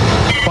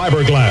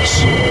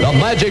 Fiberglass. The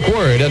magic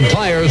word in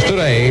tires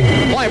today,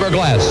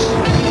 fiberglass.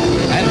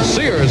 And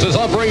Sears is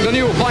offering the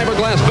new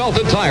fiberglass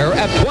belted tire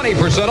at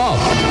 20% off.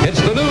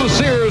 It's the new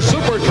Sears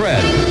Super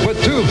Tread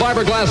with 2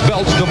 fiberglass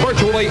belts to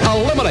virtually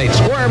eliminate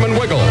squirm and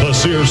wiggle. The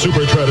Sears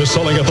Super Tread is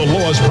selling at the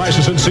lowest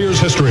prices in Sears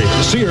history.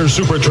 Sears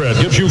Super Tread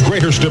gives you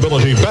greater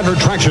stability, better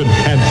traction,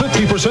 and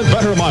 50%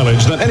 better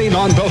mileage than any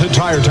non-belted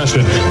tire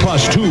tested.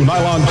 Plus 2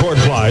 nylon cord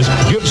plies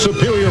give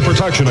superior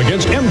protection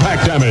against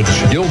impact damage.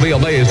 You'll be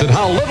amazed at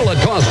how little it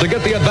costs to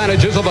get the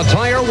advantages of a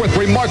tire with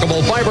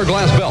remarkable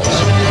fiberglass belts.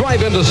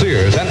 Drive into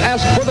Sears and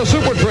ask for the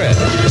Super Tread.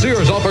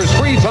 Sears offers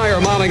free tire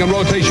mounting and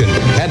rotation.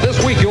 And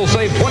this week you'll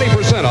save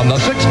 20% on the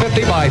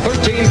 650 by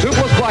 13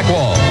 tubeless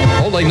Blackwall.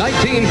 Only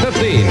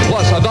 $19.15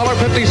 plus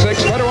 $1.56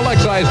 federal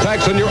excise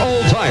tax on your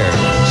old tire.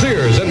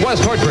 Sears in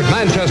West Hartford,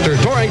 Manchester,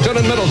 Torrington,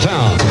 and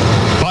Middletown.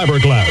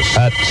 Fiberglass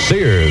at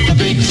Sears.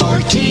 Big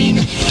 14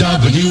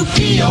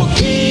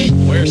 WPOP.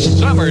 Where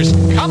summer's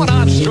coming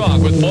on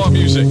strong with more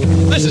music.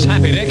 This is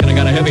Happy Dick, and I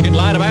got a heavy hit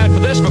line of ad for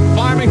this from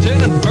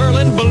Farmington and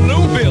Berlin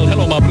Bluefield.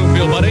 Hello, my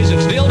Bluefield buddies.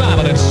 It's Neil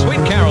Diamond and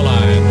Sweet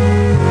Caroline.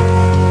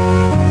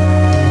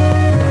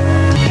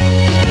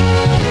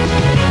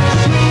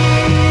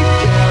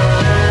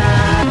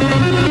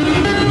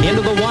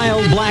 Into the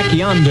wild black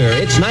yonder.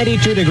 It's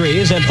 92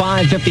 degrees at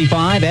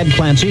 5:55. Ed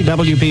Clancy,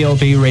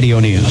 WPOP Radio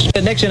News.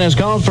 Nixon has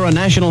called for a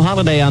national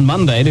holiday on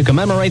Monday to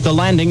commemorate the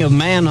landing of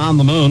man on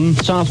the moon.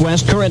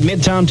 Southwest, current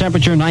midtown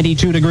temperature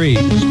 92 degrees.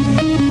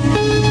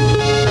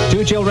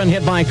 2 children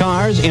hit by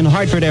cars in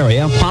Hartford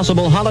area.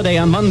 Possible holiday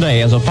on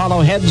Monday as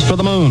Apollo heads for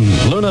the moon.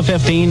 Luna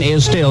 15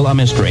 is still a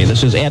mystery.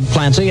 This is Ed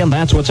Clancy, and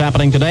that's what's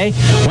happening today,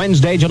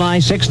 Wednesday, July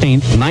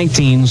 16th,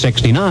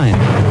 1969.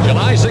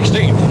 July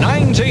 16th,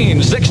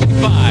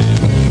 1965.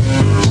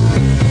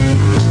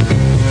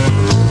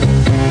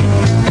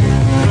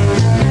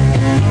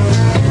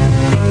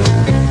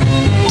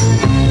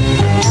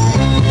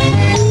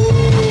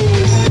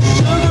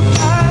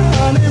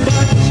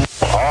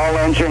 All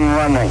engine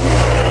running.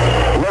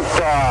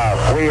 Liftoff.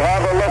 We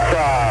have a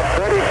liftoff.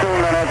 32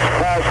 minutes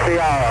past the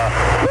hour.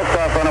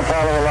 Liftoff on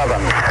Apollo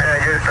 11.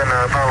 Yeah, Houston,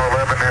 Apollo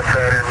 11, that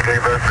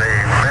gave us a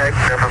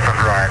magnificent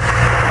ride.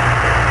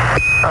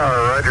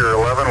 Roger,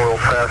 11, we'll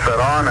pass that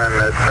on, and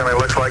it certainly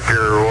looks like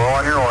you're well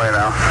on your way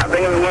now. I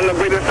think it's one of the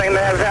biggest things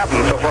that has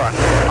happened so far.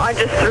 I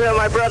just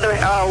my brother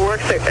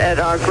works at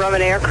Grumman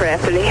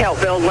Aircraft, and he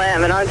helped build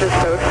LAM, and I'm just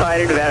so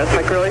excited about it. It's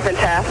like really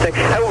fantastic.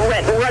 I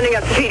went running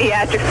up to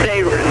pediatrics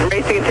today,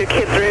 racing into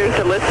kids' rooms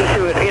to listen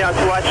to it,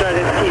 to watch it on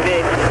his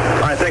TV.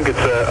 I think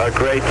it's a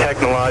great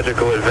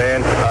technological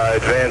advance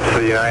for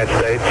the United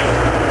States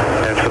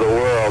and for the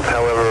world.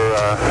 However,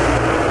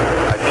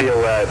 I feel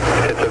that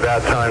it's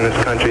about time this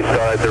country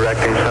started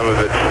directing some of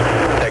its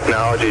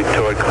technology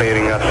toward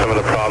cleaning up some of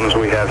the problems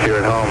we have here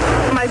at home.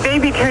 My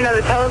baby turned on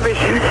the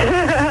television,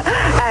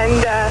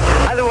 and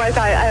otherwise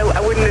I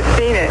wouldn't have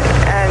seen it.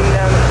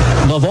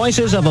 And the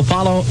voices of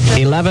Apollo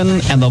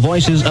 11 and the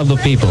voices of the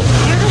people.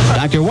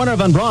 Dr. Werner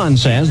von Braun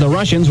says the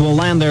Russians will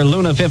land their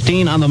Luna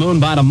 15 on the moon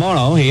by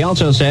tomorrow. He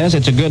also says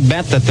it's a good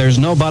bet that there's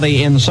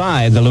nobody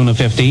inside the Luna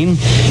 15.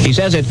 He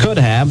says it could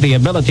have the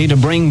ability to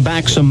bring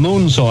back some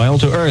moon soil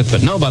to Earth,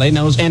 but nobody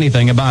knows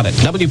anything about it.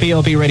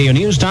 WPOP Radio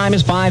News time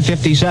is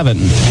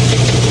 5:57.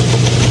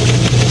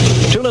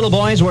 2 little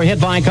boys were hit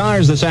by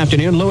cars this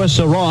afternoon. Louis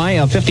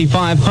Soroy of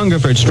 55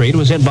 Hungerford Street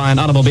was hit by an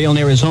automobile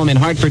near his home in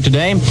Hartford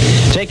today.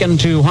 Taken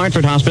to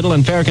Hartford Hospital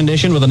in fair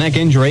condition with a neck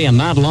injury, and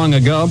not long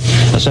ago,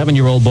 a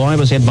 7-year-old boy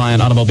was hit by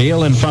an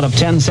automobile in front of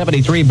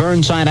 1073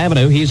 Burnside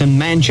Avenue. He's in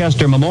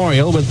Manchester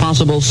Memorial with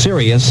possible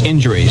serious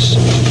injuries.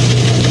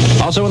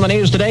 Also in the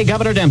news today,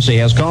 Governor Dempsey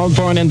has called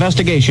for an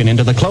investigation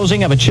into the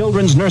closing of a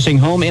children's nursing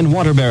home in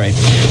Waterbury.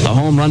 The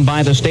home run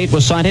by the state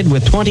was cited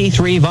with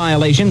 23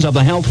 violations of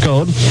the health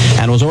code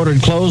and was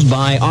ordered closed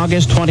by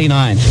August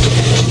 29th.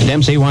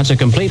 Dempsey wants a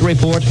complete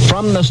report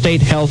from the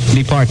state health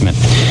department.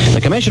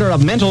 The Commissioner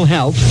of Mental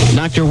Health,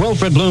 Dr.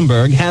 Wilfred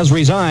Bloomberg, has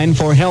resigned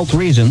for health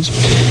reasons.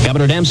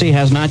 Governor Dempsey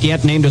has not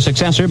yet named a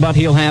successor, but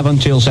he'll have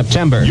until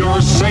September. Your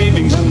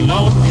savings and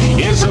loan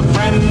is a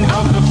friend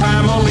of the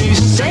family.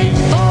 Save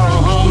for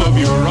a home of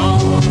your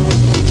own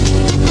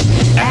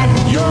at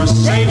your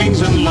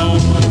savings and loan.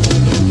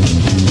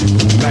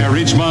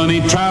 Marriage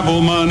money,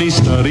 travel money,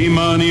 study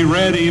money,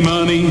 ready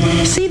money.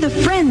 See the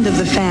friend of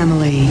the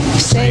family.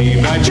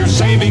 Save at your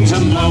savings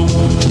and loan.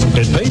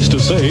 It pays to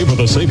save with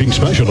a savings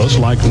specialist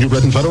like New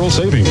Britain Federal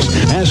Savings.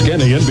 Ask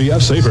any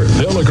NBF saver.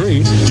 They'll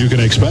agree you can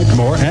expect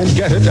more and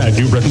get it at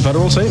New Britain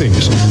Federal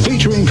Savings.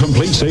 Featuring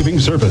complete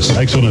savings service,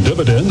 excellent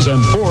dividends,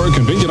 and 4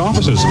 convenient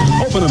offices.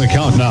 Open an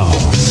account now.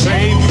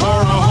 Save for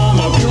a home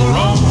of your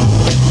own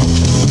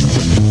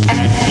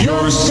at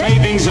your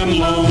Savings and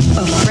Loan.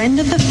 A friend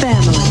of the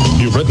family.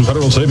 New Britain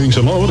Federal Savings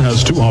and Loan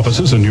has 2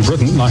 offices in New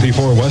Britain,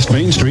 94 West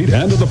Main Street,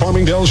 and at the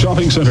Farmingdale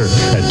Shopping Center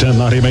at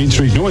 1090 Main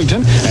Street,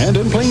 Newington, and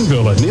in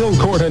Plainville at Neal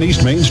Court and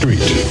East Main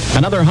Street.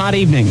 Another hot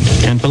evening,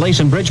 and police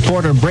in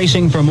Bridgeport are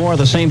bracing for more of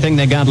the same thing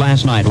they got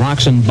last night.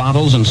 Rocks and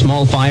bottles and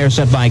small fires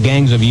set by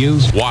gangs of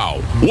youths.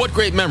 Wow. What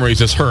great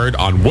memories is heard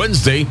on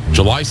Wednesday,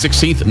 July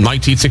 16th,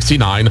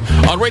 1969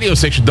 on radio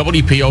station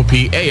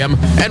WPOP AM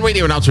and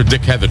radio announcer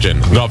Dick Heatherton.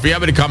 Now, if you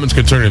have any comments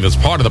concerning this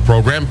part of the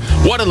program,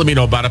 why don't let me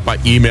know about it by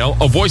email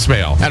or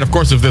voicemail. And, of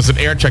course, if there's an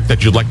air check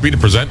that you'd like me to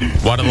present,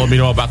 why don't let me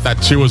know about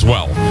that, too, as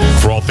well.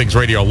 For All Things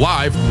Radio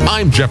Live,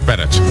 I'm Jeff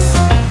Bennett.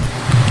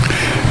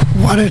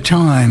 What a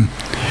time.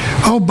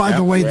 Oh, by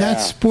the way, that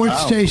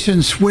sports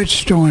station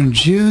switched on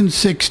June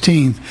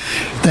 16th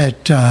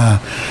that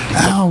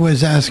Al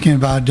was asking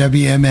about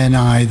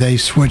WMNI. They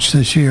switched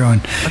this year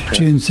on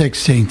June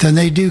 16th. And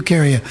they do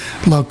carry a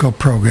local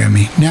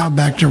programming. Now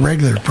back to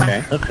regular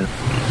programming.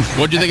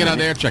 What do you think of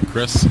that air check,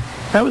 Chris?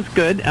 That was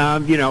good.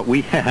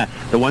 We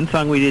the one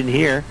song we didn't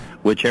hear,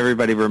 which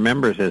everybody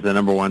remembers as the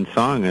number one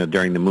song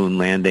during the moon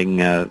landing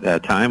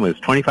time, was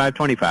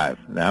 2525.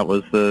 That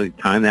was the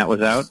time that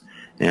was out.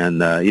 And,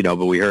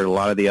 but we heard a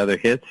lot of the other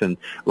hits and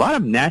a lot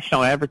of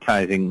national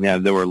advertising.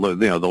 There were,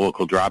 the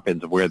local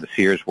drop-ins of where the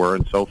Sears were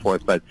and so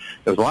forth. But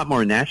there was a lot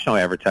more national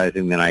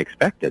advertising than I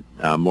expected,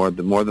 more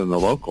than the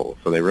local.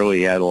 So they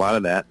really had a lot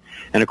of that.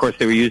 And, of course,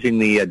 they were using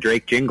the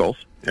Drake jingles.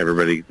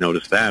 Everybody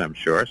noticed that, I'm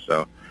sure.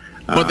 So,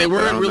 but they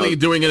weren't really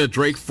doing it in a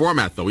Drake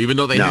format, though. Even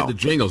though they had the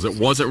jingles, it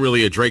wasn't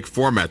really a Drake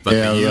format. But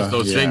they used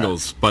those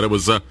jingles. But it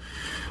was...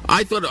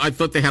 I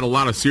thought they had a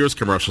lot of Sears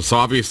commercials. So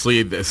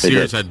obviously,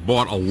 Sears had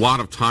bought a lot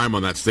of time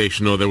on that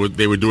station, or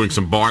they were doing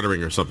some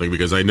bartering or something,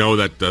 because I know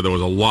that there was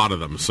a lot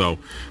of them. So,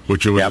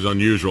 which was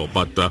unusual.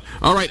 But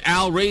all right,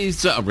 Al,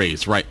 raise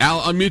right.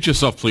 Al, unmute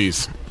yourself,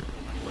 please.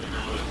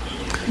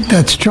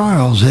 That's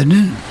Charles, isn't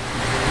it?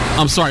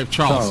 I'm sorry,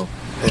 Charles.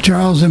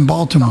 Charles in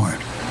Baltimore.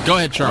 Go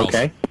ahead, Charles.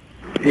 Okay.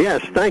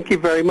 Yes, thank you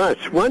very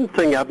much. One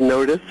thing I've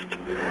noticed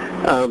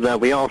that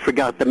we all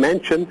forgot to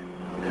mention: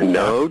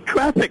 no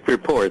traffic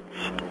reports.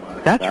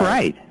 That's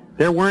right.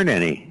 There weren't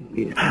any.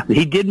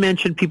 He did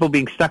mention people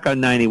being stuck on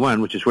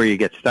 91, which is where you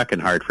get stuck in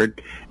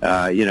Hartford,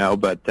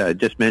 but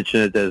just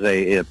mention it as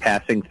a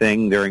passing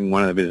thing during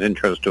one of his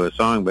intros to a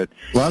song. But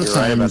a lot of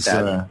times,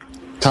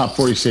 top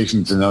 40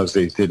 stations in those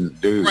days didn't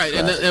do. Right,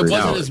 and it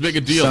wasn't as big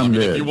a deal. I mean,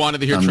 if you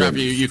wanted to hear traffic,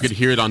 you could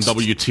hear it on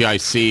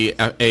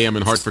WTIC AM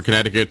in Hartford,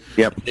 Connecticut.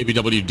 Maybe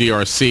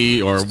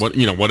WDRC or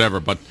whatever.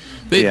 But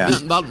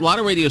a lot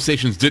of radio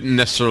stations didn't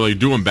necessarily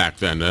do them back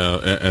then.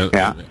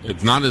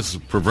 It's not as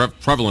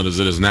prevalent as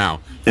it is now.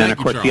 And of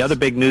course, the other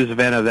big news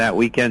event of that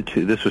weekend,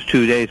 too. This was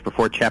 2 days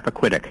before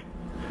Chappaquiddick,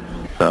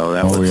 so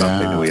that was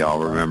something that we all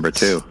remember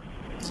too.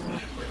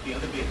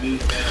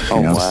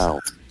 Wow!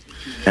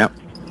 Yep.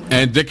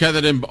 And Dick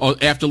Heatherton,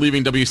 after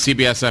leaving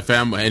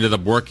WCBS-FM, ended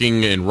up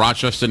working in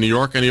Rochester, New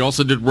York, and he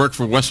also did work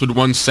for Westwood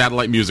One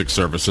Satellite Music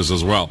Services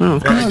as well.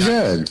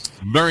 Good.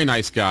 Very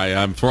nice guy.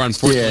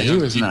 Unfortunately, he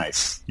was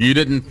nice. You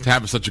didn't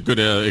have such a good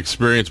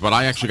experience, but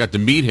I actually got to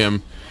meet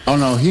him. Oh,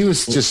 no, he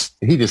just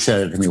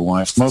said it to me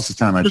once. Most of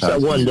the time I thought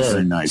he was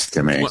very nice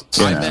to me. Well,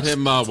 I met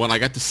him when I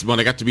got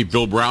to meet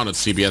Bill Brown at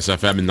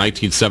CBS-FM in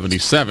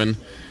 1977.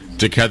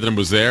 Dick Heatherton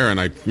was there, and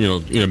I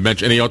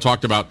mentioned, and he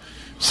talked about,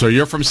 so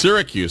you're from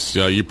Syracuse.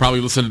 You probably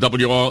listen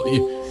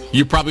to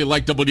You probably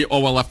like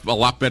WOLF a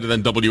lot better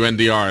than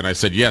WNDR. And I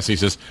said, yes. He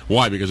says,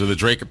 why? Because of the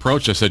Drake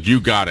approach? I said, you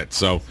got it.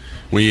 So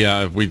we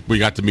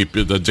got to meet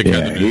the Dick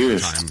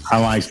Heatherton. I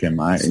liked him.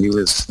 He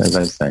was, as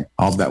I say,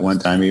 all that one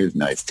time he was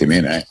nice to me.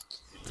 And I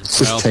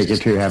just take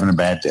it to having a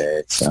bad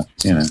day. So,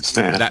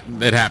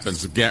 That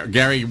happens.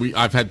 Gary,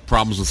 I've had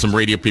problems with some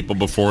radio people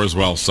before as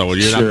well. So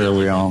you're sure,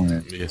 we all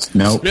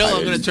Nope. Bill,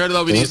 I'm going to turn it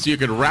over to you so you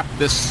can wrap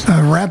this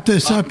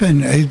up.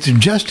 And it's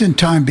just in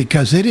time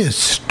because it is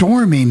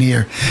storming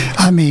here.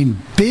 I mean,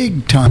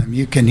 big time.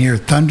 You can hear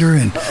thunder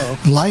and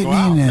lightning.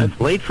 Wow, and that's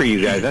late for you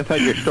guys. I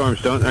thought your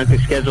storms aren't they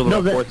scheduled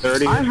at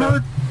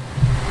 4:30?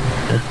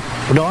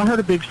 I heard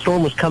a big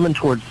storm was coming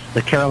towards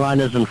the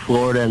Carolinas and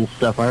Florida and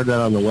stuff. I heard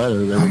that on the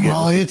weather.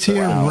 Well, it's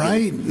here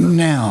right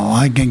now.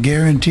 I can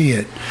guarantee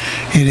it.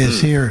 It is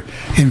here.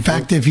 In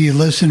fact, if you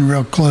listen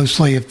real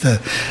closely, if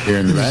the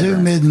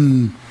zoom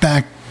isn't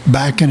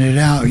backing it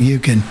out, you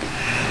can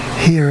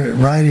hear it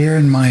right here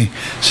in my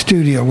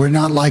studio. We're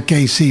not like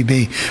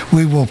ACB.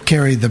 We will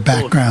carry the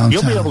background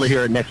You'll sound. be able to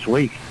hear it next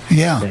week.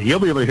 Yeah. You'll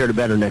be able to hear it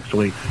better next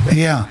week.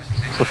 Yeah.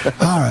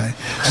 All right.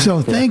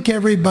 So thank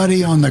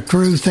everybody on the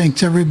crew.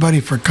 Thanks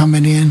everybody for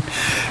coming in.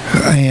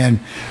 And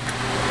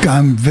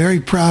I'm very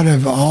proud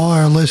of all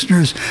our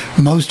listeners.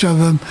 Most of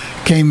them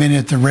came in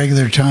at the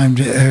regular time,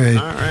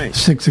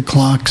 6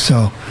 o'clock.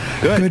 So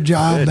good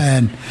job.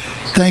 And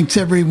thanks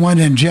everyone.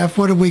 And Jeff,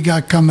 what do we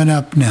got coming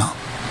up now?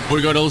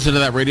 We're going to listen to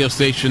that radio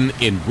station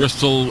in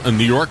Bristol,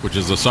 New York, which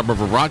is a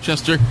suburb of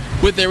Rochester,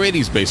 with their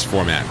 80s based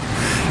format.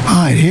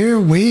 All right, here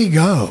we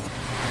go.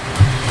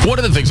 One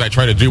of the things I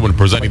try to do when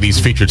presenting these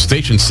featured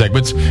station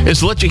segments is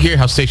to let you hear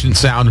how stations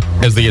sound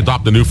as they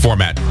adopt a new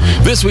format.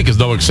 This week is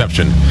no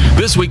exception.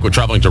 This week we're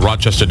traveling to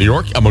Rochester, New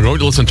York, and we're going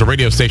to listen to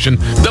radio station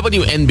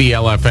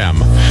WNBL-FM.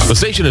 The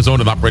station is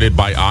owned and operated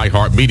by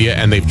iHeartMedia,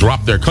 and they've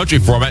dropped their country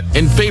format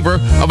in favor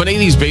of an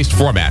 80s-based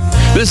format.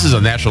 This is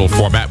a national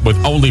format with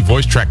only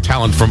voice track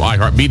talent from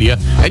iHeartMedia,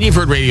 and you've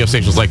heard radio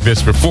stations like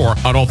this before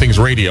on All Things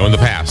Radio in the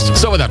past.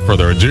 So without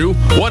further ado,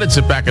 why don't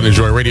sit back and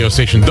enjoy radio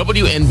station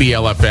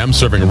WNBL-FM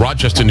serving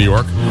Rochester, New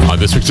York on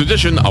this week's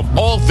edition of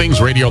All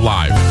Things Radio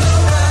Live.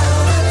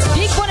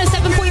 Big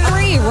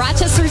 107.3,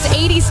 Rochester's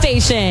 80s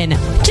station.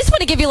 Just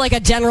want to give you like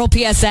a general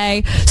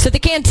PSA. So the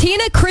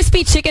Cantina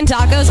Crispy Chicken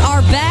Tacos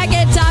are back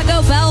at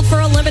Taco Bell for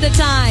a limited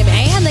time.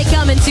 And they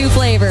come in 2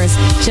 flavors,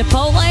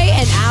 Chipotle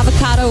and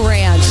Avocado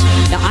Ranch.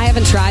 Now, I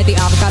haven't tried the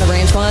Avocado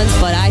Ranch ones,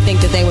 but I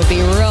think that they would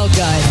be real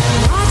good.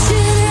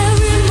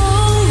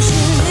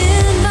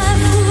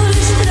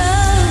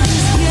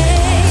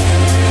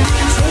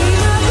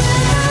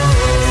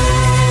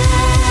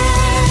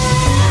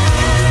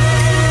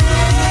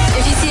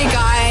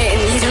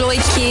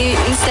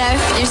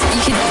 You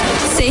could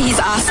say he's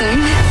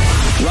awesome.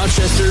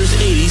 Rochester's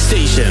 80s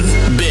station,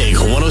 Big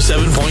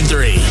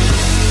 107.3.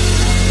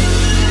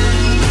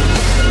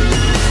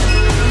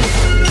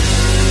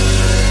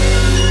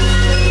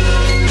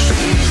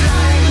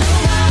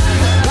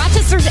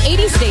 Rochester's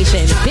 80s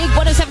station, Big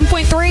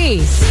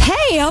 107.3.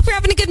 Hey, I hope you're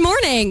having a good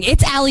morning.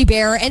 It's Allie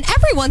Bear, and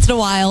every once in a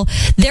while,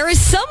 there is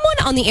someone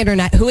on the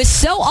internet who is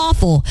so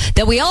awful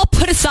that we all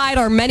put aside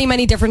our many,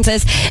 many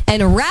differences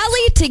and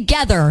rally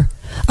together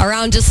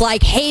around just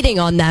like hating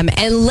on them.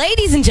 And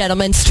ladies and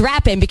gentlemen,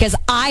 strap in because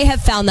I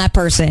have found that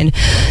person.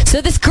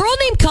 So this girl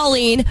named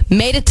Colleen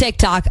made a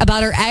TikTok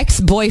about her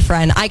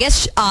ex-boyfriend. I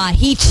guess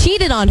he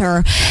cheated on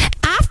her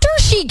after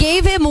she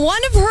gave him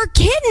one of her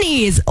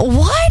kidneys.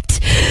 What?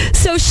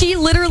 So she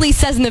literally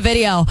says in the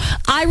video,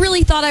 I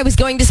really thought I was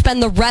going to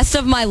spend the rest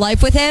of my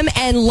life with him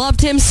and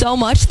loved him so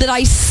much that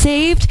I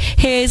saved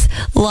his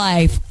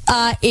life.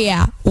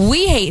 Yeah,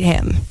 we hate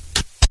him.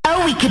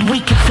 Oh, we could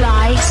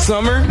fly.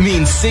 Summer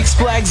means Six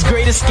Flags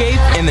Great Escape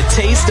and the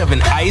taste of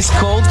an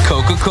ice-cold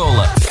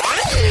Coca-Cola.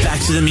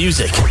 Back to the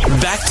music.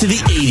 Back to the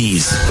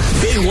 80s.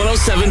 Big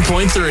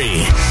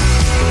 107.3.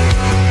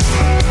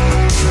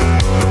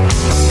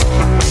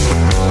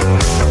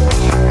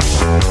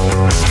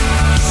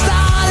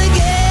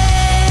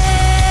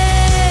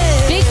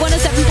 Big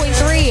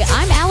 107.3.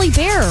 I'm Allie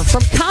Bear.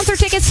 From concert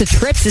tickets to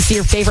trips to see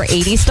your favorite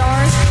 80s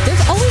stars,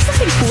 there's always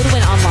something cool to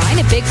win online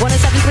at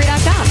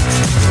big1073.com.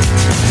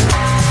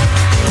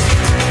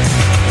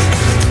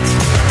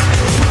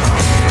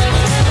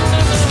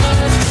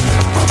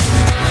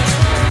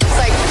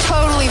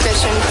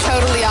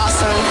 Totally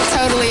awesome.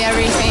 Totally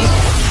everything.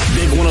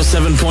 Big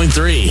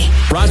 107.3,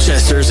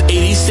 Rochester's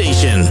 80s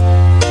station.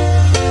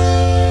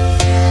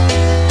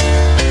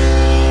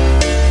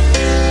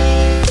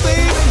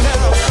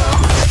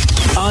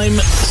 I'm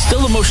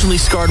still emotionally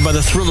scarred by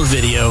the Thriller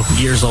video,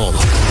 years old.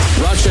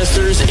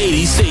 Rochester's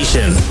 80s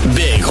station,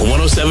 Big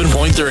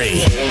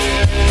 107.3.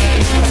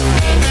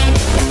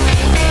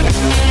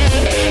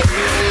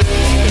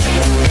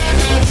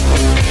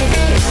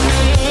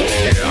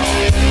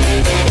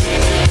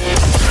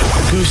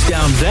 Goose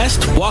down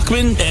vest,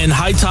 Walkman, and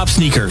high top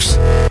sneakers.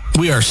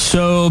 We are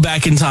so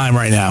back in time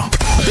right now.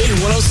 Big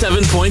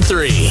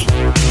 107.3.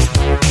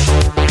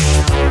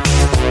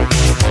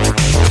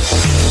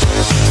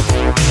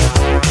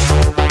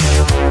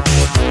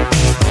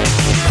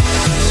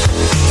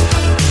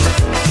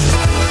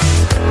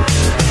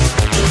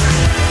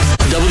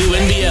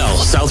 WNBL,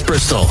 South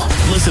Bristol.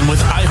 Listen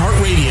with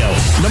iHeartRadio.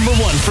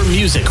 #1 for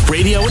music,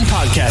 radio, and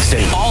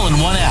podcasting. All in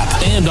one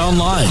app and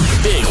online.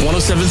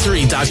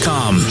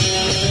 Big1073.com.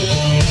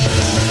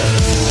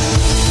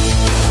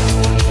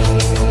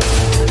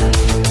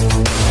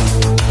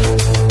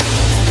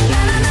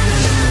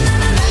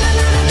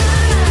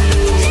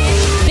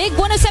 Big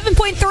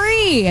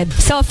 107.3.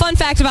 So a fun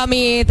fact about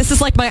me, this is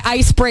like my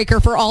icebreaker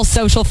for all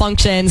social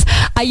functions.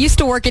 I used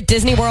to work at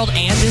Disney World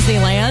and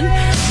Disneyland,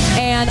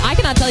 and I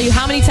cannot tell you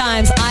how many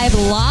times I've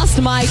lost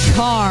my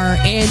car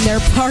in their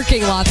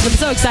parking lots. I'm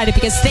so excited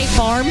because State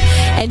Farm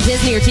and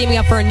Disney are teaming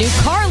up for a new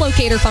car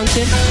locator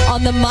function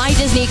on the My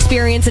Disney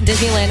Experience and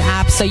Disneyland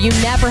app, so you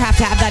never have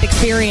to have that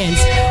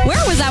experience.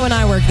 Where was I when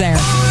I worked there?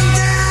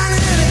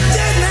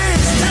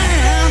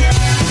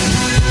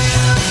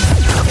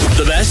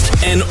 The best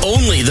and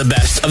only the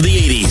best of the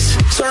 80s.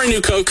 Sorry,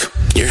 New Coke.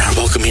 You're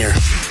welcome here.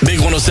 Big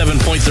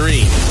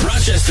 107.3,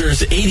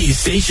 Rochester's 80s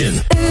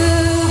station.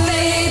 Ooh,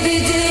 baby,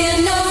 do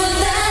you know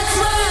that's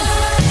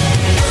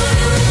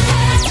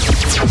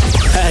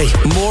Hey,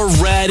 more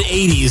rad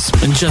 80s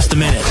in just a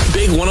minute.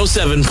 Big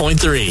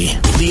 107.3.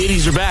 The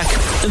 80s are back,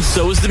 and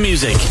so is the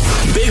music.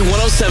 Big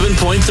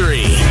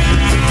 107.3.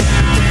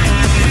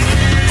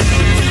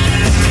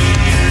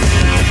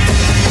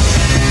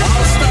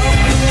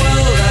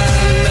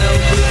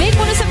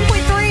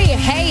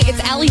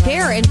 Allie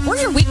Bear, and we're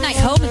your weeknight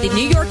home of the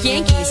New York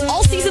Yankees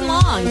all season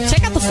long.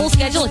 Check out the full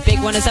schedule at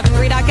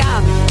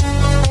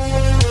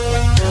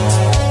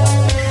big1073.com.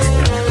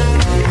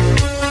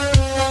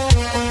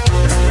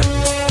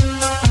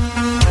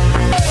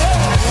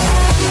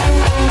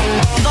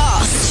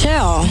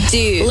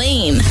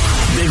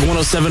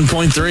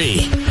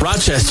 107.3,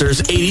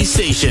 Rochester's 80s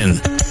station.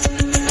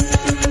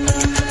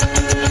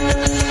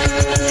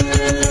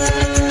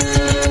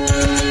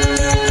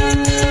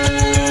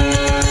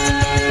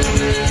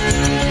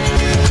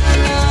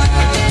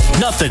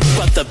 Nothing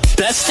but the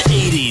best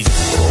 80s.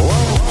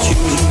 Won't you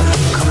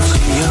come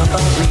see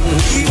about me?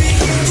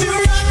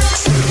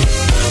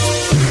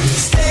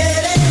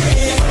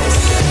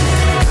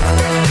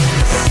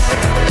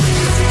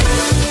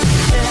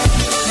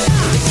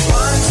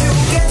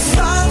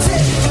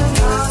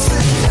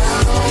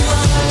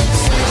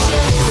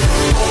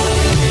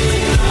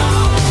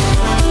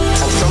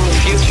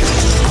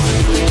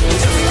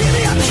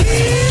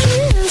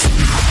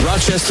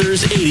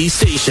 Rochester's 80s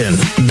station,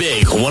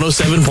 Big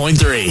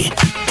 107.3.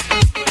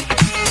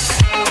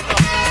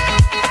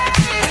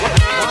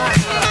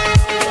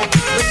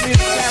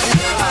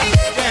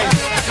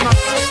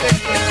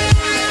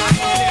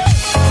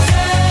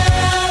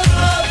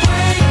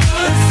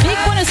 Big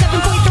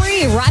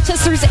 107.3,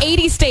 Rochester's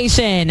 80s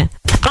station.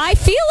 I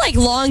feel like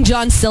Long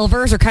John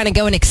Silvers are kind of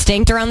going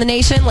extinct around the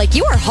nation. Like,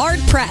 you are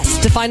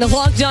hard-pressed to find a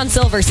Long John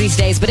Silvers these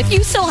days. But if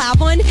you still have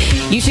one,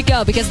 you should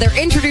go because they're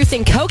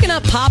introducing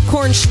coconut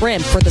popcorn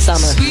shrimp for the summer.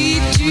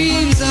 Sweet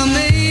dreams are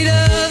made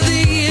of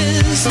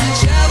these.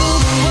 Travel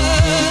the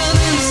world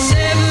in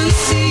 7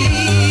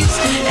 seas.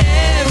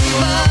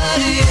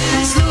 Everybody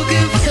is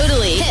looking for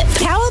Totally. Hip.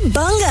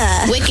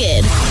 Cowabunga.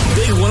 Wicked.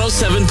 Big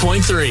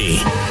 107.3.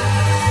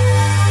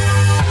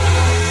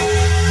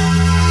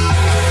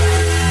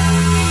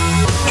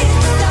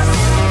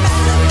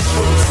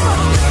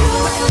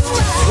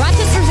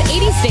 Rochester's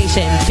 80s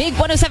station, Big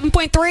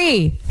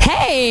 107.3.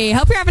 Hey,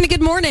 hope you're having a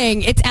good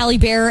morning. It's Allie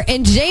Bear,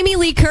 and Jamie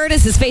Lee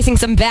Curtis is facing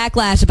some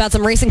backlash about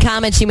some recent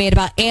comments she made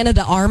about Ana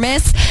de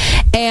Armas.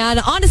 And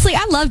honestly,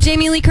 I love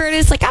Jamie Lee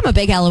Curtis. Like, I'm a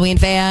big Halloween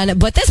fan,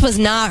 but this was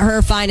not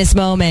her finest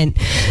moment.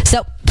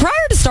 So,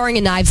 prior to starring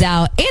in Knives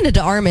Out, Ana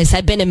de Armas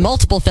had been in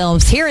multiple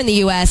films here in the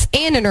U.S.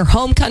 and in her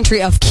home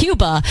country of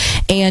Cuba.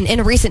 And in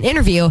a recent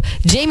interview,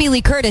 Jamie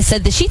Lee Curtis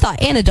said that she thought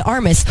Ana de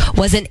Armas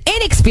was an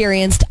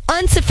inexperienced,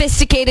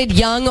 unsophisticated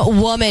young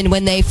woman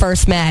when they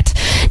first met.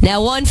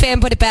 Now, one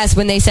fan put it best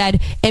when they said,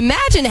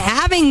 "Imagine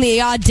having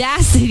the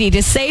audacity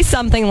to say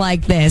something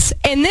like this.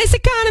 In this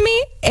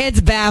economy,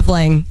 it's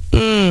baffling."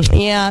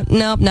 Yeah,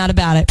 nope, not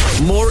about it.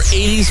 More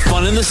 80s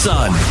fun in the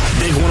sun.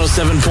 Big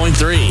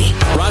 107.3,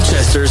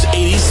 Rochester's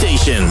 80s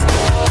station.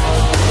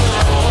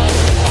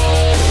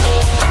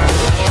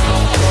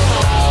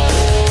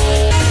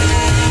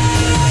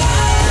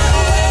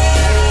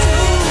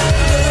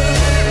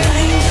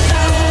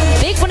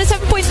 Big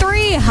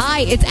 107.3.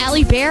 Hi, it's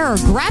Allie Bear.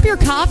 Grab your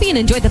coffee and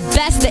enjoy the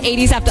best the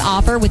 80s have to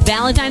offer with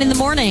Valentine in the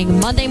Morning.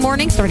 Monday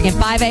morning starting at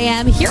 5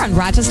 a.m. here on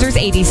Rochester's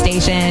 80s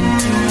station.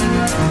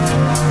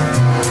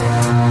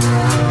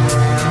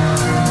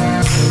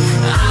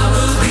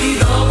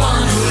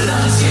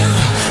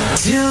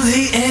 till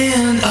the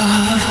end of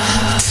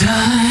time.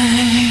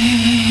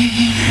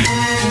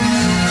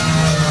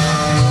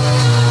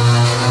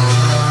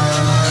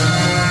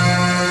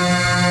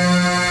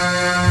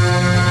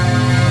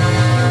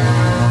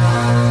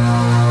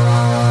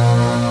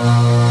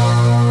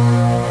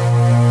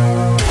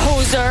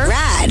 Hoser.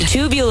 Rad.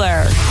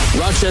 Tubular.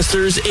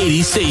 Rochester's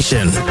 80s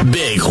station,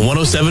 Big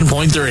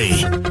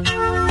 107.3.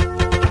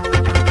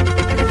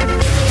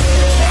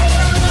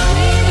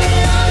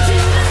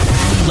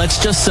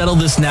 Let's just settle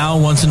this now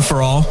once and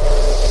for all.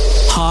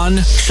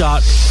 Han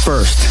shot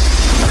first.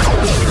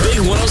 Big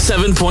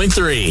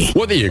 107.3.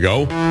 Well, there you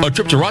go. A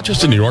trip to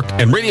Rochester, New York,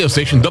 and radio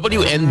station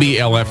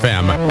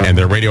WNBL-FM and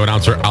their radio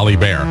announcer, Ali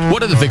Bear.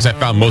 One of the things I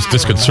found most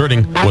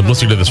disconcerting when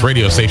listening to this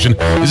radio station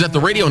is that the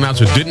radio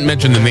announcer didn't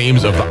mention the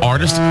names of the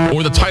artists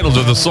or the titles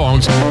of the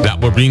songs that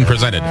were being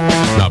presented.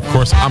 Now, of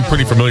course, I'm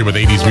pretty familiar with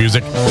 80s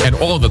music, and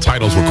all of the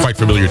titles were quite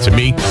familiar to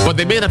me, but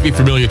they may not be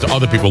familiar to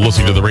other people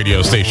listening to the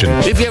radio station.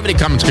 If you have any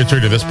comments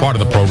concerning this part of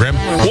the program,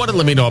 why don't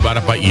let me know about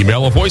it by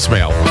email or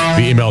voicemail.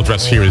 The email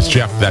address here is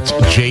Jeff, that's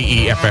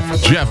Jeff,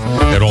 Jeff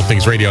at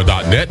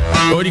allthingsradio.net,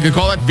 or you can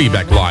call that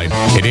feedback line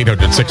at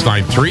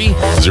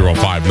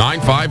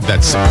 800-693-0595.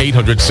 That's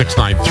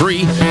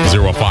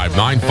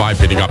 800-693-0595,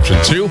 hitting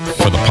option 2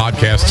 for the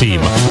podcast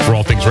team. For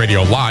All Things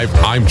Radio Live,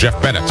 I'm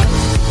Jeff Bennett.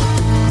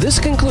 This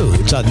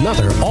concludes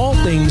another All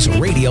Things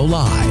Radio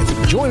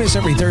Live. Join us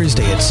every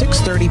Thursday at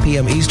 6:30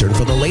 p.m. Eastern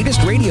for the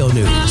latest radio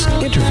news,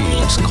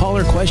 interviews,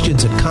 caller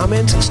questions and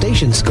comments,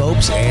 station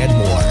scopes, and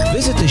more.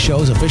 Visit the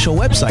show's official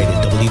website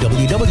at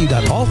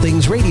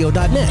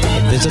www.allthingsradio.net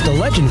and visit the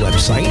Legend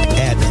website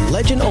at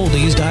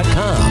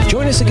legendoldies.com.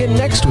 Join us again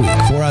next week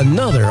for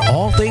another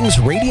All Things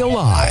Radio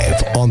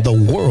Live on the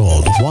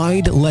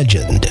Worldwide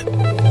Legend.